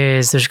key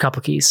is there's a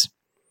couple keys.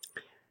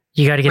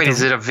 You got to get. Wait,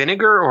 is it a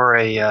vinegar or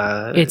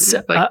a?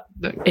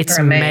 It's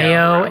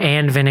mayo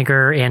and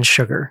vinegar and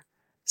sugar.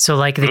 So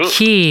like the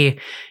key,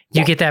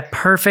 you get that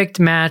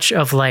perfect match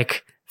of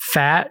like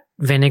fat,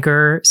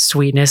 vinegar,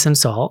 sweetness, and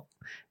salt.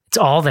 It's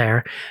all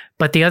there.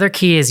 But the other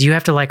key is you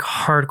have to like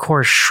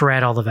hardcore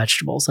shred all the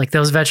vegetables. Like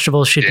those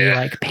vegetables should be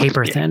like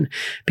paper thin,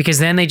 because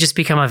then they just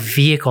become a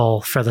vehicle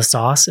for the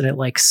sauce and it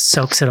like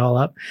soaks it all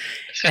up.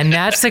 And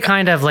that's the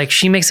kind of like,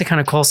 she makes the kind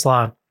of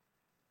coleslaw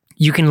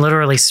you can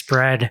literally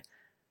spread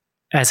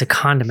as a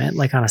condiment,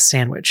 like on a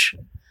sandwich.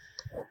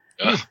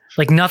 Ugh.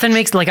 Like nothing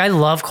makes, like I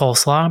love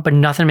coleslaw, but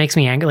nothing makes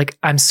me angry. Like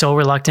I'm so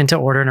reluctant to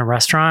order in a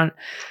restaurant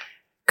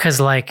because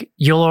like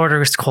you'll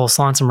order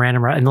coleslaw and some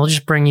random, and they'll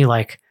just bring you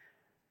like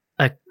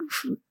a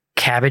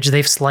cabbage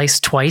they've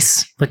sliced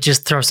twice, but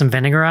just throw some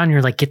vinegar on.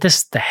 You're like, get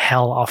this the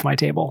hell off my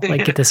table.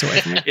 Like get this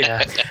away from me. Yeah.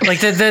 Like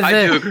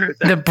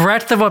the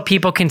breadth of what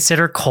people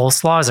consider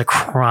coleslaw is a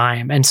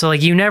crime. And so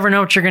like, you never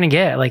know what you're going to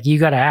get. Like you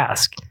got to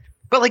ask.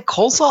 But like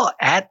coleslaw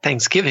at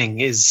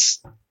Thanksgiving is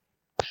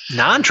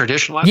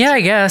non-traditional. Yeah,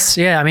 I guess.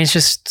 Yeah. I mean, it's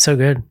just so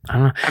good. I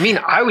don't know. I mean,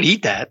 I would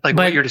eat that. Like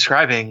what you're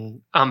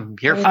describing, I'm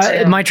here for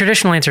it. My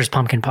traditional answer is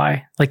pumpkin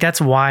pie. Like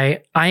that's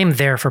why I am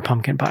there for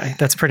pumpkin pie.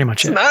 That's pretty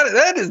much it.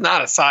 That is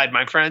not a side,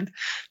 my friend.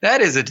 That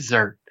is a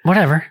dessert.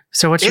 Whatever.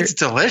 So it's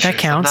delicious. That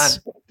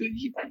counts.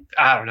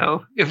 I don't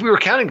know. If we were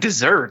counting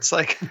desserts,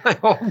 like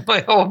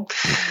my whole,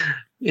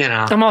 you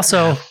know. I'm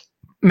also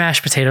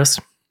mashed potatoes.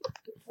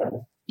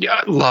 Yeah,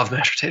 I love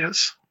mashed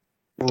potatoes.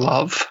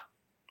 Love.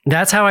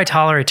 That's how I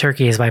tolerate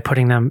turkey, is by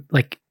putting them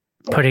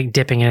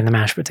dipping it in the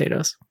mashed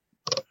potatoes.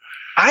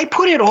 I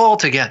put it all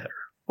together.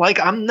 Like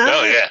I'm not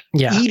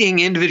eating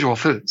individual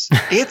foods.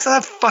 It's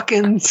a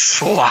fucking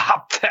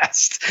slop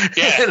fest.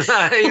 Yeah. And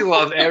I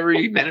love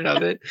every minute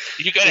of it.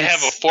 You got to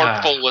have a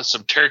fork full with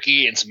some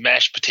turkey and some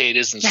mashed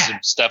potatoes and some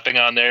stuffing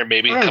on there,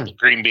 maybe a couple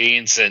green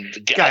beans, and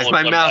guys,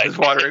 my mouth is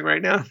watering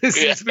right now.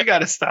 We got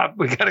to stop.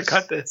 We got to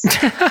cut this.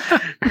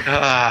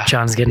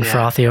 John's getting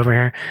frothy over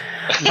here.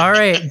 All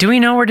right. Do we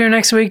know what we're doing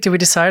next week? Did we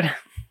decide?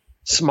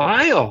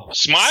 Smile.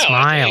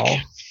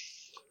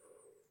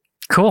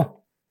 Cool.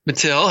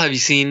 Matil, have you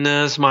seen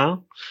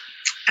Smile?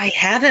 I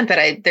haven't,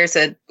 but there's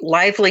a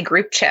lively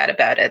group chat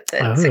about it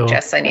that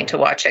suggests I need to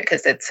watch it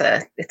because it's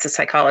a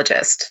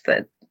psychologist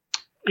that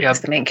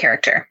is the main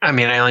character. I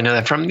mean, I only know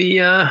that from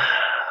the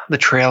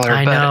trailer,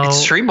 but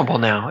it's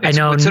streamable now.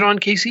 What's it on,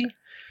 Casey?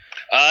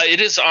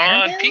 It is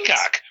on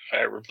Peacock,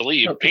 I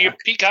believe. Okay.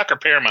 Peacock or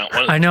Paramount.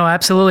 I know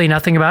absolutely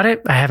nothing about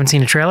it. I haven't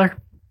seen a trailer.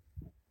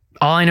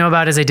 All I know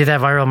about is they did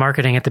that viral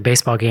marketing at the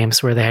baseball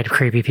games where they had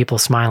creepy people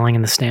smiling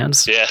in the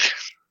stands. Yeah.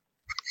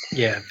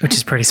 Yeah. Which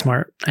is pretty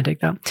smart. I dig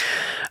that.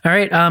 All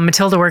right.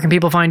 Matilda, where can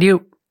people find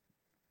you?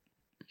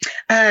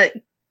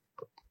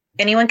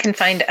 Anyone can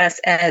find us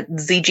at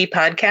ZG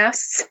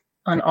Podcasts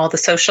on all the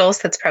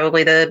socials. That's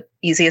probably the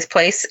easiest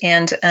place.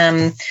 And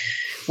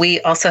we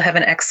also have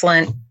an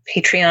excellent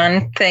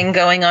Patreon thing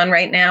going on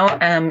right now.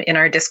 In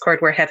our Discord,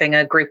 we're having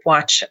a group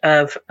watch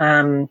of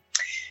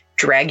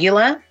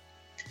Dragula,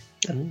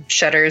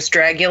 Shudder's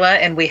Dragula.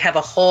 And we have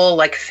a whole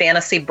like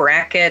fantasy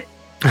bracket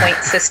point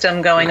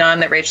system going on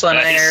that Rachel and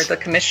I are the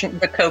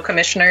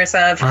co-commissioners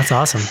of. That's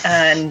awesome.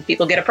 And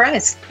people get a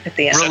prize at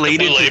the end.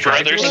 Related to the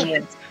Brothers?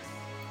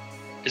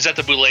 Is that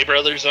the Boulet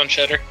Brothers on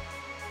Shudder?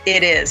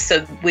 It is.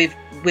 So we've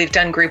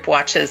done group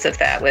watches of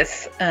that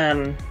with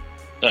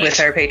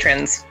our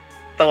patrons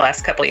the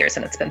last couple of years,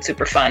 and it's been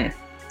super fun.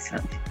 So.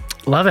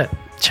 Love it.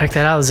 Check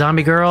that out,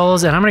 Zombie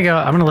Girls. And I'm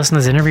gonna listen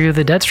to this interview with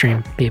the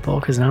Deadstream people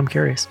because now I'm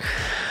curious.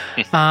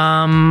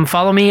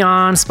 Follow me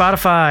on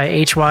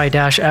Spotify,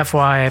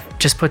 HY-FY. I've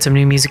just put some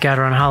new music out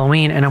around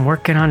Halloween, and I'm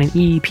working on an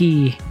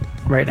EP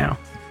right now.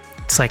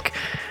 It's like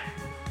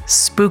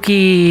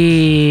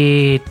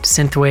spooky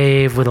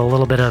synthwave with a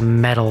little bit of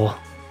metal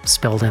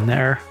spilled in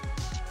there.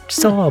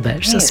 Just a little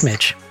bit, just a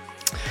smidge.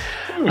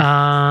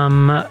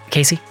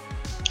 Casey?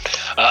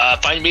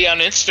 Find me on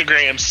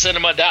Instagram,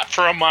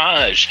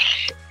 cinema.fromage.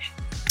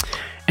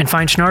 And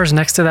find Schnars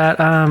next to that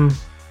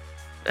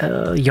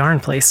yarn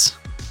place.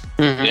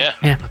 Mm-hmm.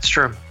 Yeah, that's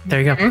true. There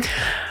you go.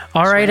 Mm-hmm.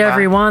 All right,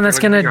 everyone. It's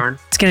gonna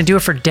do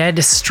it for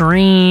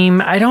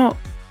Deadstream.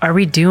 Are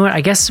we doing?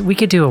 I guess we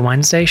could do a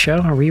Wednesday show.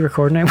 Are we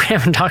recording it? We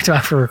haven't talked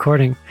about for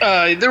recording.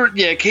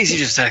 Casey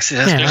just texted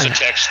us. Yeah, there's a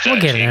text.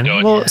 We'll get it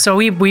in. So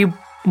we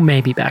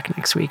may be back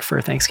next week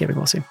for Thanksgiving.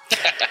 We'll see.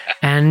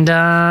 And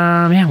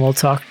we'll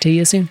talk to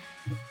you soon.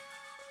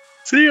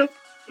 See ya.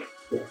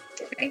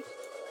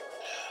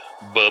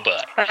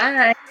 Bye-bye.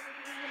 Bye.